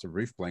directly against a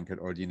roof blanket,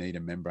 or do you need a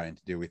membrane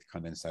to deal with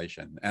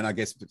condensation? And I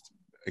guess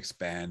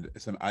expand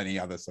any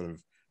other sort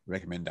of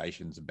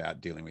recommendations about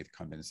dealing with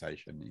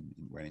condensation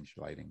when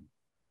insulating.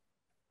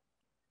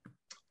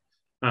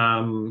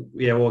 Well,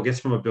 I guess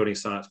from a building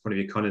science point of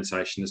view,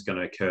 condensation is going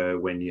to occur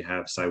when you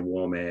have, say,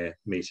 warm air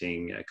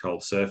meeting a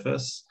cold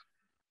surface.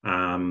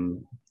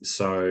 You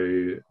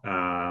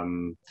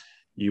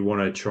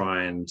want to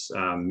try and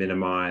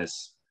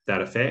minimize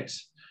that effect.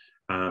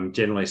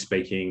 Generally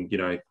speaking,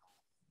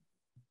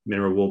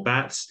 mineral wool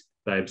bats,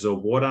 they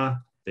absorb water.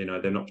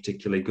 They're not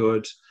particularly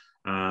good.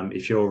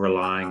 If you're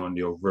relying on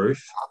your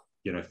roof,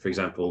 for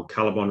example,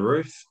 Colorbond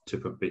roof to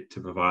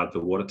provide the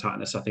water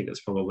tightness, I think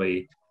that's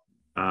probably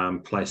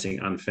placing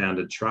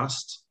unfounded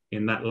trust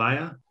in that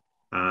layer.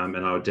 And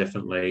I would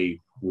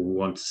definitely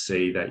want to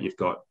see that you've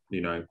got,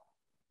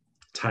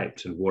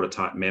 taped and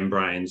watertight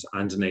membranes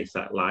underneath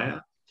that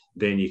layer.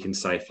 Then you can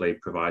safely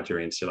provide your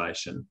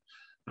insulation.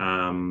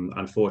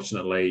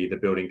 Unfortunately, the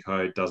building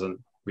code doesn't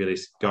really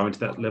go into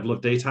that level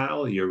of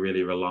detail. You're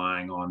really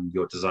relying on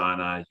your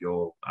designer,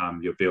 your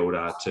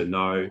builder to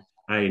know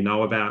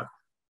about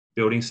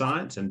building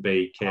science and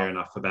B, care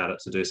enough about it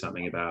to do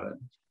something about it.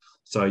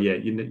 So yeah,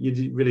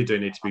 you really do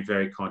need to be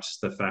very conscious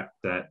of the fact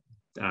that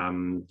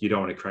you don't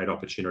want to create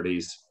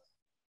opportunities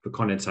for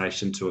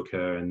condensation to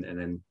occur and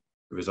then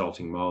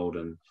resulting mold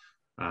and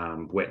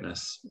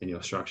wetness in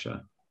your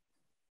structure.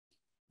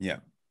 Yeah.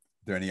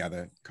 Are there any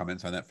other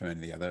comments on that from any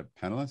of the other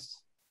panelists?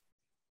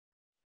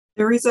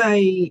 There is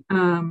a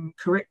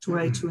correct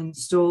way to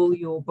install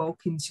your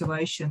bulk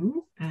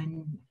insulation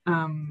and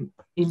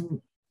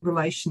in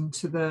relation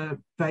to the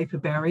vapor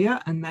barrier,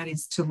 and that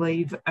is to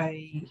leave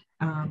a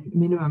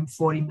minimum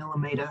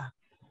 40mm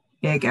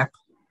air gap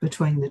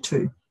between the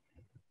two.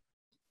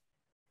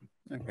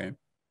 Okay.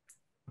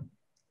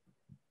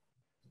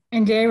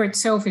 And air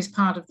itself is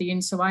part of the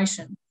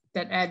insulation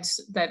that adds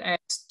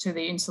to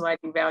the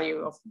insulating value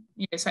of,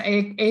 yeah, so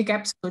air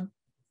gap's good.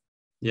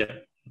 Yeah,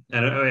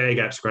 and air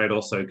gap's great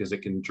also because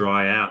it can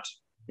dry out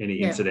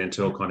any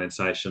incidental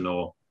condensation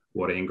or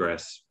water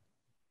ingress.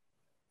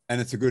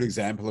 And it's a good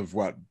example of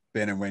what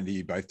Ben and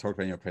Wendy both talked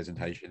about in your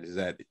presentation, is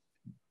that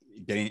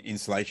getting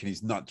insulation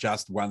is not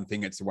just one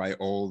thing, it's the way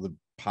all the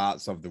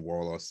parts of the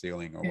wall or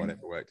ceiling or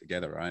whatever work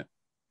together, right?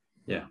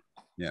 Yeah.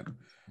 Yeah.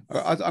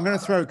 I'm going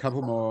to throw a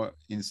couple more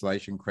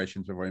insulation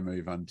questions before we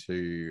move on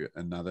to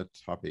another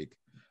topic.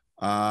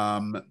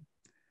 While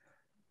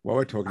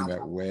we're talking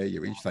about where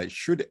you insulate,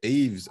 should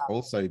eaves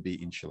also be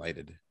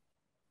insulated?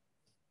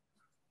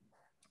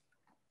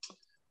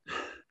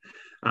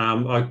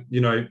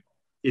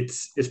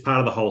 It's part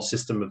of the whole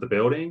system of the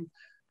building.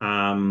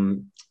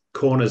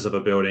 Corners of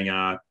a building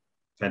are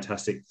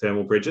fantastic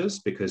thermal bridges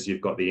because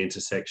you've got the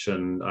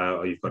intersection,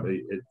 or you've got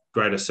a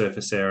greater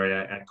surface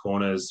area at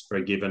corners for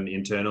a given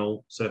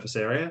internal surface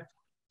area.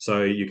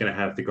 So you're going to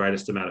have the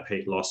greatest amount of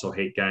heat loss or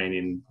heat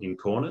gain in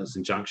corners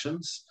and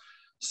junctions.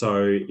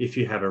 So if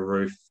you have a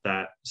roof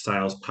that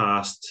sails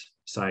past,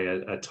 say,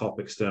 a top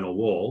external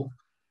wall,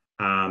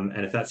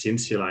 and if that's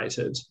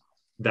insulated,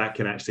 that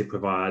can actually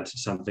provide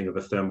something of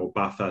a thermal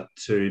buffer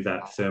to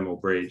that thermal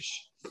bridge.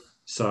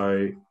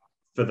 So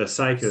for the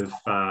sake of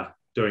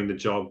doing the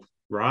job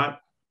right,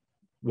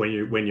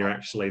 when you're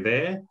actually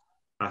there,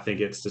 I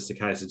think it's just a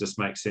case, it just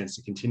makes sense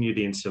to continue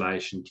the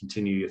insulation,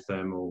 continue your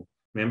thermal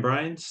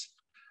membranes,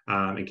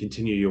 and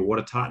continue your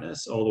water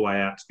tightness all the way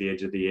out to the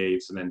edge of the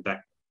eaves and then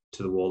back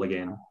to the wall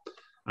again.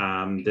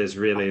 There's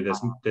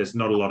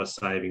not a lot of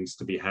savings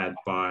to be had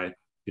by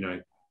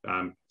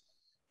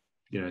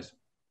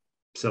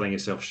selling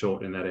yourself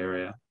short in that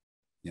area.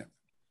 Yeah.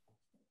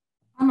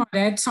 I might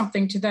add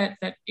something to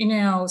that in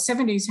our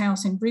 70s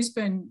house in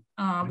Brisbane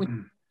with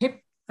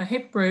a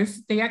hip roof,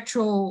 the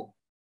actual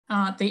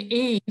the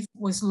eave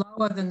was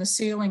lower than the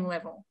ceiling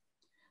level,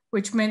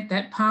 which meant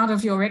that part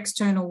of your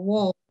external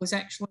wall was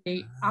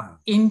actually up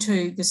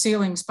into the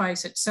ceiling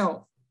space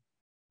itself.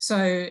 So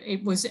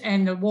it was,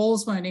 and the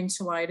walls weren't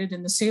insulated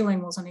and the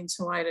ceiling wasn't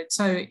insulated.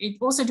 So it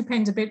also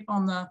depends a bit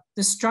on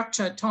the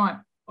structure type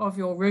of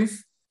your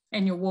roof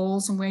and your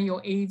walls and where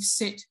your eaves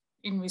sit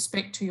in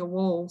respect to your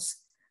walls.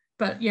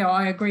 But yeah,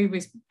 I agree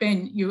with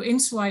Ben, you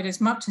insulate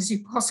as much as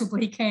you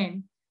possibly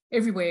can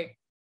everywhere.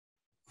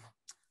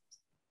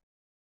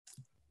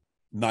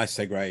 Nice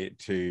segue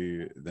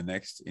to the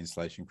next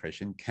insulation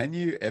question. Can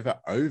you ever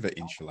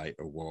over-insulate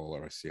a wall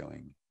or a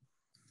ceiling?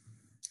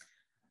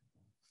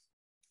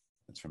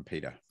 That's from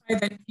Peter.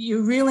 That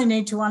you really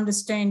need to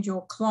understand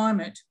your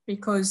climate,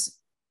 because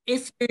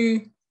if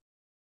you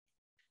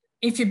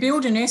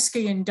build an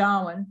esky in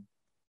Darwin,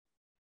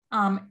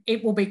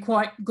 it will be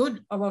quite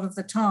good a lot of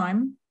the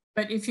time.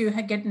 But if you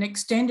get an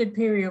extended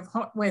period of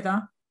hot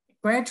weather,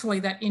 gradually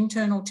that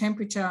internal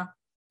temperature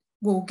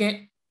will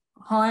get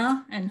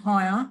higher and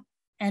higher.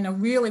 And a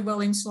really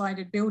well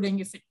insulated building,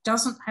 if it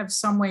doesn't have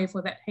somewhere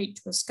for that heat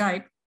to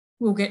escape,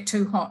 will get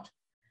too hot.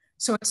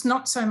 So it's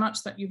not so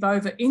much that you've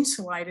over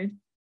insulated,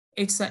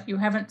 it's that you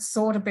haven't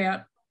thought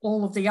about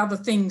all of the other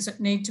things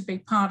that need to be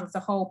part of the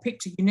whole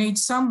picture. You need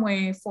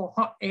somewhere for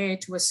hot air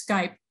to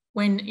escape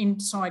when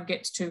inside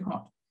gets too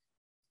hot.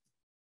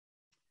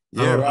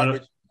 Yeah,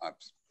 right.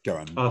 Go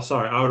on. Oh,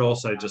 sorry. I would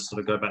also just sort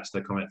of go back to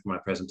the comment from my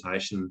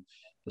presentation,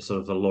 the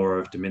sort of the law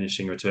of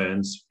diminishing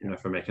returns,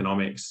 from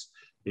economics,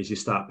 is you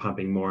start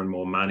pumping more and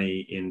more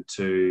money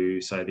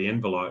into, say, the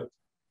envelope,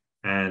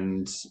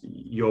 and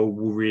you're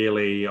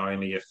really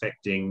only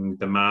affecting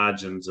the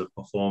margins of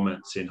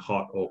performance in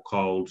hot or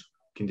cold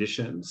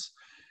conditions.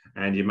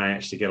 And you may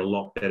actually get a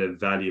lot better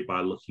value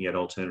by looking at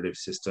alternative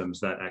systems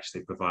that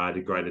actually provide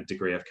a greater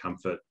degree of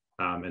comfort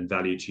and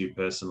value to you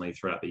personally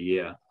throughout the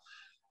year.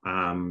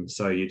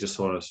 So you just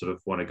sort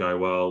of want to go,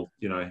 well,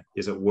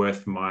 is it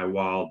worth my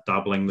while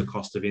doubling the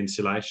cost of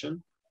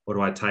insulation? Or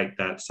do I take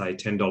that, say,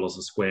 $10 a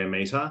square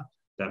metre,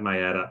 that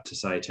may add up to,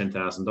 say,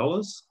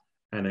 $10,000,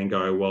 and then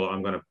go, well,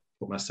 I'm going to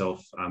buy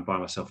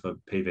myself a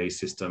PV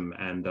system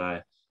and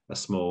a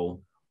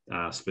small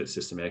split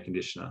system air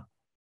conditioner.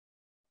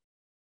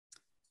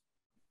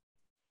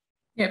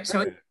 Yep,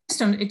 so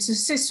it's a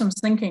systems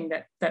thinking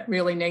that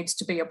really needs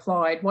to be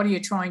applied. What are you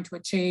trying to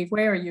achieve?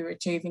 Where are you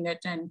achieving it?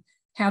 And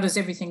how does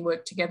everything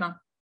work together?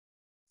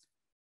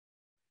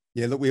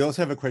 Yeah, look, we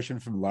also have a question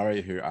from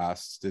Laurie who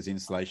asks, does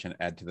insulation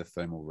add to the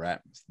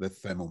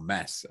thermal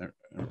mass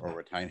or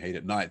retain heat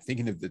at night?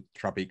 Thinking of the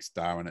tropics,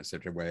 Darwin, et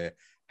cetera, where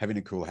having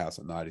a cool house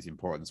at night is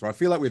important. So I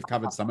feel like we've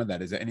covered some of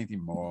that. Is there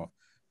anything more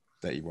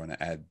that you want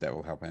to add that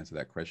will help answer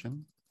that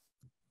question?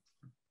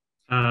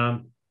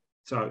 It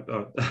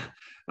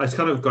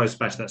kind of goes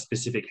back to that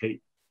specific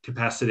heat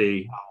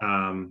capacity,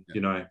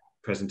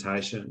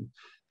 presentation,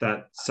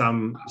 that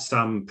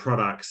some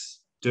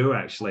products do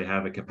actually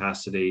have a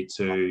capacity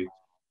to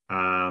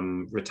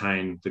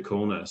retain the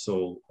coolness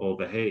or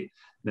the heat.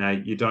 Now,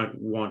 you're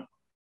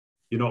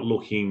not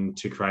looking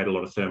to create a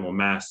lot of thermal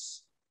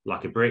mass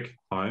like a brick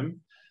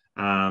home,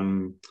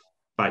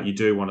 but you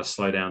do want to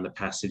slow down the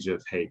passage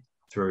of heat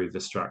through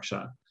the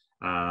structure.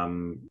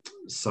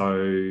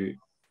 So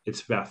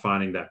it's about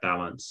finding that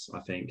balance, I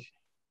think.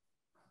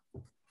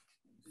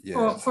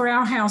 Yeah. For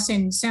our house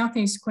in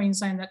southeast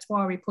Queensland, that's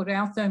why we put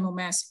our thermal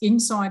mass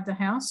inside the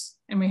house,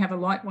 and we have a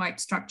lightweight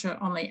structure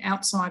on the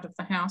outside of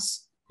the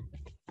house.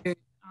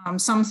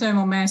 Some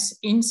thermal mass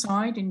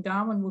inside in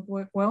Darwin would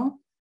work well,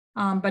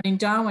 but in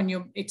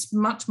Darwin, it's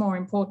much more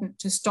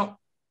important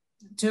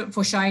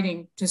for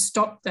shading, to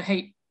stop the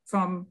heat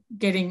from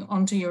getting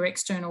onto your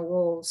external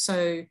walls.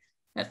 So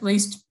at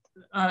least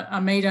a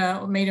metre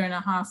or metre and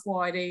a half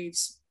wide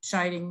eaves,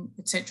 shading,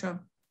 etc.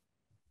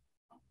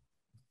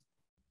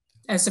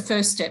 as the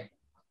first step.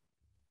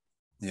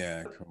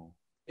 Yeah, cool.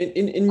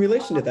 In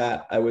relation to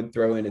that, I would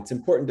throw in, it's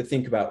important to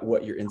think about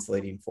what you're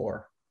insulating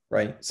for,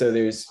 right? So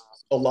there's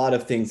a lot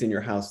of things in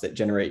your house that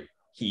generate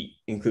heat,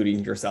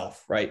 including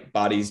yourself, right?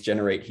 Bodies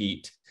generate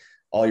heat.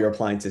 All your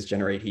appliances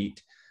generate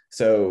heat.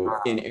 So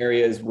in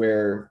areas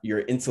where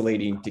you're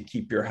insulating to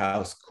keep your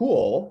house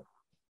cool,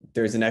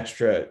 there's an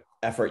extra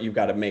effort you've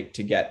got to make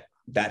to get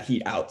that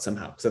heat out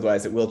somehow, because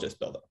otherwise it will just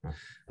build up.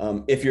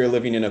 If you're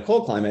living in a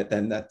cold climate,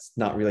 then that's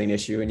not really an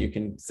issue, and you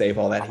can save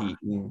all that heat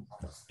and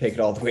take it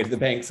all the way to the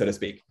bank, so to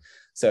speak.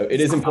 So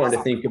it is important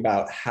to think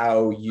about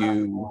how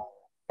you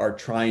are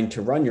trying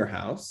to run your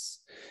house,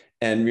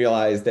 and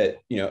realize that,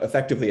 you know,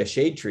 effectively a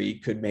shade tree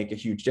could make a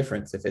huge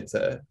difference if it's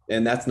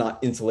and that's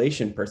not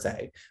insulation per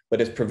se, but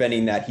it's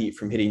preventing that heat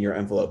from hitting your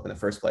envelope in the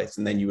first place,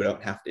 and then you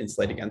don't have to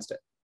insulate against it.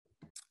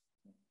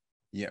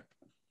 Yep.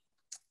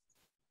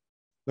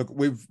 Look,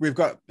 we've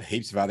got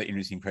heaps of other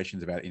interesting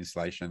questions about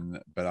insulation,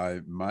 but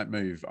I might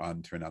move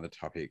on to another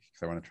topic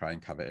because I want to try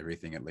and cover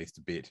everything at least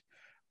a bit.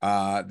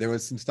 There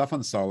was some stuff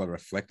on solar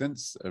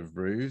reflectance of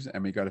roofs,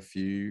 and we got a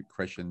few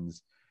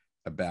questions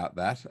about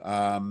that.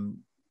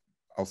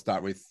 I'll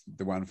start with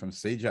the one from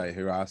CJ,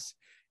 who asks,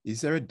 is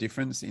there a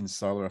difference in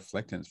solar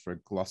reflectance for a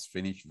gloss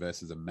finish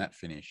versus a matte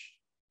finish?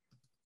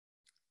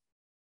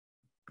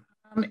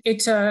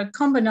 It's a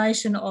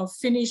combination of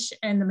finish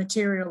and the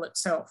material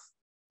itself.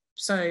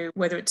 So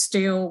whether it's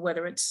steel,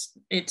 whether it's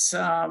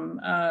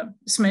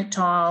cement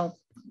tile,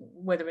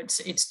 whether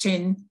it's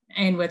tin,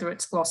 and whether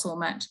it's gloss or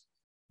matte.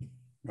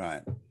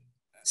 Right.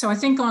 So I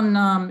think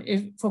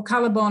for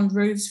ColourBond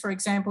roofs, for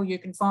example, you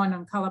can find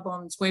on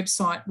ColourBond's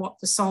website what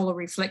the solar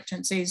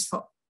reflectance is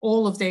for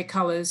all of their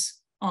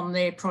colours on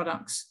their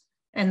products.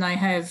 And they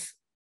have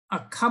a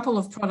couple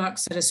of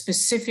products that are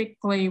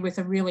specifically with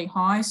a really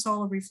high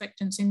solar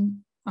reflectance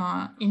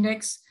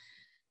index.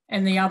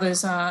 And the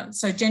others are,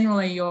 so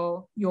generally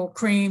your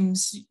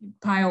creams,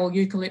 pale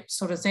eucalypt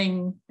sort of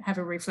thing have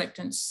a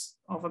reflectance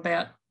of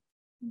about,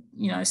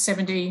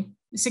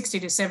 60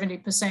 to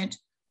 70%.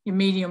 Your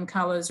medium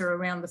colours are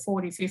around the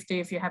 40-50.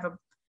 If you have a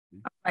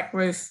black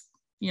roof,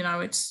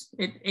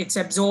 it's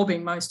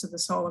absorbing most of the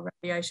solar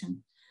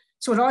radiation.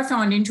 So what I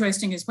find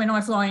interesting is when I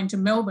fly into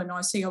Melbourne,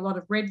 I see a lot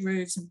of red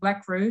roofs and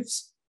black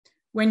roofs.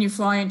 When you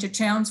fly into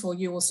Townsville,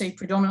 you will see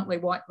predominantly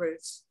white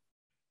roofs.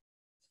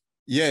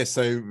 Yeah,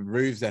 so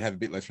roofs that have a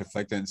bit less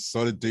reflectance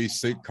sort of do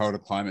suit colder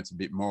climates a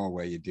bit more,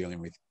 where you're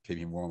dealing with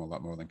keeping warm a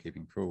lot more than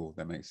keeping cool.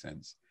 That makes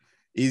sense.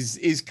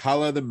 Is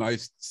color the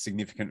most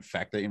significant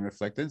factor in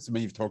reflectance? I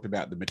mean, you've talked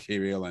about the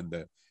material and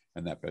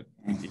that, but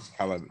is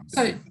color?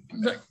 So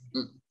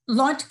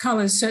light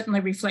colors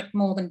certainly reflect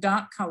more than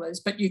dark colors,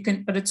 but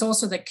it's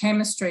also the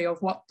chemistry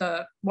of what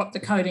the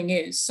coating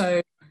is.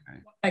 So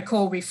what they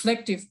call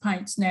reflective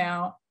paints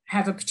now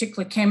have a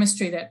particular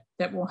chemistry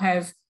that will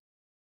have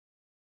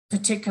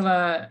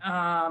particular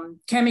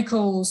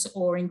chemicals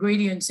or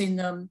ingredients in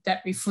them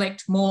that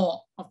reflect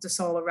more of the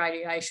solar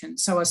radiation.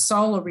 So a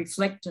solar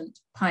reflectant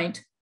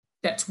paint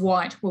that's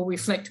white will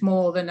reflect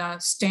more than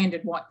a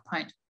standard white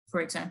paint,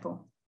 for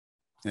example.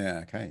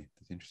 Yeah, okay,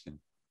 that's interesting.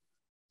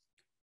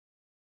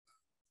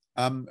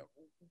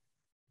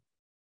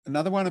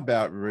 Another one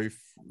about roof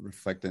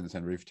reflectance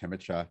and roof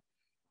temperature.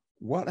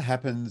 What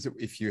happens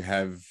if you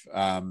have,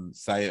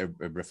 say, a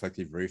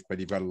reflective roof, but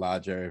you've got a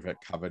large area of it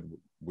covered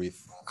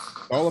with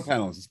solar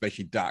panels,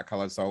 especially dark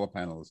colored solar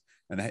panels?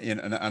 And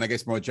I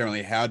guess more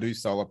generally, how do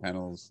solar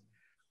panels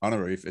on a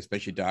roof,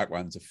 especially dark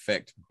ones,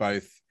 affect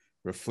both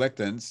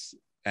reflectance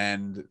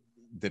and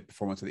the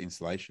performance of the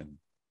insulation?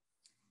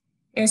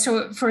 Yeah,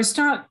 so for a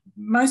start,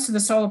 most of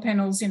the solar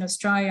panels in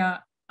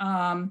Australia,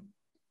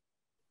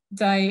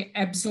 they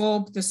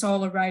absorb the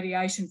solar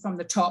radiation from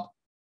the top.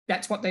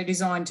 That's what they're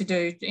designed to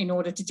do in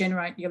order to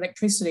generate the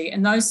electricity.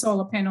 And those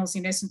solar panels,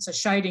 in essence, are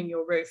shading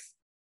your roof.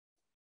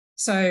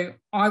 So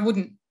I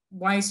wouldn't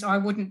waste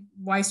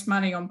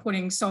money on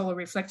putting solar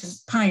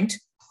reflectant paint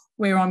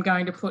where I'm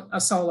going to put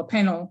a solar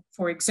panel,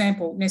 for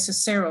example,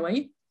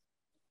 necessarily,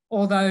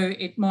 although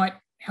it might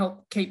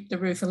help keep the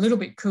roof a little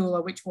bit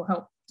cooler, which will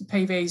help the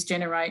PVs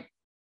generate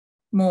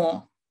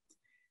more.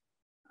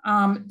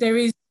 There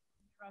are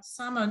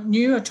some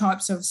newer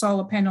types of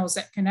solar panels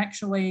that can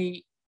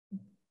actually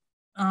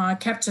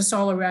capture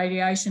solar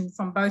radiation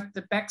from both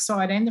the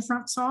backside and the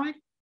front side.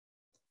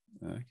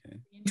 Okay.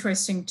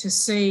 Interesting to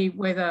see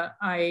whether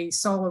a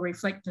solar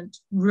reflectant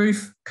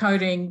roof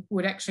coating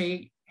would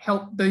actually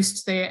help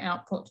boost their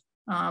output.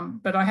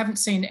 But I haven't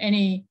seen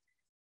any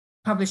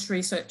published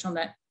research on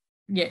that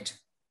yet.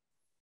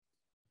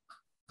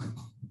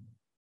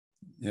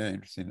 Yeah,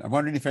 interesting. I'm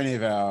wondering if any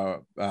of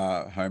our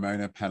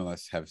homeowner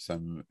panelists have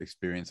some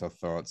experience or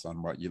thoughts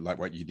on what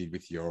you did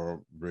with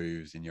your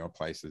roofs in your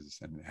places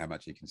and how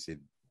much you consider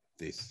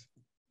this.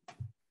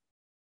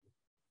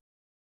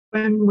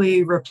 When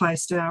we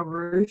replaced our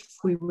roof,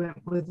 we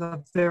went with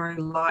a very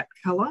light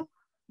colour,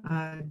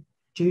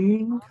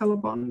 June colour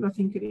bond, I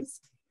think it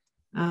is.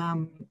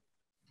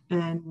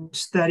 And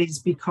that is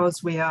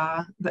because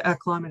our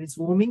climate is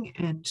warming,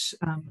 and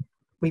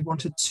we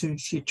wanted to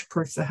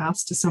future-proof the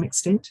house to some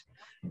extent.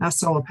 Our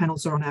solar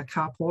panels are on our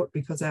carport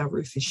because our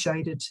roof is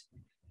shaded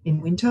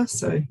in winter,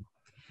 so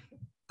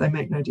they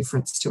make no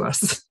difference to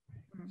us.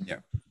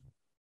 Yeah.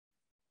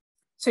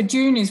 So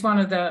June is one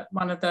of the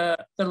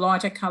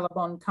lighter colour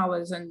bond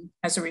colours and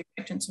has a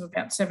reflectance of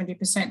about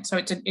 70%. So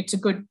it's a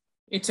good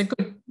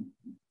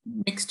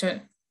mix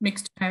to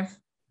have.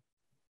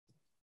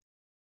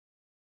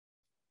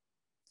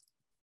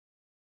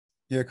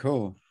 Yeah,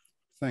 cool.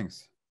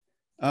 Thanks.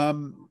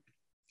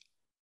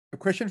 A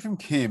question from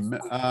Kim.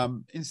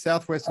 In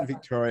southwestern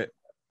Victoria,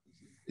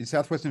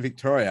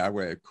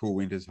 where cool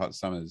winters, hot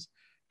summers,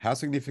 how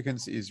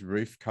significant is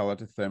roof colour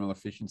to thermal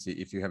efficiency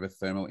if you have a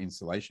thermal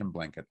insulation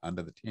blanket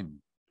under the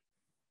tin?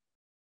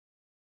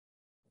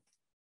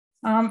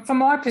 From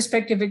my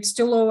perspective, it's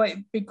still always,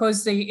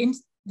 because the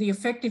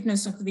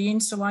effectiveness of the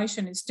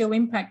insulation is still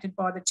impacted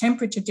by the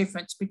temperature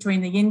difference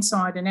between the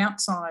inside and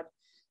outside.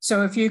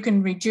 So if you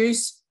can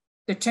reduce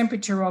the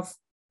temperature of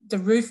the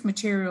roof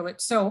material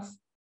itself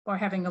by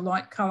having a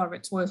light colour,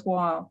 it's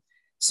worthwhile.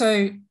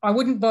 So I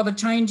wouldn't bother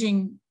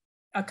changing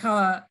a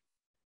colour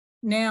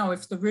now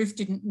if the roof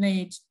didn't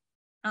need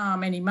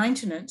any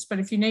maintenance, but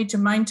if you need to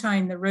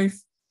maintain the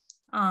roof,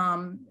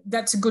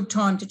 that's a good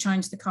time to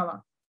change the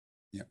colour.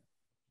 Yeah.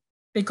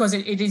 Because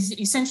it is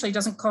essentially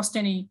doesn't cost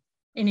any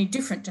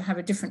different to have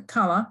a different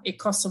colour. It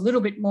costs a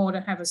little bit more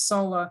to have a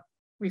solar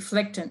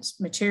reflectance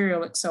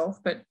material itself,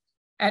 but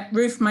at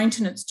roof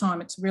maintenance time,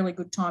 it's a really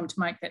good time to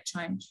make that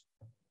change.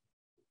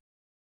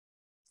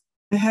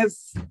 I have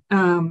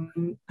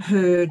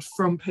heard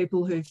from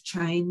people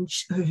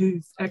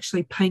who've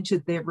actually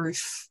painted their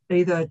roof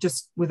either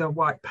just with a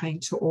white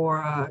paint or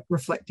a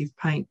reflective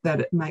paint,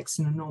 that it makes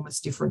an enormous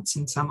difference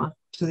in summer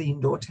to the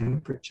indoor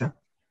temperature.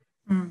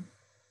 Mm.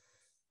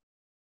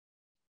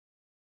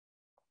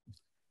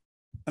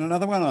 And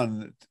another one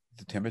on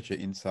the temperature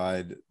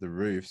inside the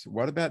roofs.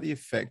 What about the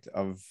effect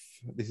of,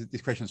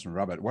 this question's from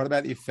Robert, what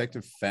about the effect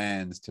of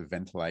fans to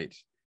ventilate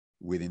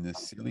within the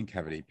ceiling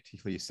cavity,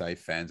 particularly say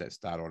fans that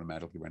start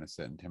automatically when a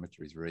certain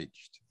temperature is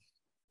reached?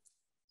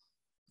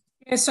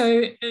 Yeah,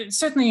 so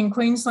certainly in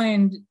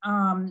Queensland,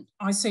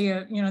 I see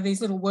these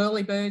little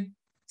whirlybird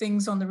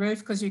things on the roof,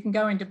 because you can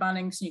go into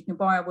Bunnings and you can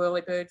buy a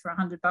whirlybird for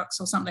 $100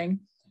 or something.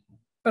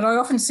 But I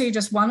often see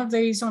just one of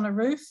these on a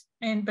roof,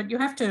 but you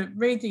have to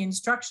read the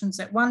instructions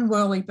that one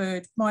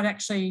whirlybird might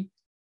actually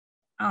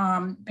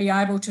be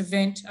able to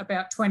vent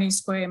about 20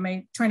 square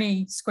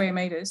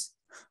metres.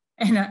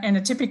 And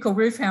a typical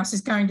roof house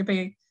is going to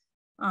be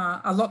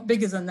a lot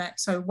bigger than that.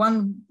 So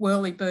one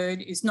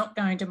whirlybird is not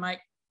going to make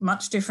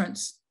much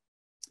difference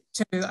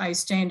to a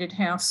standard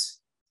house.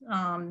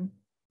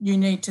 You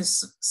need to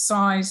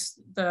size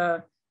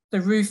the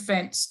roof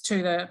vents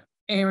to the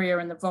area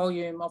and the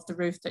volume of the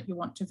roof that you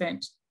want to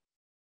vent.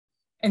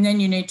 And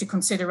then you need to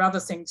consider other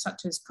things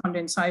such as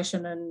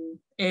condensation and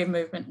air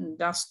movement and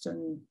dust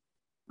and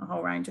a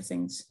whole range of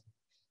things.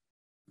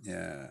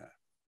 Yeah.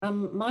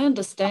 My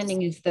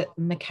understanding is that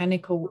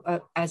mechanical,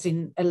 as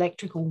in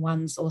electrical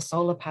ones or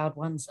solar powered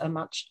ones, are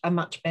a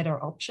much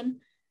better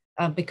option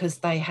because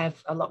they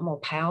have a lot more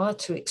power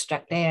to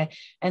extract air.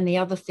 And the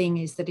other thing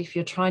is that if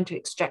you're trying to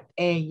extract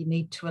air, you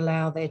need to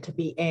allow there to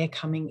be air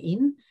coming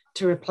in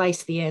to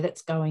replace the air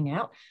that's going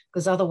out.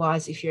 Because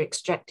otherwise, if you're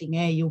extracting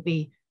air, you'll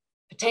be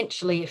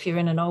potentially, if you're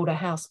in an older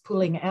house,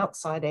 pulling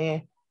outside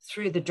air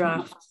through the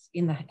drafts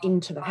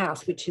into the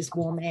house, which is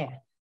warm air.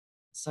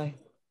 So.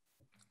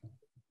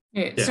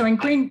 Yeah. So in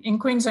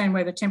Queensland,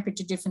 where the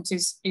temperature difference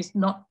is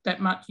not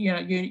that much,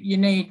 you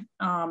need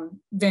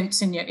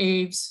vents in your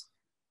eaves,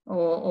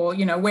 or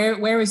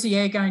where is the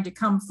air going to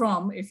come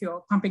from if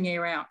you're pumping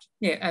air out?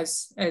 Yeah,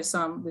 as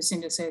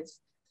Lucinda says.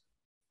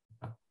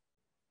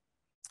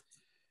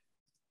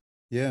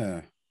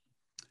 Yeah.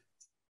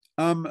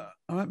 I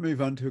might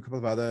move on to a couple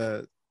of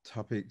other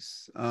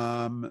topics.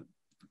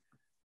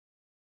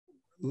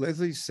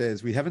 Leslie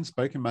says, we haven't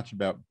spoken much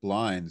about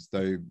blinds,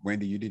 though,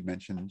 Wendy, you did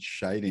mention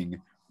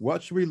shading.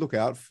 What should we look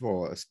out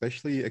for,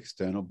 especially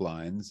external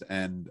blinds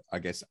and I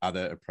guess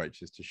other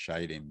approaches to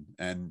shading?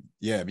 And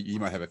yeah,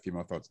 you might have a few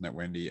more thoughts on that,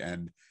 Wendy.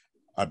 And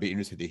I'd be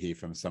interested to hear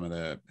from some of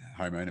the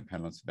homeowner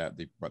panelists about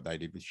what they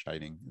did with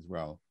shading as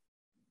well.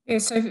 Yeah,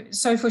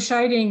 so for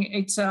shading,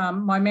 it's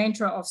my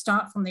mantra of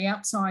start from the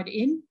outside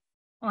in.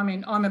 I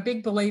mean, I'm a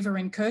big believer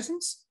in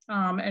curtains,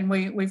 and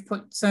we've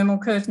put thermal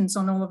curtains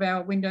on all of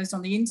our windows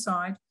on the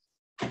inside,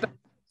 but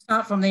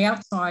start from the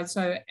outside.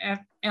 So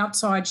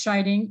outside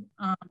shading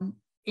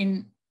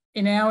in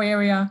our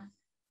area,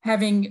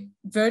 having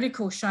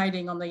vertical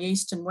shading on the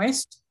east and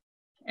west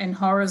and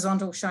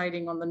horizontal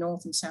shading on the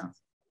north and south.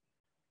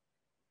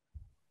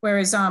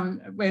 Whereas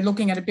we're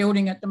looking at a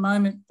building at the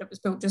moment that was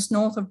built just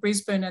north of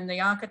Brisbane, and the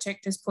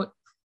architect has put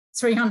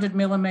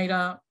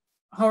 300mm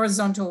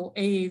horizontal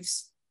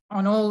eaves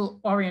on all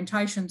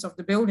orientations of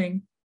the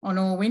building, on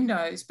all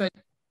windows, but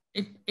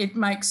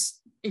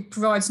it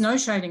provides no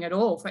shading at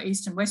all for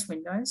east and west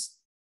windows,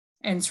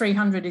 and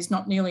 300 is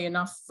not nearly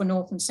enough for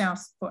north and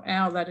south for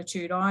our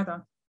latitude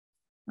either.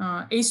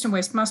 East and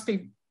west must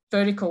be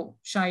vertical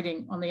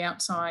shading on the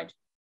outside,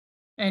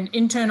 and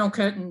internal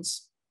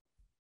curtains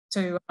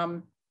to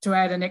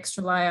add an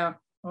extra layer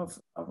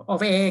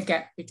of air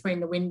gap between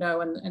the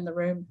window and the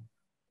room.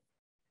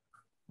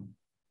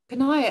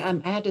 Can I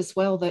add as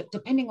well that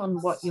depending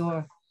on what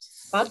your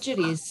budget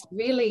is,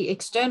 really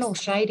external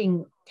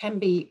shading can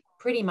be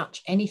pretty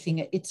much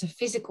anything. It's a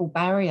physical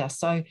barrier.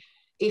 So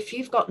if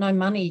you've got no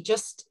money,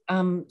 just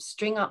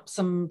string up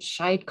some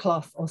shade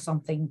cloth or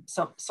something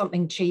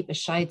cheap, a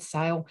shade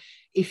sail.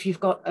 If you've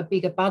got a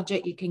bigger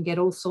budget, you can get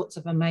all sorts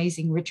of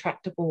amazing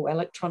retractable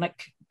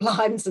electronic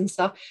blinds and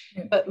stuff.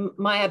 Yeah. But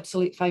my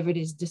absolute favourite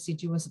is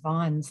deciduous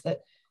vines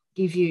that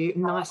give you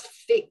nice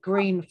thick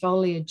green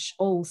foliage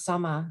all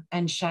summer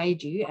and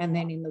shade you, and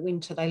then in the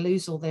winter they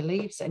lose all their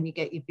leaves and you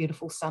get your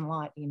beautiful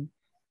sunlight in.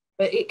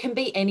 But it can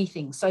be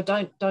anything, so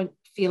don't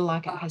feel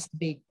like it has to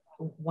be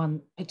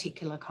one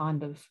particular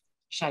kind of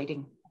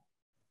shading.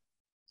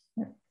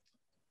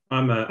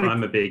 I'm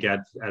a big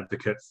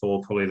advocate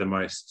for probably the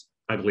most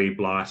ugly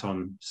blight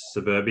on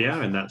suburbia,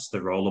 and that's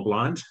the roller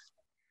blind.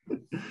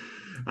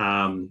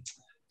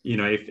 You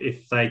know,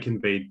 if they can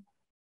be,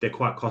 they're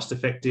quite cost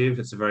effective.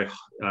 It's a very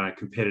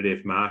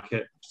competitive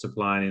market,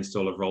 supply and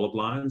install of roller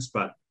blinds,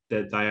 but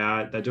they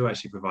do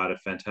actually provide a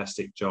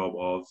fantastic job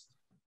of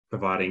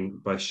providing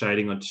both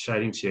shading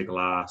to your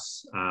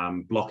glass,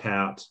 block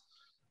out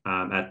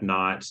at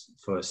night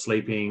for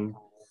sleeping,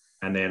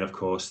 and then of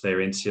course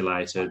they're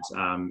insulated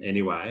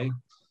anyway,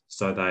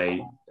 so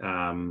they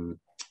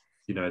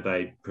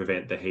they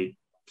prevent the heat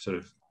sort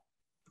of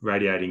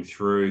radiating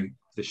through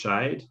the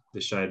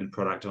shaded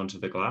product onto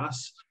the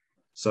glass.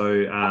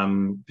 So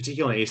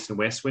particularly east and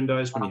west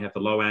windows, when you have the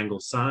low angle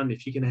sun,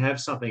 if you can have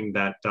something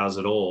that does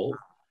it all,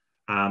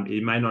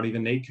 you may not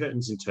even need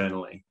curtains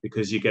internally,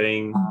 because you're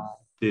getting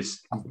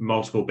this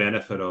multiple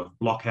benefit of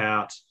block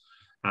out,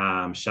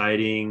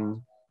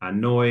 shading,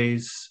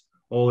 noise,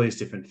 all these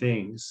different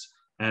things.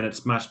 And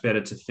it's much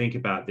better to think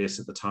about this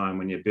at the time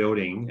when you're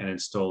building and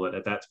install it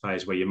at that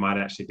phase where you might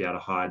actually be able to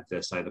hide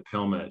the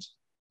pelmet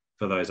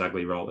for those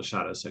ugly roller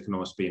shutters. So it can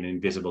almost be an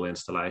invisible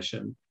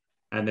installation.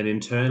 And then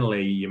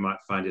internally, you might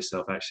find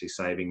yourself actually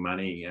saving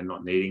money and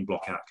not needing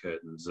block out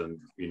curtains and,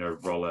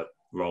 roller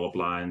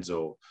blinds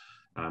or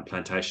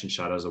plantation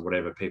shutters or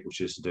whatever people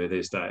choose to do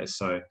these days.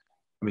 So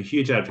I'm a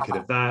huge advocate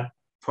of that,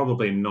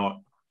 probably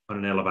not on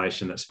an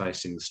elevation that's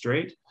facing the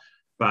street,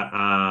 but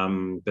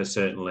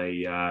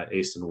certainly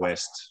east and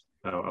west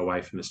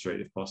away from the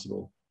street if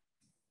possible.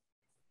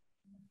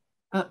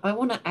 I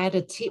want to add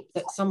a tip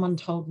that someone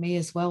told me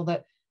as well,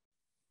 that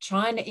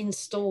trying to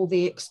install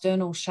the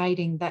external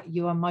shading that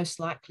you are most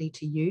likely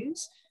to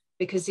use,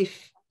 because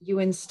if you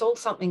install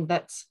something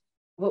that's,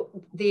 well,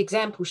 the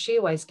example she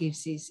always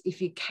gives is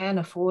if you can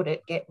afford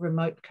it, get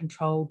remote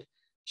controlled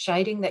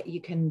shading that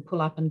you can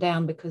pull up and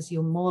down, because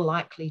you're more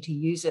likely to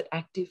use it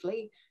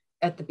actively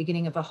at the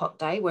beginning of a hot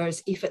day.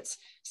 Whereas if it's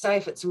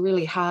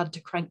really hard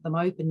to crank them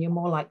open, you're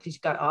more likely to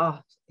go,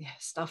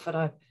 stuff it,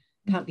 I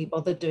can't be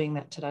bothered doing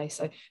that today.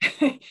 So,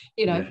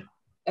 Yeah.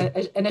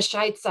 And a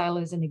shade sail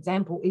is an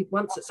example.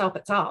 Once it's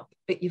up,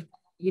 but you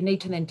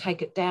need to then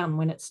take it down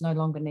when it's no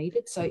longer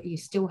needed. So you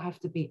still have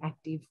to be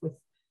active with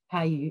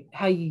how you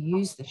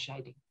use the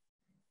shading.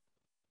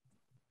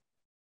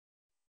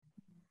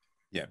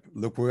 Yeah,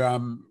 look, we're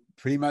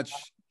pretty much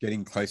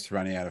getting close to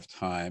running out of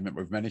time.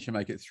 We've managed to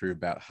make it through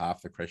about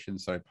half the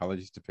questions, so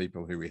apologies to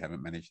people who we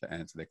haven't managed to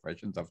answer their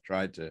questions. I've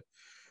tried to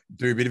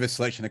do a bit of a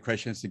selection of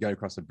questions to go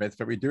across the breadth,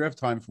 but we do have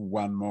time for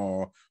one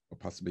more or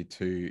possibly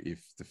two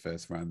if the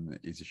first one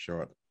is a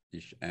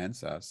short-ish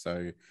answer.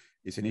 So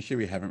it's an issue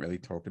we haven't really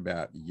talked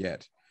about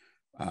yet,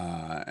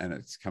 and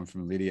it's come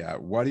from Lydia.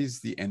 What is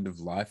the end of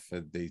life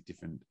for these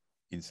different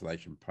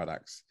insulation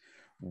products?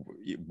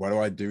 What do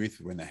I do with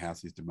when the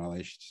house is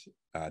demolished?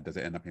 Does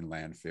it end up in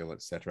landfill,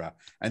 etc.?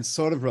 And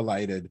sort of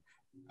related,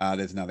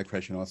 there's another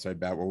question also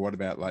about, well, what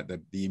about like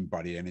the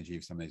embodied energy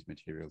of some of these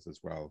materials as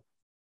well?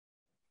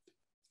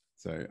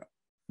 So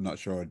not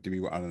sure. Maybe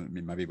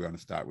we want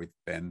to start with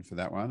Ben for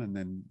that one and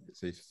then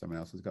see if someone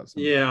else has got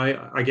some.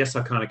 Yeah, I guess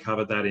I kind of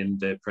covered that in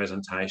the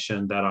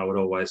presentation, that I would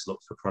always look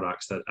for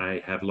products that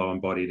A, have low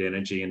embodied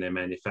energy in their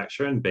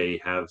manufacture, and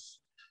B, have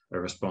a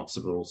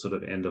responsible sort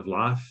of end of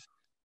life.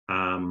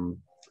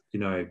 You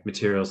know,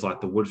 materials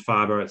like the wood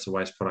fiber, it's a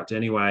waste product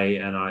anyway,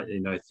 and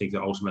I think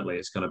that ultimately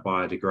it's going to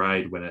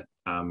biodegrade when it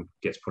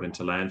gets put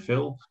into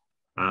landfill.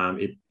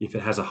 If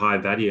it has a high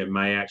value, it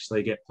may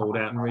actually get pulled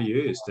out and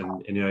reused.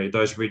 And you know,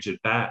 those rigid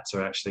bats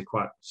are actually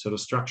quite sort of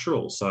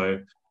structural. So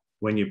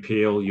when you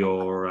peel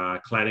your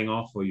cladding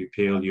off, or you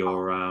peel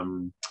your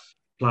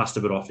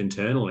plasterboard off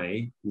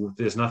internally,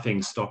 there's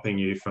nothing stopping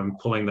you from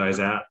pulling those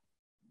out,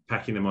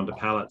 packing them onto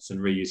pallets and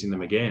reusing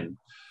them again.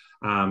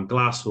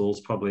 Glass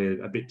wool's probably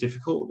a bit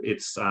difficult.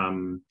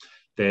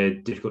 They're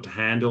difficult to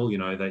handle, you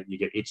know, that you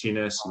get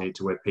itchiness, you need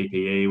to wear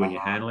PPE when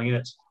you're handling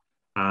it.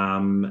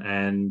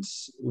 And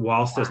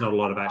whilst there's not a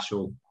lot of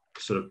actual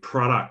sort of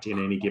product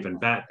in any given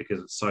bat because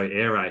it's so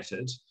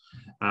aerated,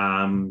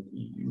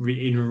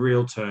 in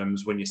real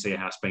terms, when you see a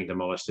house being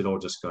demolished, it all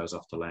just goes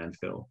off to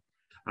landfill.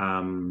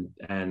 And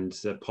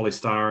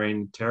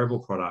polystyrene, terrible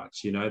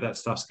products, you know, that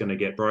stuff's going to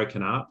get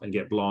broken up and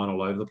get blown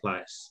all over the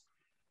place.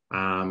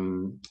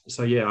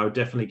 So yeah, I would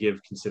definitely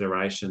give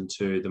consideration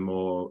to the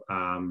more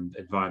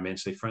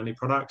environmentally friendly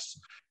products.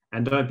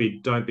 And don't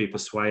be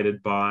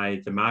persuaded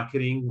by the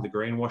marketing, the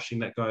greenwashing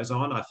that goes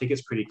on. I think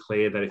it's pretty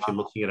clear that if you're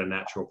looking at a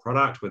natural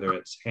product, whether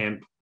it's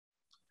hemp,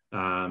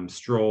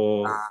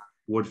 straw,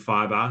 wood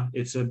fiber,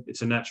 it's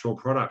a natural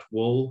product.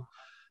 Wool.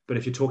 But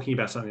if you're talking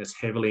about something that's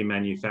heavily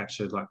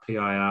manufactured, like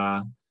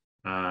PIR,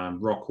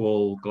 rock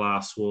wool,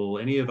 glass wool,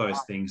 any of those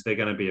things, they're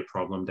going to be a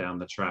problem down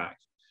the track.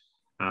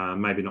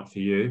 Maybe not for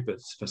you,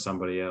 but for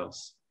somebody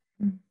else.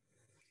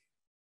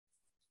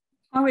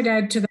 I would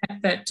add to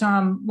that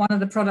one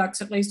of the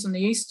products, at least in the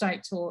East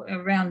States or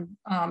around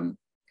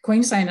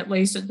Queensland at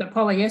least, the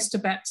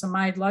polyester bats are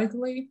made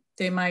locally.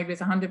 They're made with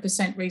 100%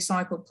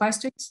 recycled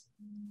plastics.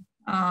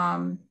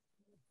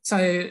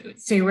 So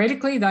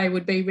theoretically, they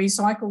would be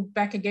recycled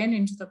back again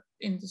into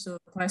the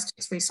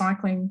plastics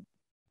recycling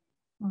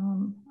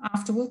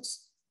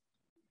afterwards.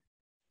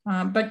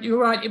 But you're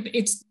right,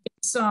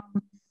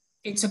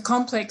 it's a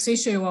complex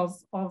issue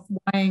of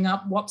weighing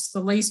up what's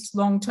the least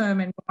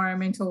long-term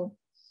environmental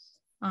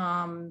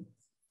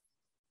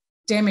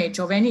damage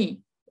of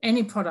any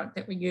product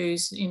that we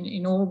use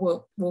in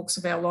all walks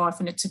of our life.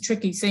 And it's a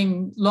tricky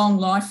thing, long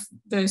life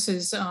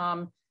versus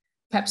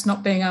perhaps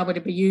not being able to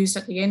be used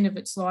at the end of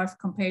its life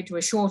compared to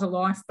a shorter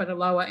life, but a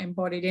lower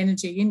embodied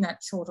energy in that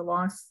shorter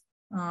life.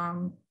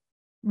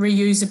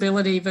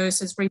 Reusability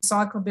versus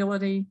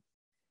recyclability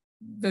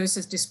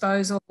versus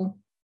disposal.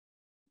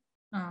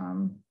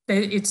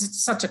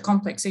 It's such a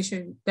complex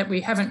issue that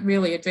we haven't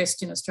really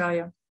addressed in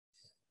Australia.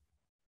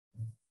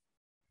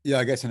 Yeah,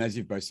 I guess, and as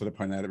you've both sort of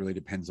pointed out, it really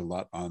depends a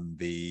lot on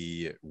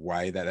the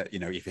way that it, you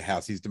know, if your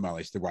house is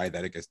demolished, the way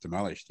that it gets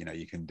demolished. You know,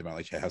 you can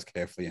demolish your house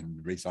carefully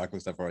and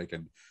recycle stuff, or you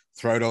can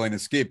throw it all in a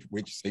skip,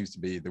 which seems to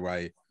be the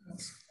way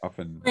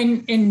often.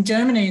 In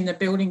Germany, in the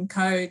building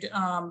code,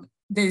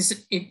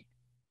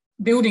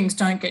 buildings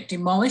don't get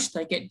demolished;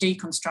 they get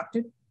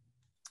deconstructed.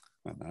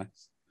 Oh,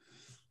 nice.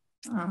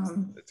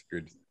 That's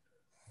good.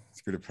 It's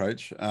a good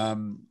approach.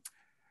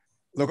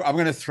 Look, I'm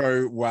going to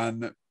throw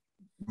one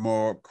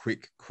more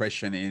quick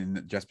question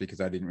in, just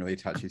because I didn't really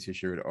touch this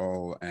issue at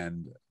all,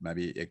 and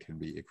maybe it can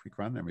be a quick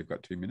one, and we've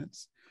got 2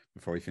 minutes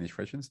before we finish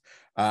questions.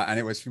 And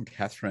it was from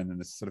Catherine, and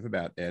it's sort of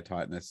about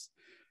airtightness,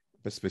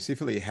 but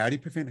specifically, how do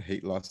you prevent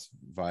heat loss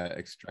via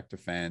extractor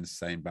fans,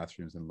 say in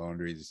bathrooms and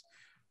laundries?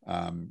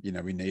 You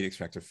know, we need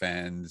extractor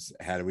fans.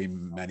 How do we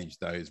manage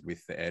those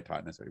with the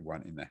airtightness that we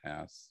want in the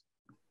house?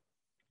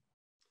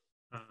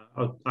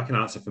 I can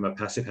answer from a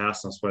passive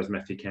house, and I suppose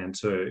Matthew can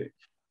too.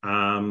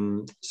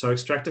 So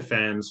extractor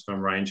fans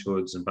from range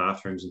hoods and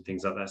bathrooms and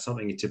things like that,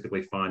 something you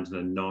typically find in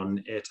a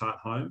non-airtight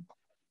home.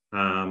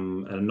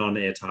 And a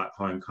non-airtight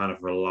home kind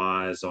of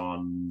relies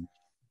on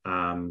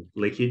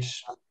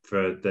leakage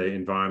for the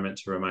environment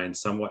to remain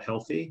somewhat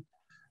healthy.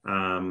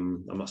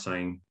 I'm not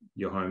saying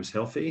your home's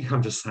healthy,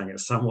 I'm just saying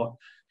it's somewhat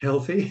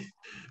healthy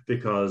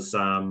because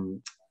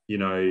you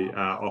know,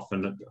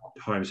 often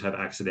homes have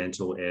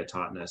accidental air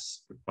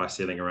tightness by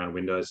sealing around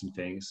windows and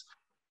things.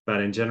 But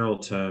in general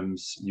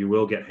terms, you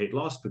will get heat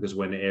loss because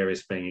when air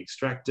is being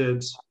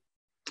extracted,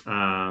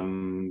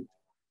 new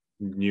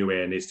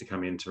air needs to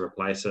come in to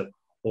replace it,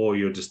 or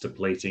you're just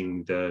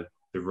depleting the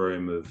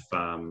room of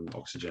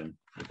oxygen,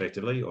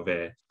 effectively, of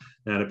air.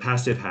 Now, in a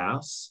passive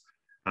house,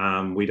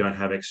 we don't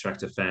have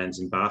extractor fans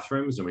in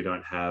bathrooms, and we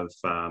don't have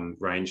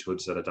range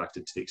hoods that are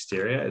ducted to the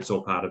exterior. It's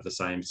all part of the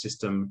same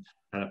system,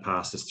 and it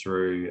passes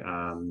through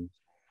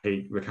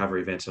heat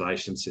recovery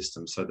ventilation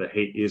systems. So the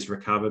heat is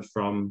recovered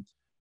from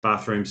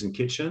bathrooms and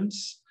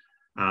kitchens,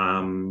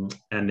 and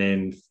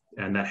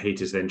that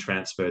heat is then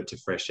transferred to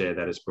fresh air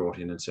that is brought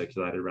in and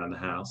circulated around the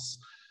house.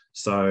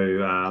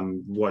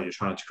 So what you're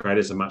trying to create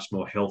is a much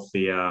more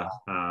healthier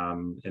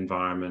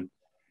environment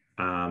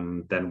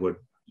than would,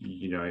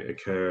 you know,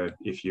 occur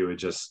if you were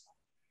just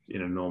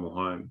in a normal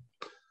home.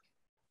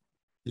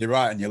 You're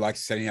right. And you're like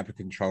setting up a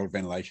controlled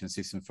ventilation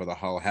system for the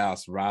whole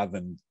house rather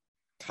than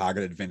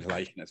targeted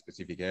ventilation at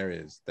specific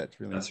areas. That's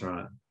really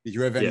right. Did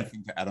you have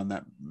anything to add on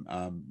that,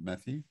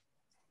 Matthew?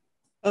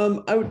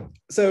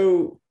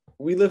 So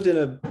we lived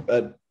in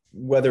a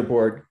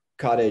weatherboard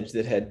cottage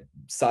that had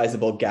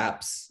sizable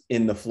gaps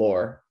in the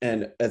floor.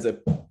 And as a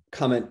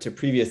comment to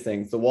previous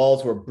things, the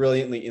walls were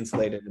brilliantly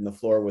insulated and the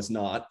floor was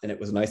not, and it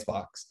was an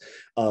icebox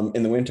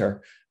in the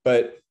winter.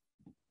 But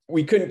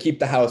we couldn't keep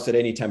the house at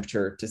any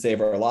temperature to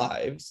save our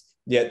lives,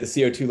 yet the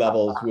CO2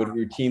 levels would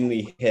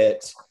routinely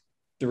hit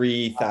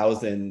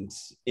 3,000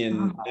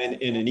 in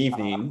an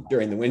evening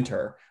during the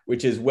winter,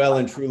 which is well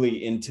and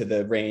truly into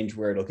the range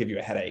where it'll give you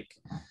a headache.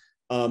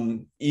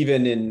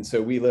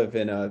 So we live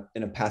in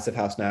a passive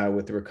house now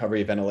with the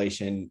recovery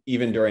ventilation,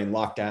 even during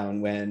lockdown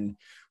when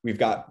we've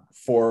got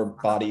 4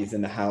 bodies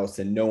in the house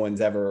and no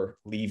one's ever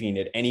leaving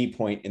at any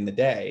point in the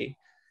day.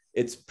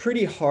 It's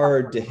pretty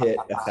hard to hit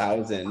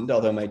 1,000,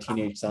 although my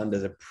teenage son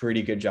does a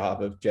pretty good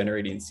job of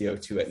generating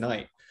CO2 at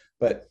night.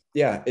 But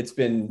yeah,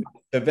 the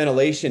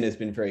ventilation has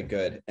been very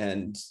good.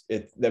 And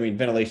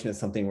ventilation is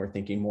something we're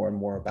thinking more and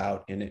more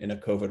about in a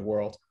COVID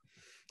world.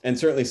 And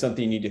certainly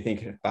something you need to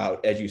think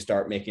about as you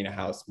start making a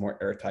house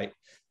more airtight,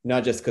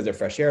 not just because of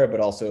fresh air, but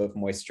also of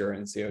moisture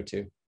and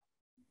CO2.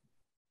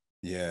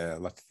 Yeah, a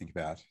lot to think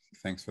about.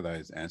 Thanks for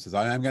those answers.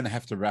 I am going to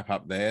have to wrap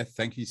up there.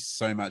 Thank you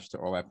so much to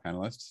all our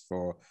panelists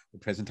for the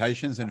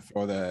presentations and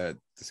for the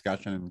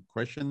discussion and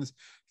questions.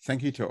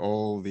 Thank you to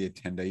all the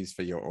attendees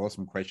for your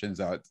awesome questions.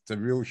 It's a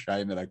real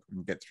shame that I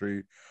couldn't get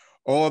through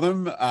all of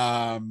them.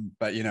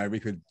 But, we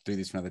could do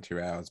this for another 2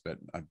 hours, but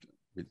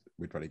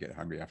we'd probably get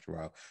hungry after a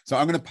while. So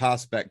I'm going to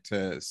pass back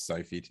to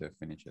Sophie to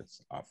finish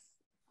us off.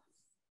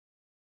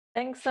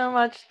 Thanks so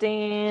much,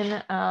 Dean.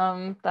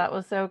 That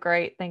was so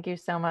great. Thank you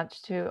so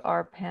much to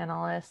our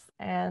panelists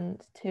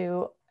and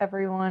to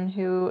everyone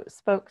who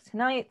spoke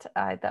tonight.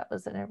 That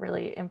was a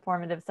really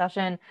informative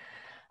session.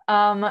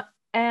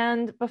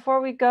 And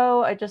before we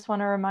go, I just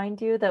want to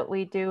remind you that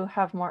we do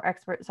have more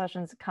expert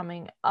sessions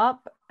coming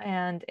up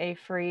and a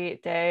free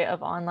day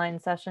of online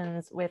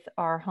sessions with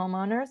our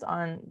homeowners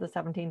on the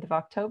 17th of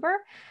October.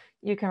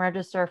 You can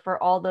register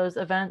for all those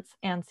events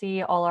and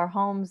see all our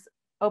homes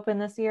open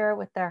this year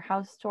with their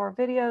house tour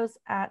videos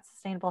at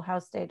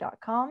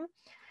sustainablehouseday.com.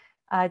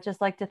 I'd just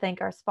like to thank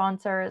our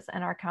sponsors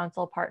and our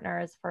council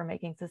partners for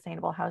making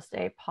Sustainable House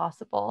Day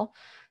possible.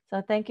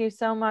 So thank you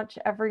so much,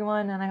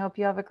 everyone, and I hope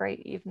you have a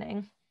great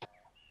evening.